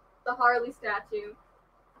like the Harley statue.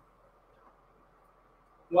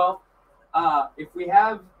 Well, if we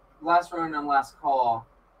have last run on last call,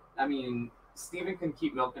 I mean, Steven can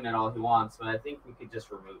keep milking it all he wants, but I think we could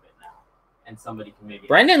just remove it now. And somebody can maybe...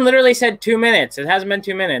 Brendan literally said 2 minutes. It hasn't been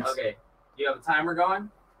 2 minutes. Okay. You have a timer going?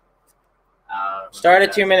 Start a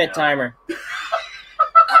 2-minute timer. Okay,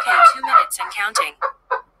 2 minutes and counting.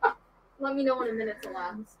 Let me know when a minute's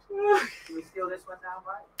elapsed. Can we steal this one now,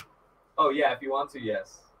 bud? Oh yeah, if you want to,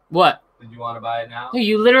 yes. What? Did you want to buy it now? No,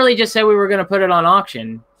 you literally just said we were going to put it on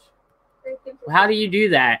auction. I think How do you do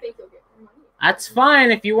that? I think you'll get more money. That's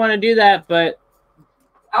fine if you want to do that, but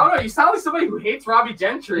I don't know. You sound like somebody who hates Robbie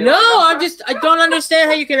Gentry. no, I don't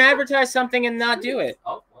understand how you can advertise something and not do it.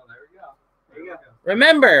 Oh well, there we go. There you go.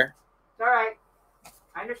 Remember, It's all right.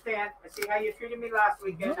 I understand. I see how you treated me last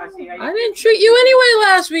weekend. I see how you I didn't treat you anyway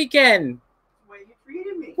last weekend. the way you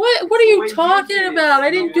treated me. What are The way you you talking did it. about?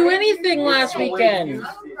 I didn't The do way you anything did it. last The way weekend. you-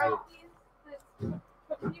 Can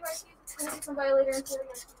you write these from violator and 40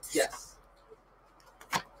 on C? Yes.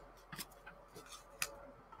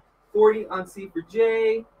 40 on C for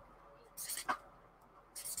J.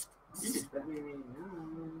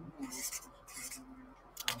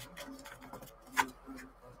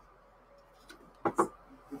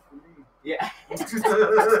 Yeah.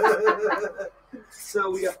 So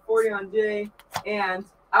we got 40 on J. And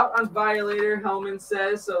out on Violator, Hellman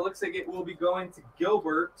says, so it looks like it will be going to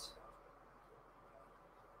Gilbert.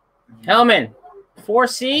 Hellman,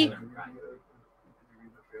 4C.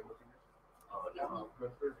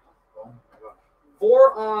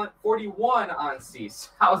 41 on C. So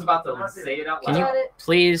I was about to say it out Can loud. you Got it.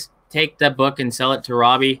 please take the book and sell it to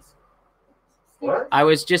Robbie? What? I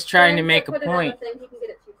was just trying to And make a put it on point. the thing, he can get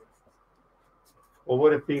it cheaper. Well,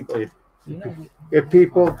 what if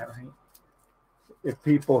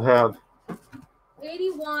people have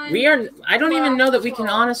 81. I don't even know that we can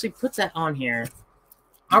honestly put that on here.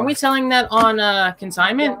 Aren't we selling that on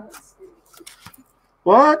consignment?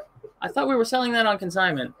 what? I thought we were selling that on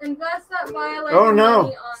consignment. Invest that violator Oh, no.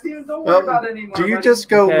 money on. Steven, don't worry about it anymore. Do you buddy. just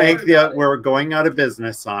go Okay. make the we're going out of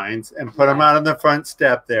business signs and put them out on the front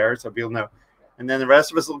step there so people know, and then the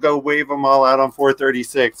rest of us will go wave them all out on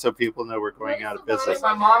 436 so people know we're going out of As business.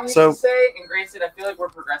 my mom used So- to say, and granted, I feel like we're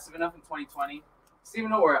progressive enough in 2020. Steven,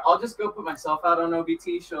 don't worry. I'll just go put myself out on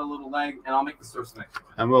OBT, show a little leg, and I'll make the source next.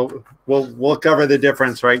 And we'll cover the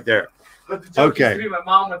difference right there. But the joke Okay. used to be my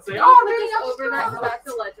mom would say, "Oh, Put there's this over that so that's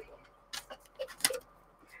illegible.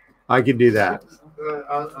 I can do that.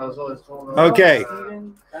 I was always told. Okay,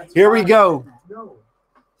 here we go. No,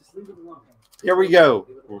 just leave it alone. Here we go.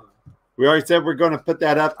 We already said we're going to put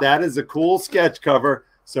that up. That is a cool sketch cover.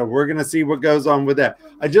 So we're going to see what goes on with that.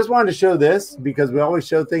 I just wanted to show this because we always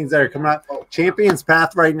show things that are coming out. Champion's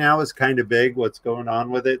Path right now is kind of big. What's going on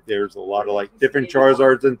with it? There's a lot of like different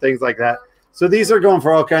Charizards and things like that. So these are going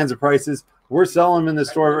for all kinds of prices. We're selling them in the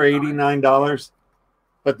store for $89.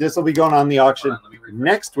 But this will be going on the auction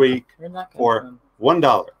next week Where'd that come for from?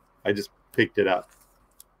 $1. I just picked it up.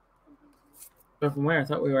 But from where? I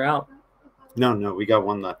thought we were out. No, we got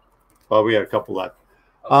one left. Well, we had a couple left.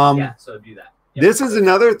 Yeah, so do that. Yep. This is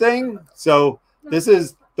another thing. So this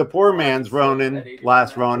is the poor man's Ronin,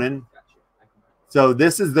 last Ronin. So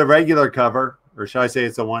this is the regular cover, or should I say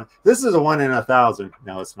it's a one? This is a 1 in 1,000.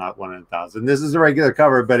 No, it's not 1 in 1,000. This is a regular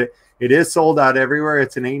cover, but it is sold out everywhere.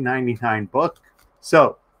 It's an $8.99 book.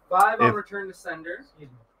 So 5 on if return to sender.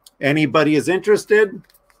 anybody is interested,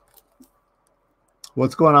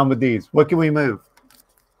 what's going on with these? What can we move?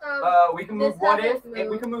 We can move this what if, hasn't and we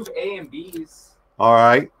moved. can move A and B's. All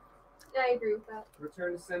right. Yeah, I agree with that.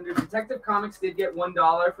 Return to sender. Detective Comics did get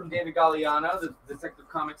 $1 from David Galliano. The Detective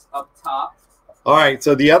Comics up top. All right.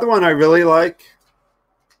 So the other one I really like,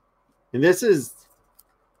 and this is,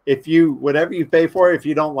 if you, whatever you pay for it, if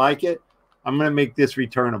you don't like it, I'm going to make this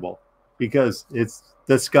returnable because it's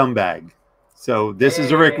the Scumbag. So this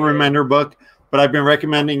is a Rick Remender book, but I've been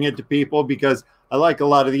recommending it to people because I like a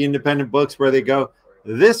lot of the independent books where they go,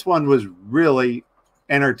 this one was really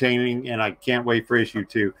entertaining and I can't wait for issue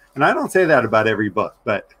 2. And I don't say that about every book,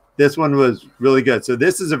 but this one was really good. So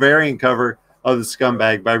this is a variant cover of the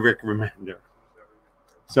Scumbag by Rick Remender.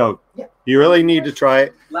 So you really need to try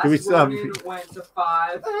it. Last Do we still have- Ronin went to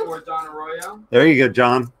 5 for John Arroyo. There you go,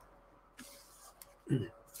 John.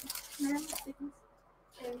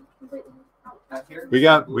 Back here. We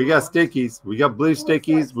got stickies. We got blue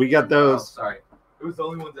stickies. We got Oh, those. sorry. It was the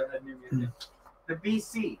only ones that had new music. The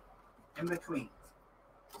BC in between.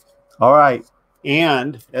 All right.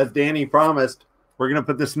 And as Danny promised, we're going to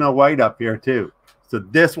put the Snow White up here too. So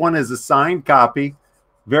this one is a signed copy.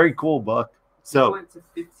 Very cool book. So went to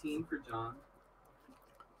 15 for John.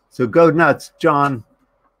 So go nuts, John.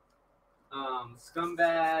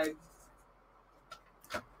 Scumbag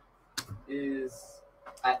is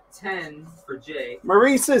at 10 for Jay.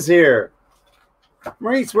 Maurice is here.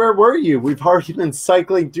 Maurice, where were you? We've already been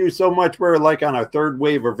cycling through so much. We're like on our third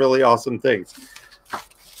wave of really awesome things.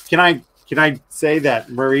 Can Can I say that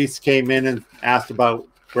Maurice came in and asked about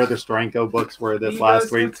where the Stranko books were this last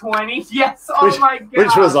week? 20. Yes. Oh my god.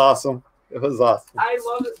 Which was awesome. It was awesome. I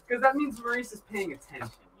love it because that means Maurice is paying attention.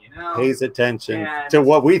 You know. Pays attention And to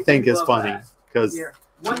what we think we is love funny. that. Because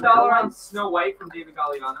 $1 on Snow White from David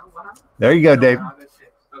Galliano. Wow. there you go, Dave.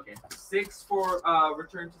 Okay. 6 for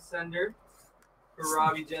Return to Sender for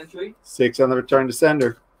Robbie Gentry. 6 on the return to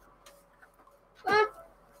sender.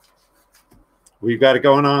 We've got it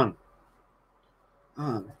going on.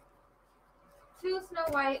 2 Snow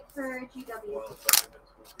White for GW.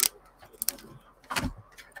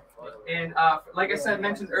 And like I said,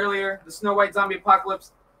 mentioned earlier, the Snow White Zombie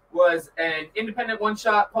Apocalypse was an independent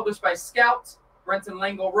one-shot published by Scout. Brenton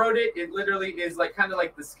Langle wrote it. It literally is like kind of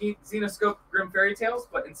like the Xenoscope Grim Fairy Tales,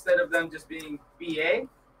 but instead of them just being BA,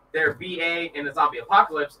 they're BA in the zombie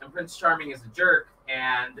apocalypse, and Prince Charming is a jerk.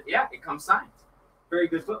 And yeah, it comes signed. Very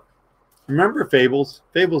good book. Remember Fables?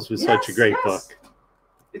 Fables was such a great book.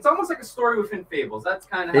 It's almost like a story within Fables. That's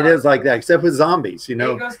kind of It is like that, except with zombies, you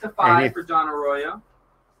know. It goes to 5 for John Arroyo.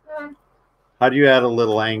 How do you add a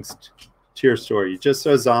little angst to your story? You just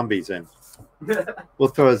throw zombies in. We'll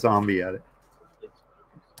throw a zombie at it.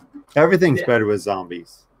 Everything's better with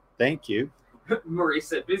zombies. Thank you. Maurice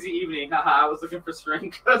said, busy evening. Haha, I was looking for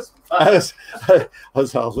Strankos. I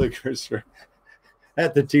was all looking for string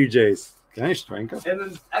at the 2Js. Can I Stranko? And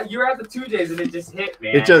then you were at the 2Js and it just hit,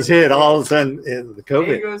 man. It just hit all of a sudden in the COVID.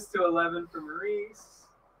 It goes to 11 for Maurice.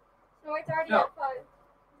 No, it's already at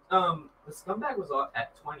 5. The scumbag was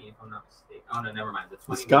at 20, if I'm not mistaken. Oh no, never mind. The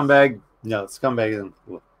 20. Scumbag. No, scumbag isn't.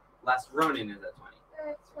 Last Ronin is at 20.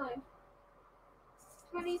 It's fine.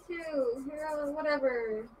 22. Hero,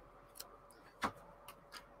 whatever.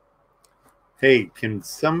 Hey, can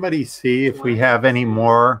somebody see if we have any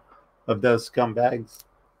more of those scumbags?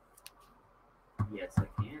 Yes, I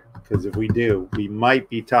can. Because if we do, we might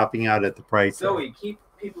be topping out at the price. So we keep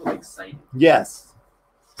people excited. Yes.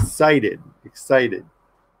 Excited. Excited.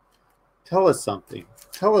 Tell us something.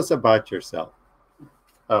 Tell us about yourself.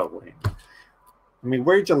 Oh, wait. I mean,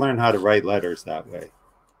 where'd you learn how to write letters that way?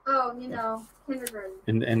 Oh, you know,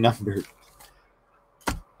 kindergarten. And numbers.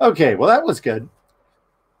 Okay, well, that was good.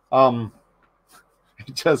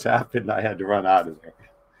 It just happened. I had to run out of there.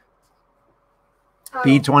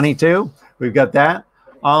 B22. We've got that.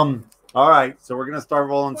 All right, so we're gonna start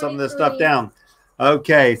rolling some of this stuff down.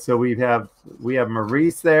 Okay, so we have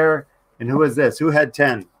Maurice there, and who is this? Who had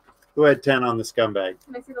 10? Who had 10 on the scumbag?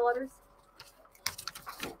 Can I see the letters?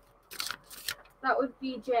 That would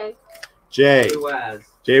be J. J.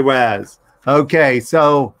 J. Waz. Okay,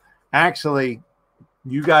 so actually,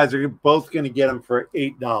 you guys are both gonna get them for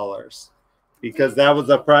 $8 because that was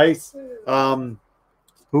the price.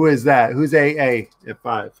 Who is that? Who's AA at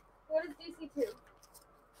 5? What is DC2?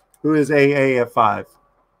 Who is AA at 5?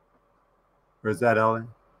 Or is that Ellen?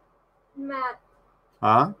 Matt.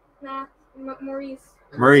 Huh? Matt. Maurice.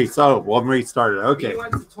 Maurice. Oh, well, Maurice started. Okay. He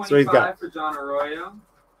went to 25 so he's got. for John Arroyo.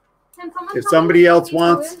 If somebody else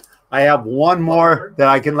wants, I have one more that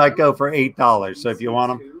I can let go for $8. So if you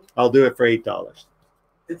want them, I'll do it for $8.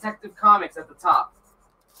 Detective Comics at the top.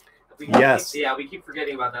 Yes. We keep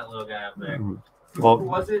forgetting about that little guy up there. Well, who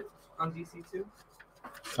was it on DC2?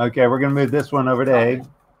 Okay, we're going to move this one over to A.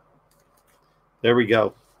 There we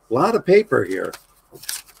go. A lot of paper here.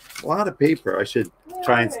 A lot of paper. I should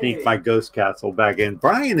try and sneak my Ghost Castle back in.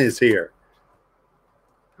 Brian is here.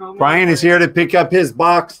 Brian is here to pick up his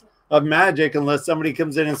box of magic unless somebody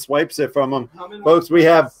comes in and swipes it from him. Folks, we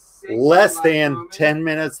have less than 10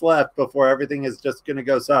 minutes left before everything is just going to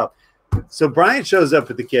go south. So Brian shows up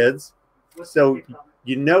with the kids. So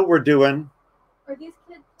you know we're doing. Are these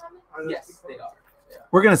kids coming? Yes, they are.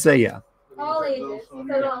 We're going to say yeah. All ages. You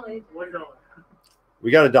said all ages. We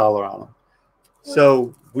got $1 on them.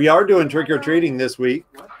 So we are doing trick-or-treating this week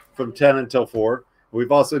from 10 until 4.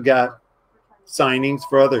 We've also got signings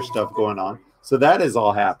for other stuff going on. So that is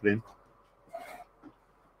all happening.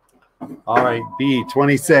 All right,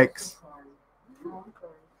 B26.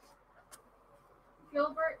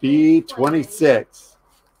 B26.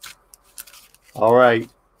 All right.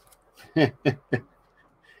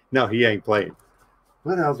 No, he ain't playing.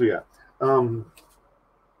 What else we got?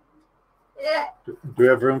 Do we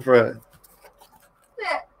have room for a...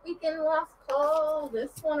 We can last call this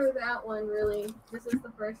one or that one, really. This is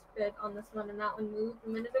the first bid on this one, and that one moved a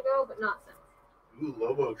minute ago, but not since. Ooh,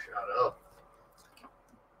 Lobo shot up.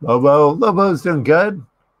 Lobo's doing good.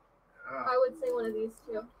 I would say one of these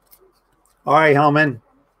two. All right, Hellman.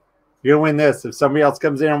 You're going to win this. If somebody else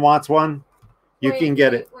comes in and wants one, you can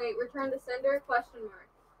get it. Wait, return to sender, question mark.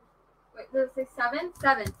 Wait, does it say 7?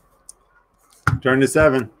 7. Turn to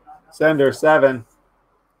 7. Sender, 7.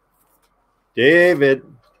 David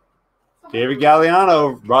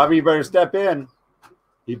Galliano. Robbie, you better step in.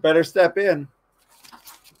 He better step in.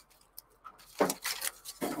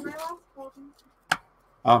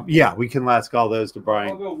 Yeah, we can last call those to I'll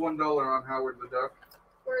Brian. go $1 on Howard the Duck.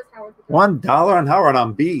 Where's Howard? $1 on Howard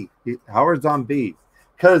on B. Howard's on B.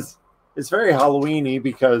 Because it's very Halloween-y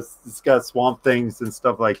because it's got swamp things and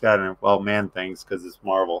stuff like that. And, well, man things because it's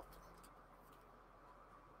Marvel.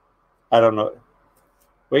 I don't know.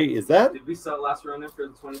 Wait, is that? Did we sell last Ronin for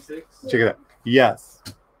the 26? Check it out. Yes.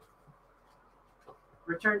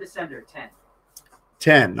 Return to sender 10.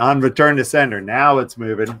 10 on return to sender. Now it's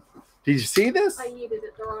moving. Did you see this? I yeeted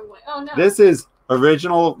it the wrong way. Oh no. This is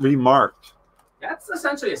original remarked. That's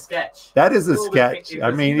essentially a sketch. That is a little bit- sketch. it I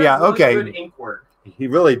was- mean, he does yeah, really okay. Good ink work. He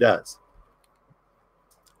really does.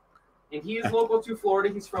 And he is local to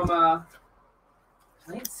Florida. He's from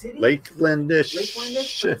Plant City. Lakelandish.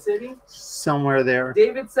 Plant City. Somewhere there.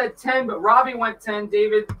 David said 10, but Robbie went 10.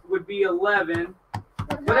 David would be 11.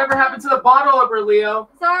 Whatever happened to the bottle opener, Leo?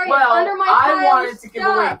 Sorry, Well, under my I pile wanted of to give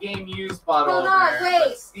away stuff. game used bottle Hold on, opener, wait,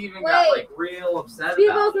 but Steven got wait. like real upset Stevo's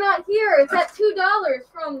about it. not here. It's at $2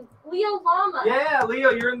 from Leo Llama. Yeah,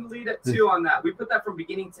 Leo, you're in the lead at 2 on that. We put that from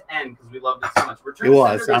beginning to end because we loved it so much. Return It to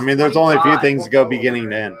was. Sender I is mean, there's only a few 25. things to go beginning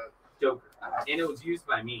to end. Joker. And it was used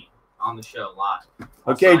by me on the show live.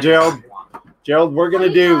 Okay, Gerald. Gerald, we're gonna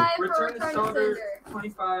do. 25 for Return to Sender,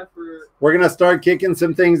 25 for. We're gonna start kicking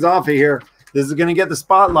some things off of here. This is gonna get the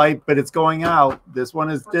spotlight, but it's going out. This one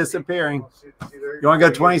is disappearing. You want to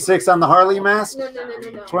go 26 on the Harley mask?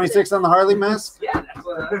 No. 26 on the Harley mask? Yeah, that's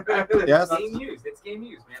what. Yes. Game used. It's game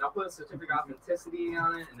used, man. I'll put a certificate of authenticity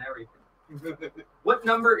on it and everything. What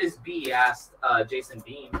number is B? Asked Jason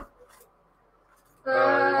Bean. You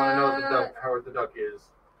want to know what the duck, Howard the Duck is?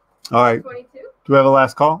 All right. 22. Do we have a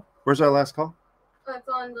last call? Where's our last call? That's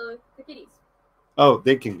on the kitties. Oh,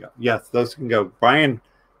 they can go. Yes, those can go. Brian,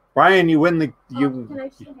 you win the you. Can I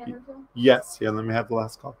shake hands with him? Yes. Yeah. Let me have the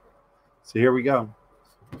last call. So here we go.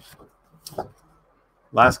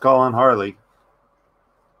 Last call on Harley.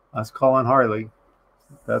 Last call on Harley.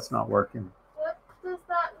 That's not working. What does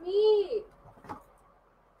that mean?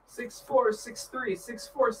 6463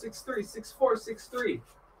 6463 6463.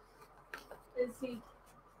 Is he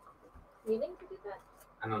meaning to do that?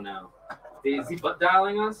 I don't know. Is he butt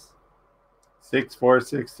dialing us?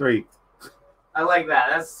 6463. I like that.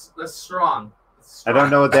 That's strong. I don't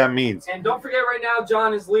know what that means. And don't forget, right now,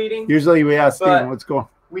 John is leading. Usually we ask But- Steven what's going on.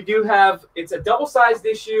 We do have, it's a double-sized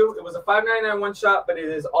issue. It was a $5.99 one-shot, but it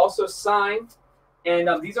is also signed. And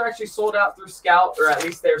these are actually sold out through Scout, or at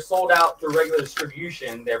least they're sold out through regular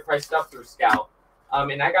distribution. They're priced up through Scout.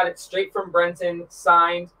 And I got it straight from Brenton,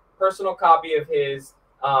 signed, personal copy of his.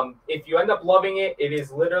 If you end up loving it, it is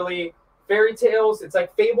literally fairy tales. It's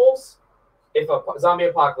like fables if a zombie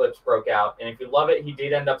apocalypse broke out. And if you love it, he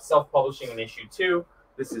did end up self-publishing an issue 2.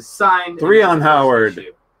 This is signed. 3 on Howard.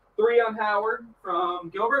 3 on Howard from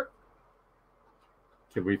Gilbert.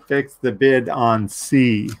 Can we fix the bid on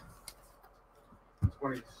C?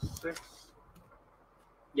 26.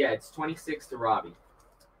 Yeah, it's 26 to Robbie.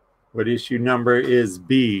 What issue number is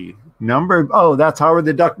B? That's Howard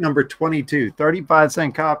the Duck number 22.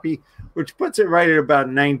 35-cent copy, which puts it right at about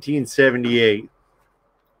 1978.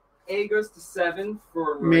 A goes to 7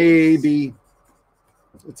 for Maurice. Maybe.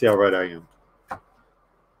 Let's see how right I am.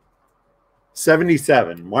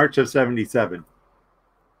 77. March of 77.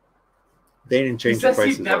 They didn't He change the says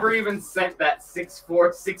prices. he never even sent that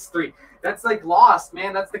 6463. That's like lost,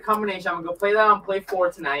 man. That's the combination. I'm gonna go play that on Play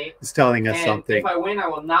 4 tonight. It's telling us And something. if I win, I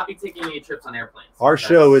will not be taking any trips on airplanes. Our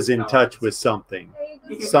show is in touch with something.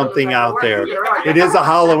 Something out there. It is a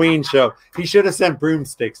Halloween show. He should have sent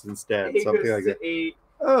broomsticks instead. A Something goes like that. to 8.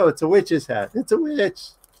 Oh, it's a witch's hat. It's a witch.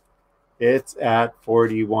 It's at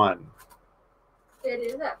 41. It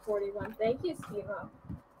is at 41. Thank you, Steve.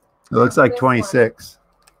 It looks like 26.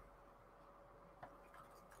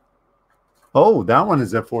 Oh, that one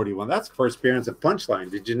is at 41. That's the first appearance of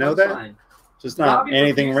Punchline. Did you know that? Punchline. Just not Robbie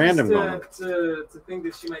anything refuses random going on. to think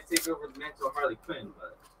that she might take over the mantle of Harley Quinn,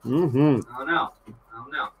 but Mm-hmm. I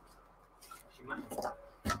don't know. She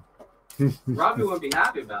might. Robbie wouldn't be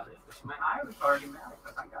happy about it, but she might. I was already mad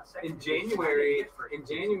because I got second. In January,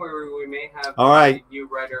 we may have All right. a new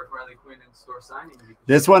writer of Harley Quinn in store signing.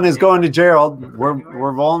 This one is going to Gerald. We're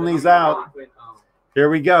rolling these out. Here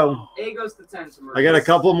we go. A goes to 10 to Maurice. I got a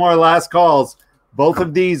couple more last calls. Both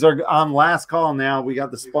of these are on last call now. We got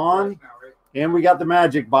the Spawn and we got the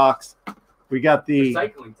Magic Box. We got the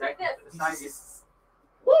Recycling tech.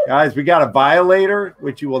 guys. We got a Violator,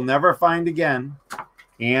 which you will never find again,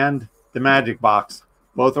 and the Magic Box.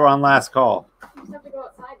 Both are on last call You just have to go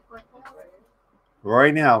outside for a call.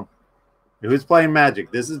 right now. Who's playing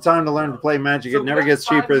Magic? This is time to learn to play Magic. So It never we gets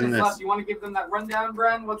got 5 cheaper than minutes this. left. You want to give them that rundown,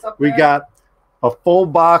 Bren? What's up We there? got a full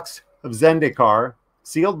box of Zendikar,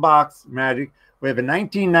 sealed box Magic. We have a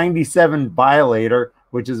 1997 Violator,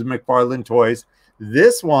 which is McFarlane Toys.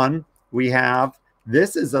 This one we have.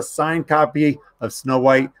 This is a signed copy of Snow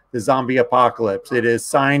White, the Zombie Apocalypse. It is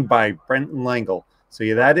signed by Brenton Langle. So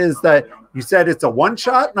yeah, that is that. You said it's a one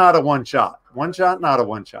shot, not a one shot. One shot, not a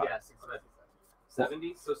one shot. Yes,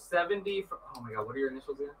 70. So 70. Oh my God, what are your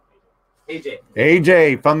initials again? AJ.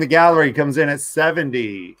 AJ from the gallery comes in at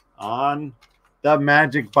 70 on the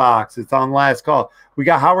Magic box. It's on last call. We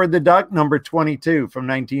got Howard the Duck, number 22 from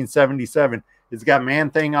 1977. It's got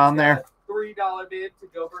Man-Thing on there. $3 bid to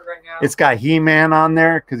Gilbert right now. It's got He-Man on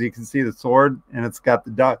there because you can see the sword, and it's got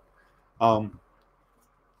the duck.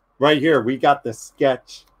 Right here, we got the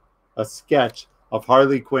sketch, a sketch of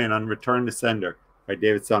Harley Quinn on Return to Sender by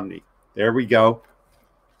David Sumney. There we go.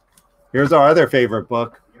 Here's our other favorite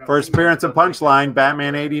book. First appearance of Punchline,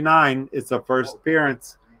 Batman 89. It's the first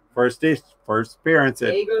appearance. First appearance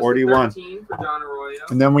at 41. For John Arroyo.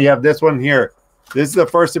 And then we have this one here. This is the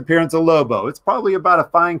first appearance of Lobo. It's probably about a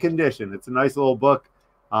fine condition. It's a nice little book.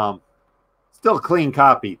 Still a clean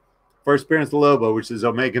copy. First appearance of Lobo, which is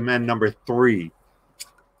Omega Men number 3.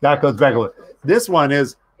 That goes back a little. This one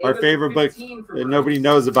is our favorite book that nobody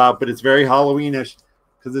knows about, but it's very Halloweenish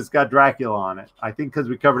because it's got Dracula on it. I think because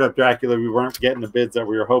we covered up Dracula, we weren't getting the bids that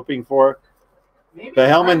we were hoping for. Maybe But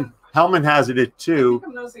Hellman has it too. I think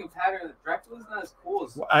I'm noticing a pattern that Dracula's not as cool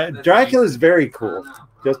as Dracula's very cool.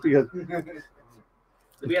 Just because it's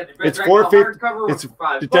it's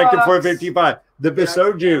Detective 455. The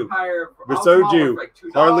Bisoju.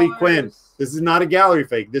 Harley Quinn. This is not a gallery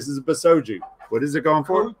fake. This is a Bisoju. What is it going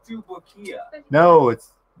for? No, it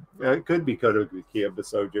could be Kotobukiya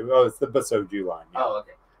Bisoju. Oh, it's the Bisoju line. Yeah. Oh,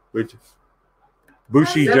 okay. Which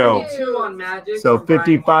Bushido. 72 on Magic. So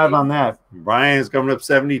 55 on that. Brian is coming up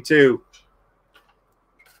 72.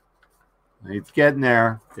 It's getting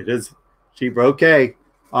there. It is cheaper. Okay.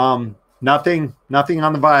 Nothing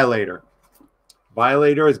on the Violator.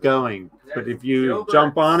 Violator is going. But if you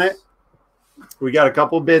jump on it, we got a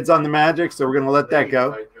couple bids on the Magic, so we're going to let that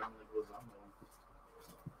go.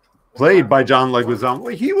 Played by John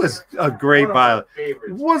Leguizamo. He was a great Violator.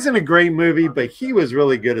 It wasn't a great movie, but he was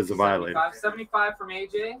really good as a Violator. 75 from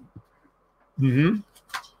AJ.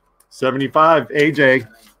 75, AJ.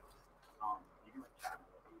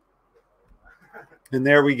 And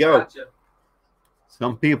there we go. Gotcha.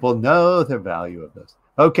 Some people know the value of this.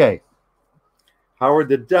 Okay. Howard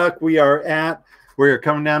the Duck, we're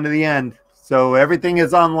coming down to the end. So everything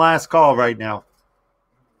is on last call right now.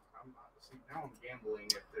 Now I'm gambling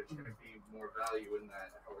if there's going to be more value in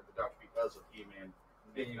that Howard the Duck because of He-Man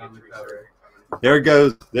being on the cover. There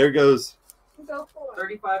goes. Go for it.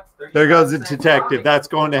 35. There goes the detective. That's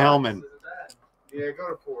going to Hellman. Yeah, go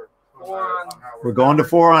to 4. 4 on Howard. We're going to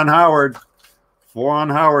 4 on Howard. 4 on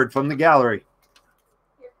Howard from the gallery.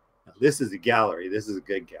 Now, this is a gallery. This is a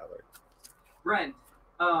good gallery. Brent,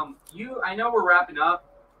 I know we're wrapping up.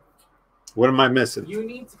 What am I missing? You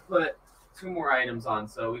need to put 2 more items on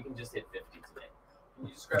so we can just hit 50 today. Can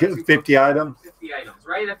you just grab Get 2 50 items? 50 items,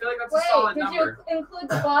 right? I feel like that's Wait, a solid did number. you include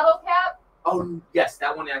the bottle cap? Oh, yes,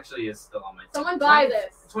 that one actually is still on my team. Someone buy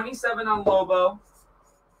this. 27 on Lobo.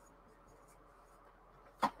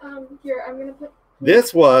 Here, I'm gonna put.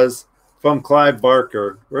 This was from Clive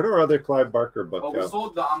Barker. Where'd our other Clive Barker book Well, we go?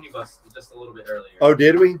 sold the omnibus just a little bit earlier. Oh,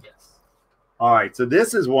 did we? Yes. All right, so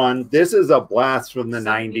this is one. This is a blast from the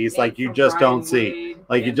 90s, like you just don't see.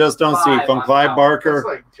 Like you just don't see from Clive Barker. That's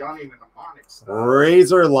like Johnny Mnemonic stuff.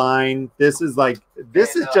 Razor line. This is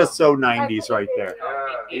just so 90s right there.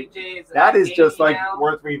 That is just like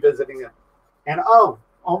worth revisiting it. And oh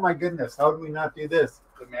my goodness, how did we not do this?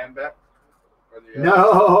 The Man Bat? Or the,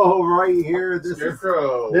 No, right here.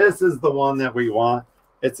 Scarecrow. This is the one that we want.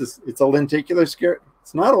 It's a lenticular scare.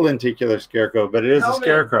 It's not a lenticular scarecrow, but it is a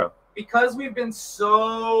scarecrow. Because we've been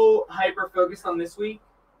so hyper focused on this week,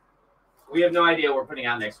 we have no idea what we're putting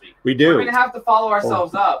out next week. We do. We're gonna have to follow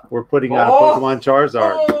ourselves up. We're putting out Pokemon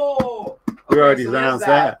Charizard. Oh! We already so there's announced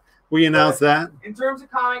that. We announced that. In terms of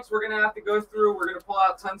comics, we're gonna have to go through. We're gonna pull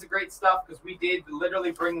out tons of great stuff because we did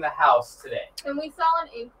literally bring the house today. And we saw an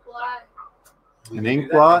ink blot. An ink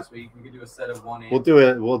blot? We could do a set of 1 We'll do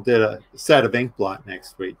it. We'll do a set of ink blot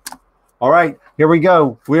next week. All right, here we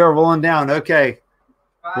go. We are rolling down. Okay.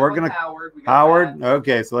 We're gonna Howard.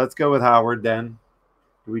 Okay, so let's go with Howard then.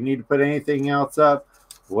 Do we need to put anything else up?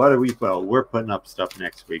 What do we? Well, we're putting up stuff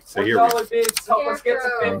next week. So here we bids help us get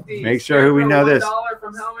to 50. Make sure who we know this. $1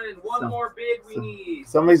 from Hellman and one more bid we need.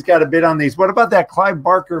 Somebody's got a bid on these. What about that Clive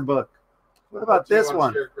Barker book? What about this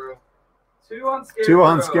one? 2 on Scarecrow. 2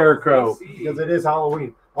 on Scarecrow AC. because it is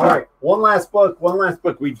Halloween. All right, one last book.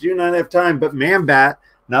 We do not have time, but Man-Bat.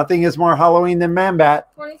 Nothing is more Halloween than Man-Bat.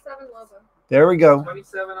 27 logo. There we go.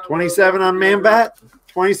 27 on Man-Bat.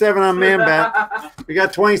 27 on Man-Bat. We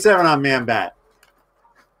got 27 on Man-Bat.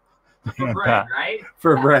 For Brent, right?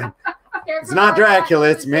 For Brent. It's not Dracula,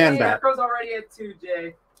 it's Man-Bat. Scarecrow's already at 2,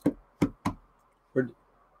 Jay.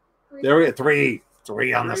 There we go.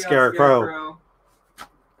 3 on the Scarecrow.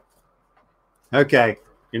 Okay.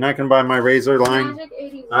 You're not going to buy my razor line? Magic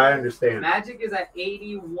 81. I understand. Magic is at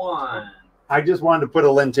 81. I just wanted to put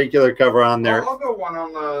a lenticular cover on there. I'll go 1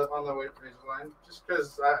 on the razor line, just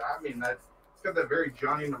because I mean it's got that very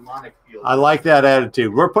Johnny Mnemonic feel. I like that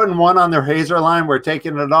attitude. We're putting 1 on the razor line. We're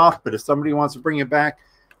taking it off, but if somebody wants to bring it back,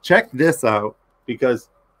 check this out because,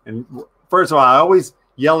 and first of all, I always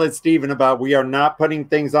yell at Steven about we are not putting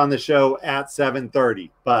things on the show at 7:30,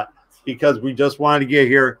 but because we just wanted to get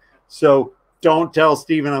here, so don't tell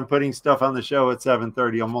Steven I'm putting stuff on the show at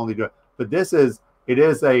 7:30. I'm only doing, but it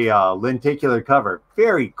is a lenticular cover.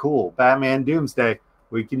 Very cool. Batman Doomsday.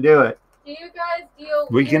 We can do it. Do you guys deal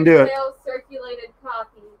We can do it. Tales circulated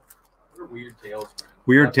copies? What are Weird Tales, friend?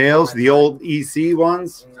 Weird Tales, the old EC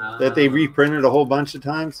ones that they reprinted a whole bunch of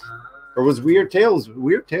times. Or was Weird Tales?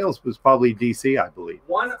 Weird Tales was probably DC, I believe.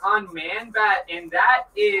 1 on Man-Bat, and that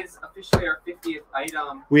is officially our 50th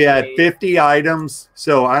item. We had 50 items,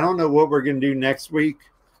 so I don't know what we're going to do next week.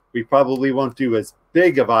 We probably won't do as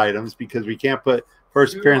big of items because we can't put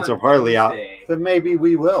first appearance of Harley out, but maybe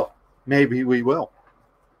we will. Maybe we will.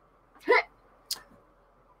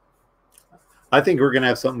 I think we're going to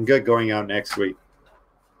have something good going out next week.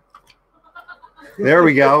 There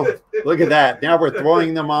we go. Look at that. Now we're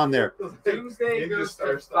throwing them on there. Doomsday goes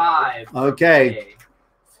to 5. Okay.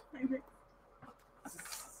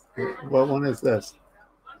 What one is this?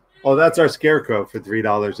 Oh, that's our Scarecrow for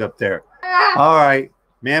 $3 up there. All right.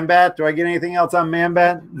 Man-Bat. Do I get anything else on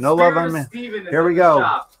Man-Bat? No love on Man. Here we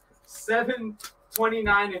go.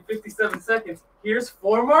 7:29 and 57 seconds. Here's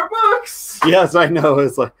 4 more books. Yes, I know.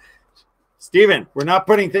 It's like, Steven, we're not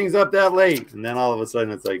putting things up that late. And then all of a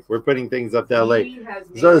sudden it's like, we're putting things up that late.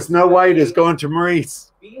 So the Snow White is going to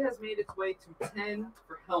Maurice. B has made its way to 10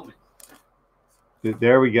 for Helmet.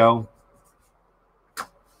 There we go.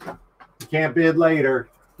 You can't bid later.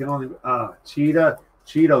 You can only, Cheetah.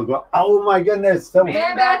 Go. Oh my goodness.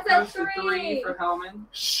 Man-Bat goes to 3 for Helmet.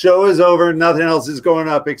 Show is over. Nothing else is going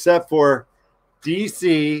up except for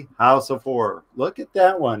DC House of Horror. Look at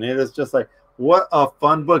that one. It is just like, what a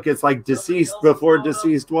fun book. It's like Deceased before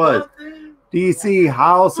Deceased was. DC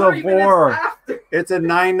House of Horror. It's a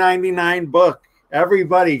 $9.99 book.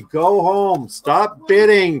 Everybody go home. Stop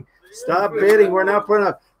bidding. Stop bidding. We're not putting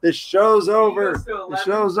up. The show's over. The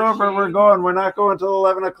show's over. We're going. We're not going till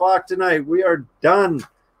 11 o'clock tonight. We are done.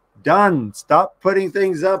 Done. Stop putting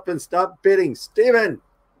things up and stop bidding. Steven.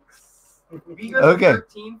 Okay.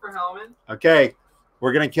 13 for Hellman. Okay.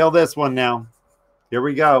 We're going to kill this one now. Here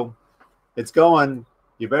we go. It's going.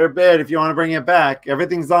 You better bid if you want to bring it back.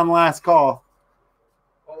 Everything's on last call.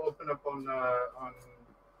 I'll open up on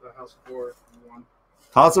the House of Horror for 1.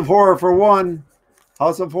 House of Horror for 1.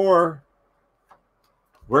 House of Horror.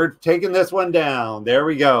 We're taking this one down. There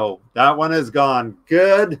we go. That one is gone.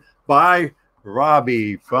 Goodbye,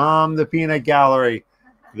 Robbie from the Peanut Gallery.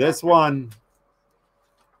 This one.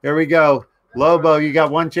 Here we go. Lobo, you got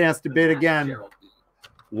one chance to bid again.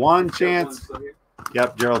 One chance.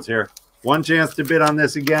 Yep, Gerald's here. One chance to bid on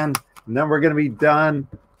this again, and then we're going to be done.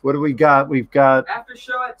 What do we got? We've got after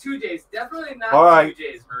show at 2 days. Definitely not all right. 2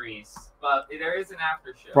 days, Maurice, but there is an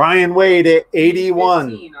after show. Brian Wade at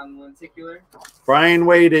 81. 15 on lenticular. Brian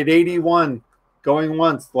Wade at 81. Going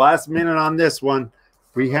once. Last minute on this one.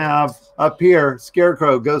 We have up here,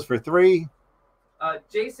 Scarecrow goes for 3.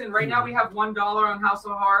 Jason, right now we have $1 on House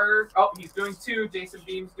of Horror. Oh, he's doing 2. Jason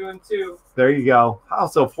Beam's doing 2. There you go.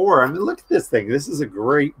 House of Horror. I mean, look at this thing. This is a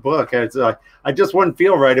great book. It's I just wouldn't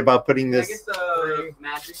feel right about putting this. Can I get the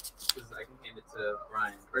magic? Because I can hand it to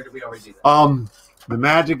Brian. Or did we already do that? The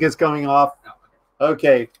magic is coming off. Oh,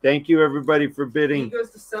 okay. Thank you, everybody, for bidding. He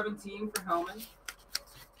goes to 17 for Hellman.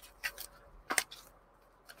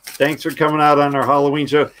 Thanks for coming out on our Halloween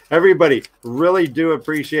show. Everybody, really do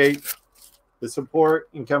appreciate the support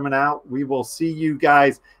and coming out. We will see you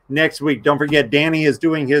guys next week. Don't forget, Danny is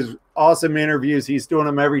doing his awesome interviews. He's doing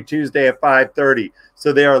them every Tuesday at 5:30.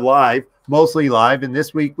 So they are live, mostly live. And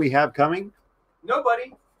this week we have coming?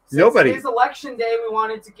 Nobody. Nobody. Since it is election day, we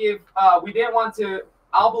wanted to give, we didn't want to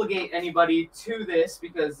obligate anybody to this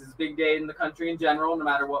because it's a big day in the country in general, no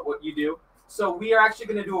matter what you do. So we are actually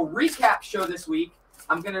going to do a recap show this week.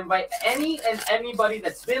 I'm going to invite any and anybody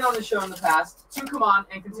that's been on the show in the past to come on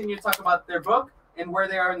and continue to talk about their book and where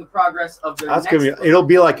they are in the progress of their That's next gonna be. book. It'll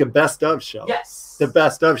be like a best of show. Yes. The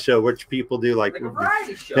best of show, which people do like a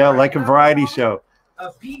variety show. Yeah, right? like a variety show.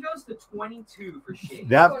 B goes to 22 for Shade.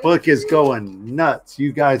 That book is going nuts.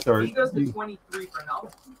 You guys are. B goes to 23 for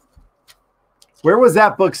Helmet. Where was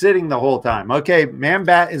that book sitting the whole time? Okay, Man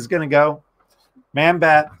Bat is gonna go. Man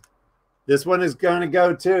Bat. This one is gonna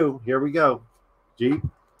go too. Here we go. Jeep.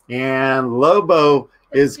 And Lobo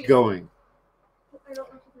is going.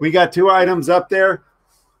 We got 2 items up there.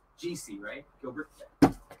 GC, right? Gilbert.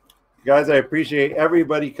 Guys, I appreciate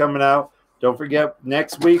everybody coming out. Don't forget,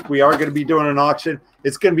 next week we are going to be doing an auction.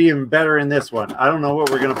 It's going to be even better in this one. I don't know what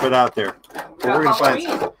we're going to put out there. But we're going to find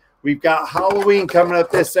something. We've got Halloween coming up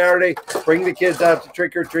this Saturday. Bring the kids out to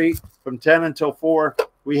trick or treat from 10 until 4.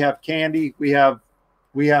 We have candy. We have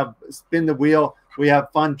spin the wheel. We have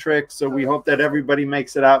fun tricks. So we hope that everybody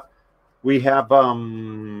makes it out. We have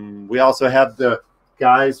we also have the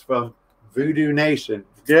guys from Voodoo Nation.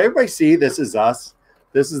 Did everybody see this is us?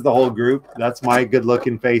 This is the whole group. That's my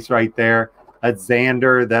good-looking face right there. That's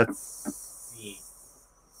Xander. That's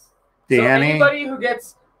Danny. So anybody who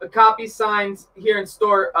gets a copy signed here in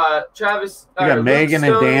store, Travis, you got Megan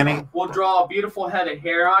and Danny. Will draw a beautiful head of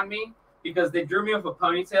hair on me because they drew me with a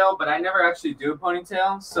ponytail, but I never actually do a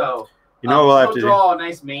ponytail. So you know we'll have to draw a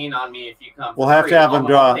nice mane on me if you come. We'll have to have them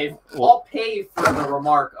draw. I'll pay for the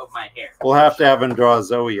remark of my hair. We'll have to have him draw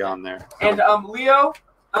Zoe on there. And Leo.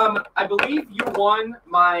 I believe you won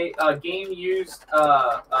my game used.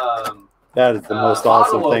 That is the most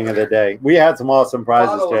awesome thing of the day. We had some awesome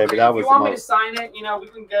prizes today, but that was the most. If you want me to sign it, we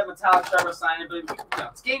can get Metallic Sharma sign it, but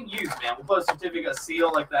it's game used, man. We'll put a certificate, a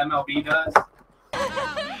seal like the MLB does.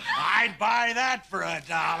 I'd buy that for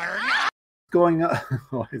 $1. Going on?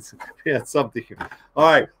 Yeah, something here. All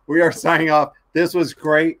right, we are signing off. This was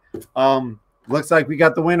great. Looks like we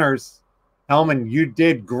got the winners. Hellman, you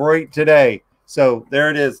did great today. So there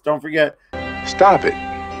it is. Don't forget. Stop it.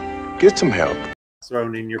 Get some help.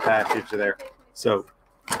 Thrown in your package there. So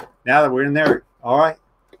now that we're in there, all right.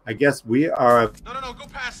 I guess we are. No, go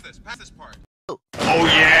past this. Past this part. Oh,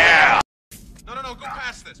 yeah. No, go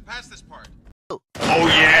past this. Past this part. Oh,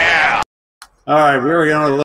 yeah. All right, we're going to